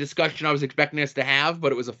not the discussion I was expecting us to have,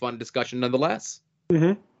 but it was a fun discussion nonetheless.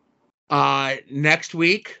 Mm-hmm. Next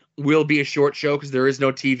week will be a short show because there is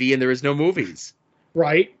no TV and there is no movies.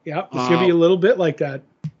 Right. Yeah. It's going to be a little bit like that.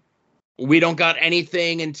 We don't got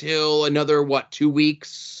anything until another, 2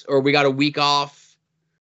 weeks? Or we got a week off?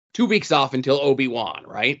 2 weeks off until Obi-Wan,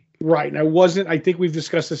 right? Right. And I think we've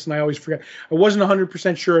discussed this and I always forget. I wasn't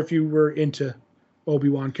 100% sure if you were into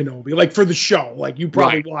Obi-Wan Kenobi. Like for the show. Like you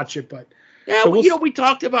probably watch it, but. Yeah, so we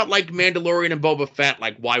talked about like Mandalorian and Boba Fett.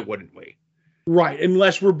 Like, why wouldn't we? Right.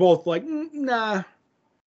 Unless we're both like, nah.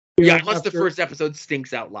 Yeah, unless the first episode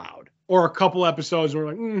stinks out loud. Or a couple episodes where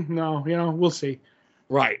we're like, no, we'll see.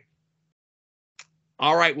 Right.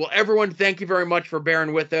 All right. Well, everyone, thank you very much for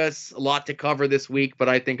bearing with us. A lot to cover this week, but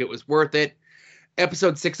I think it was worth it.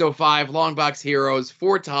 Episode 605, Longbox Heroes.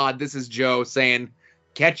 For Todd, this is Joe saying,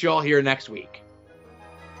 catch y'all here next week.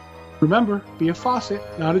 Remember, be a faucet,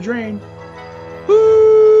 not a drain.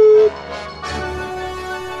 Woo!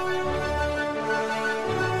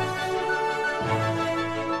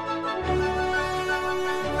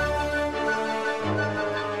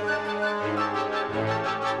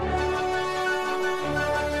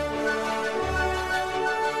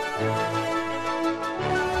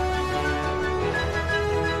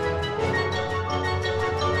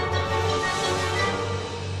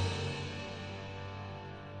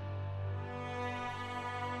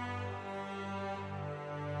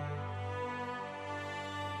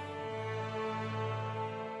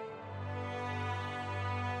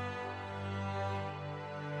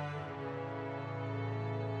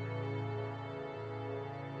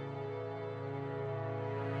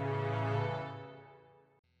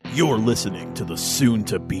 You're listening to the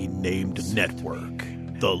soon-to-be-named network,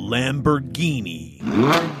 the Lamborghini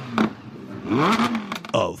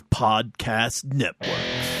of Podcast Network.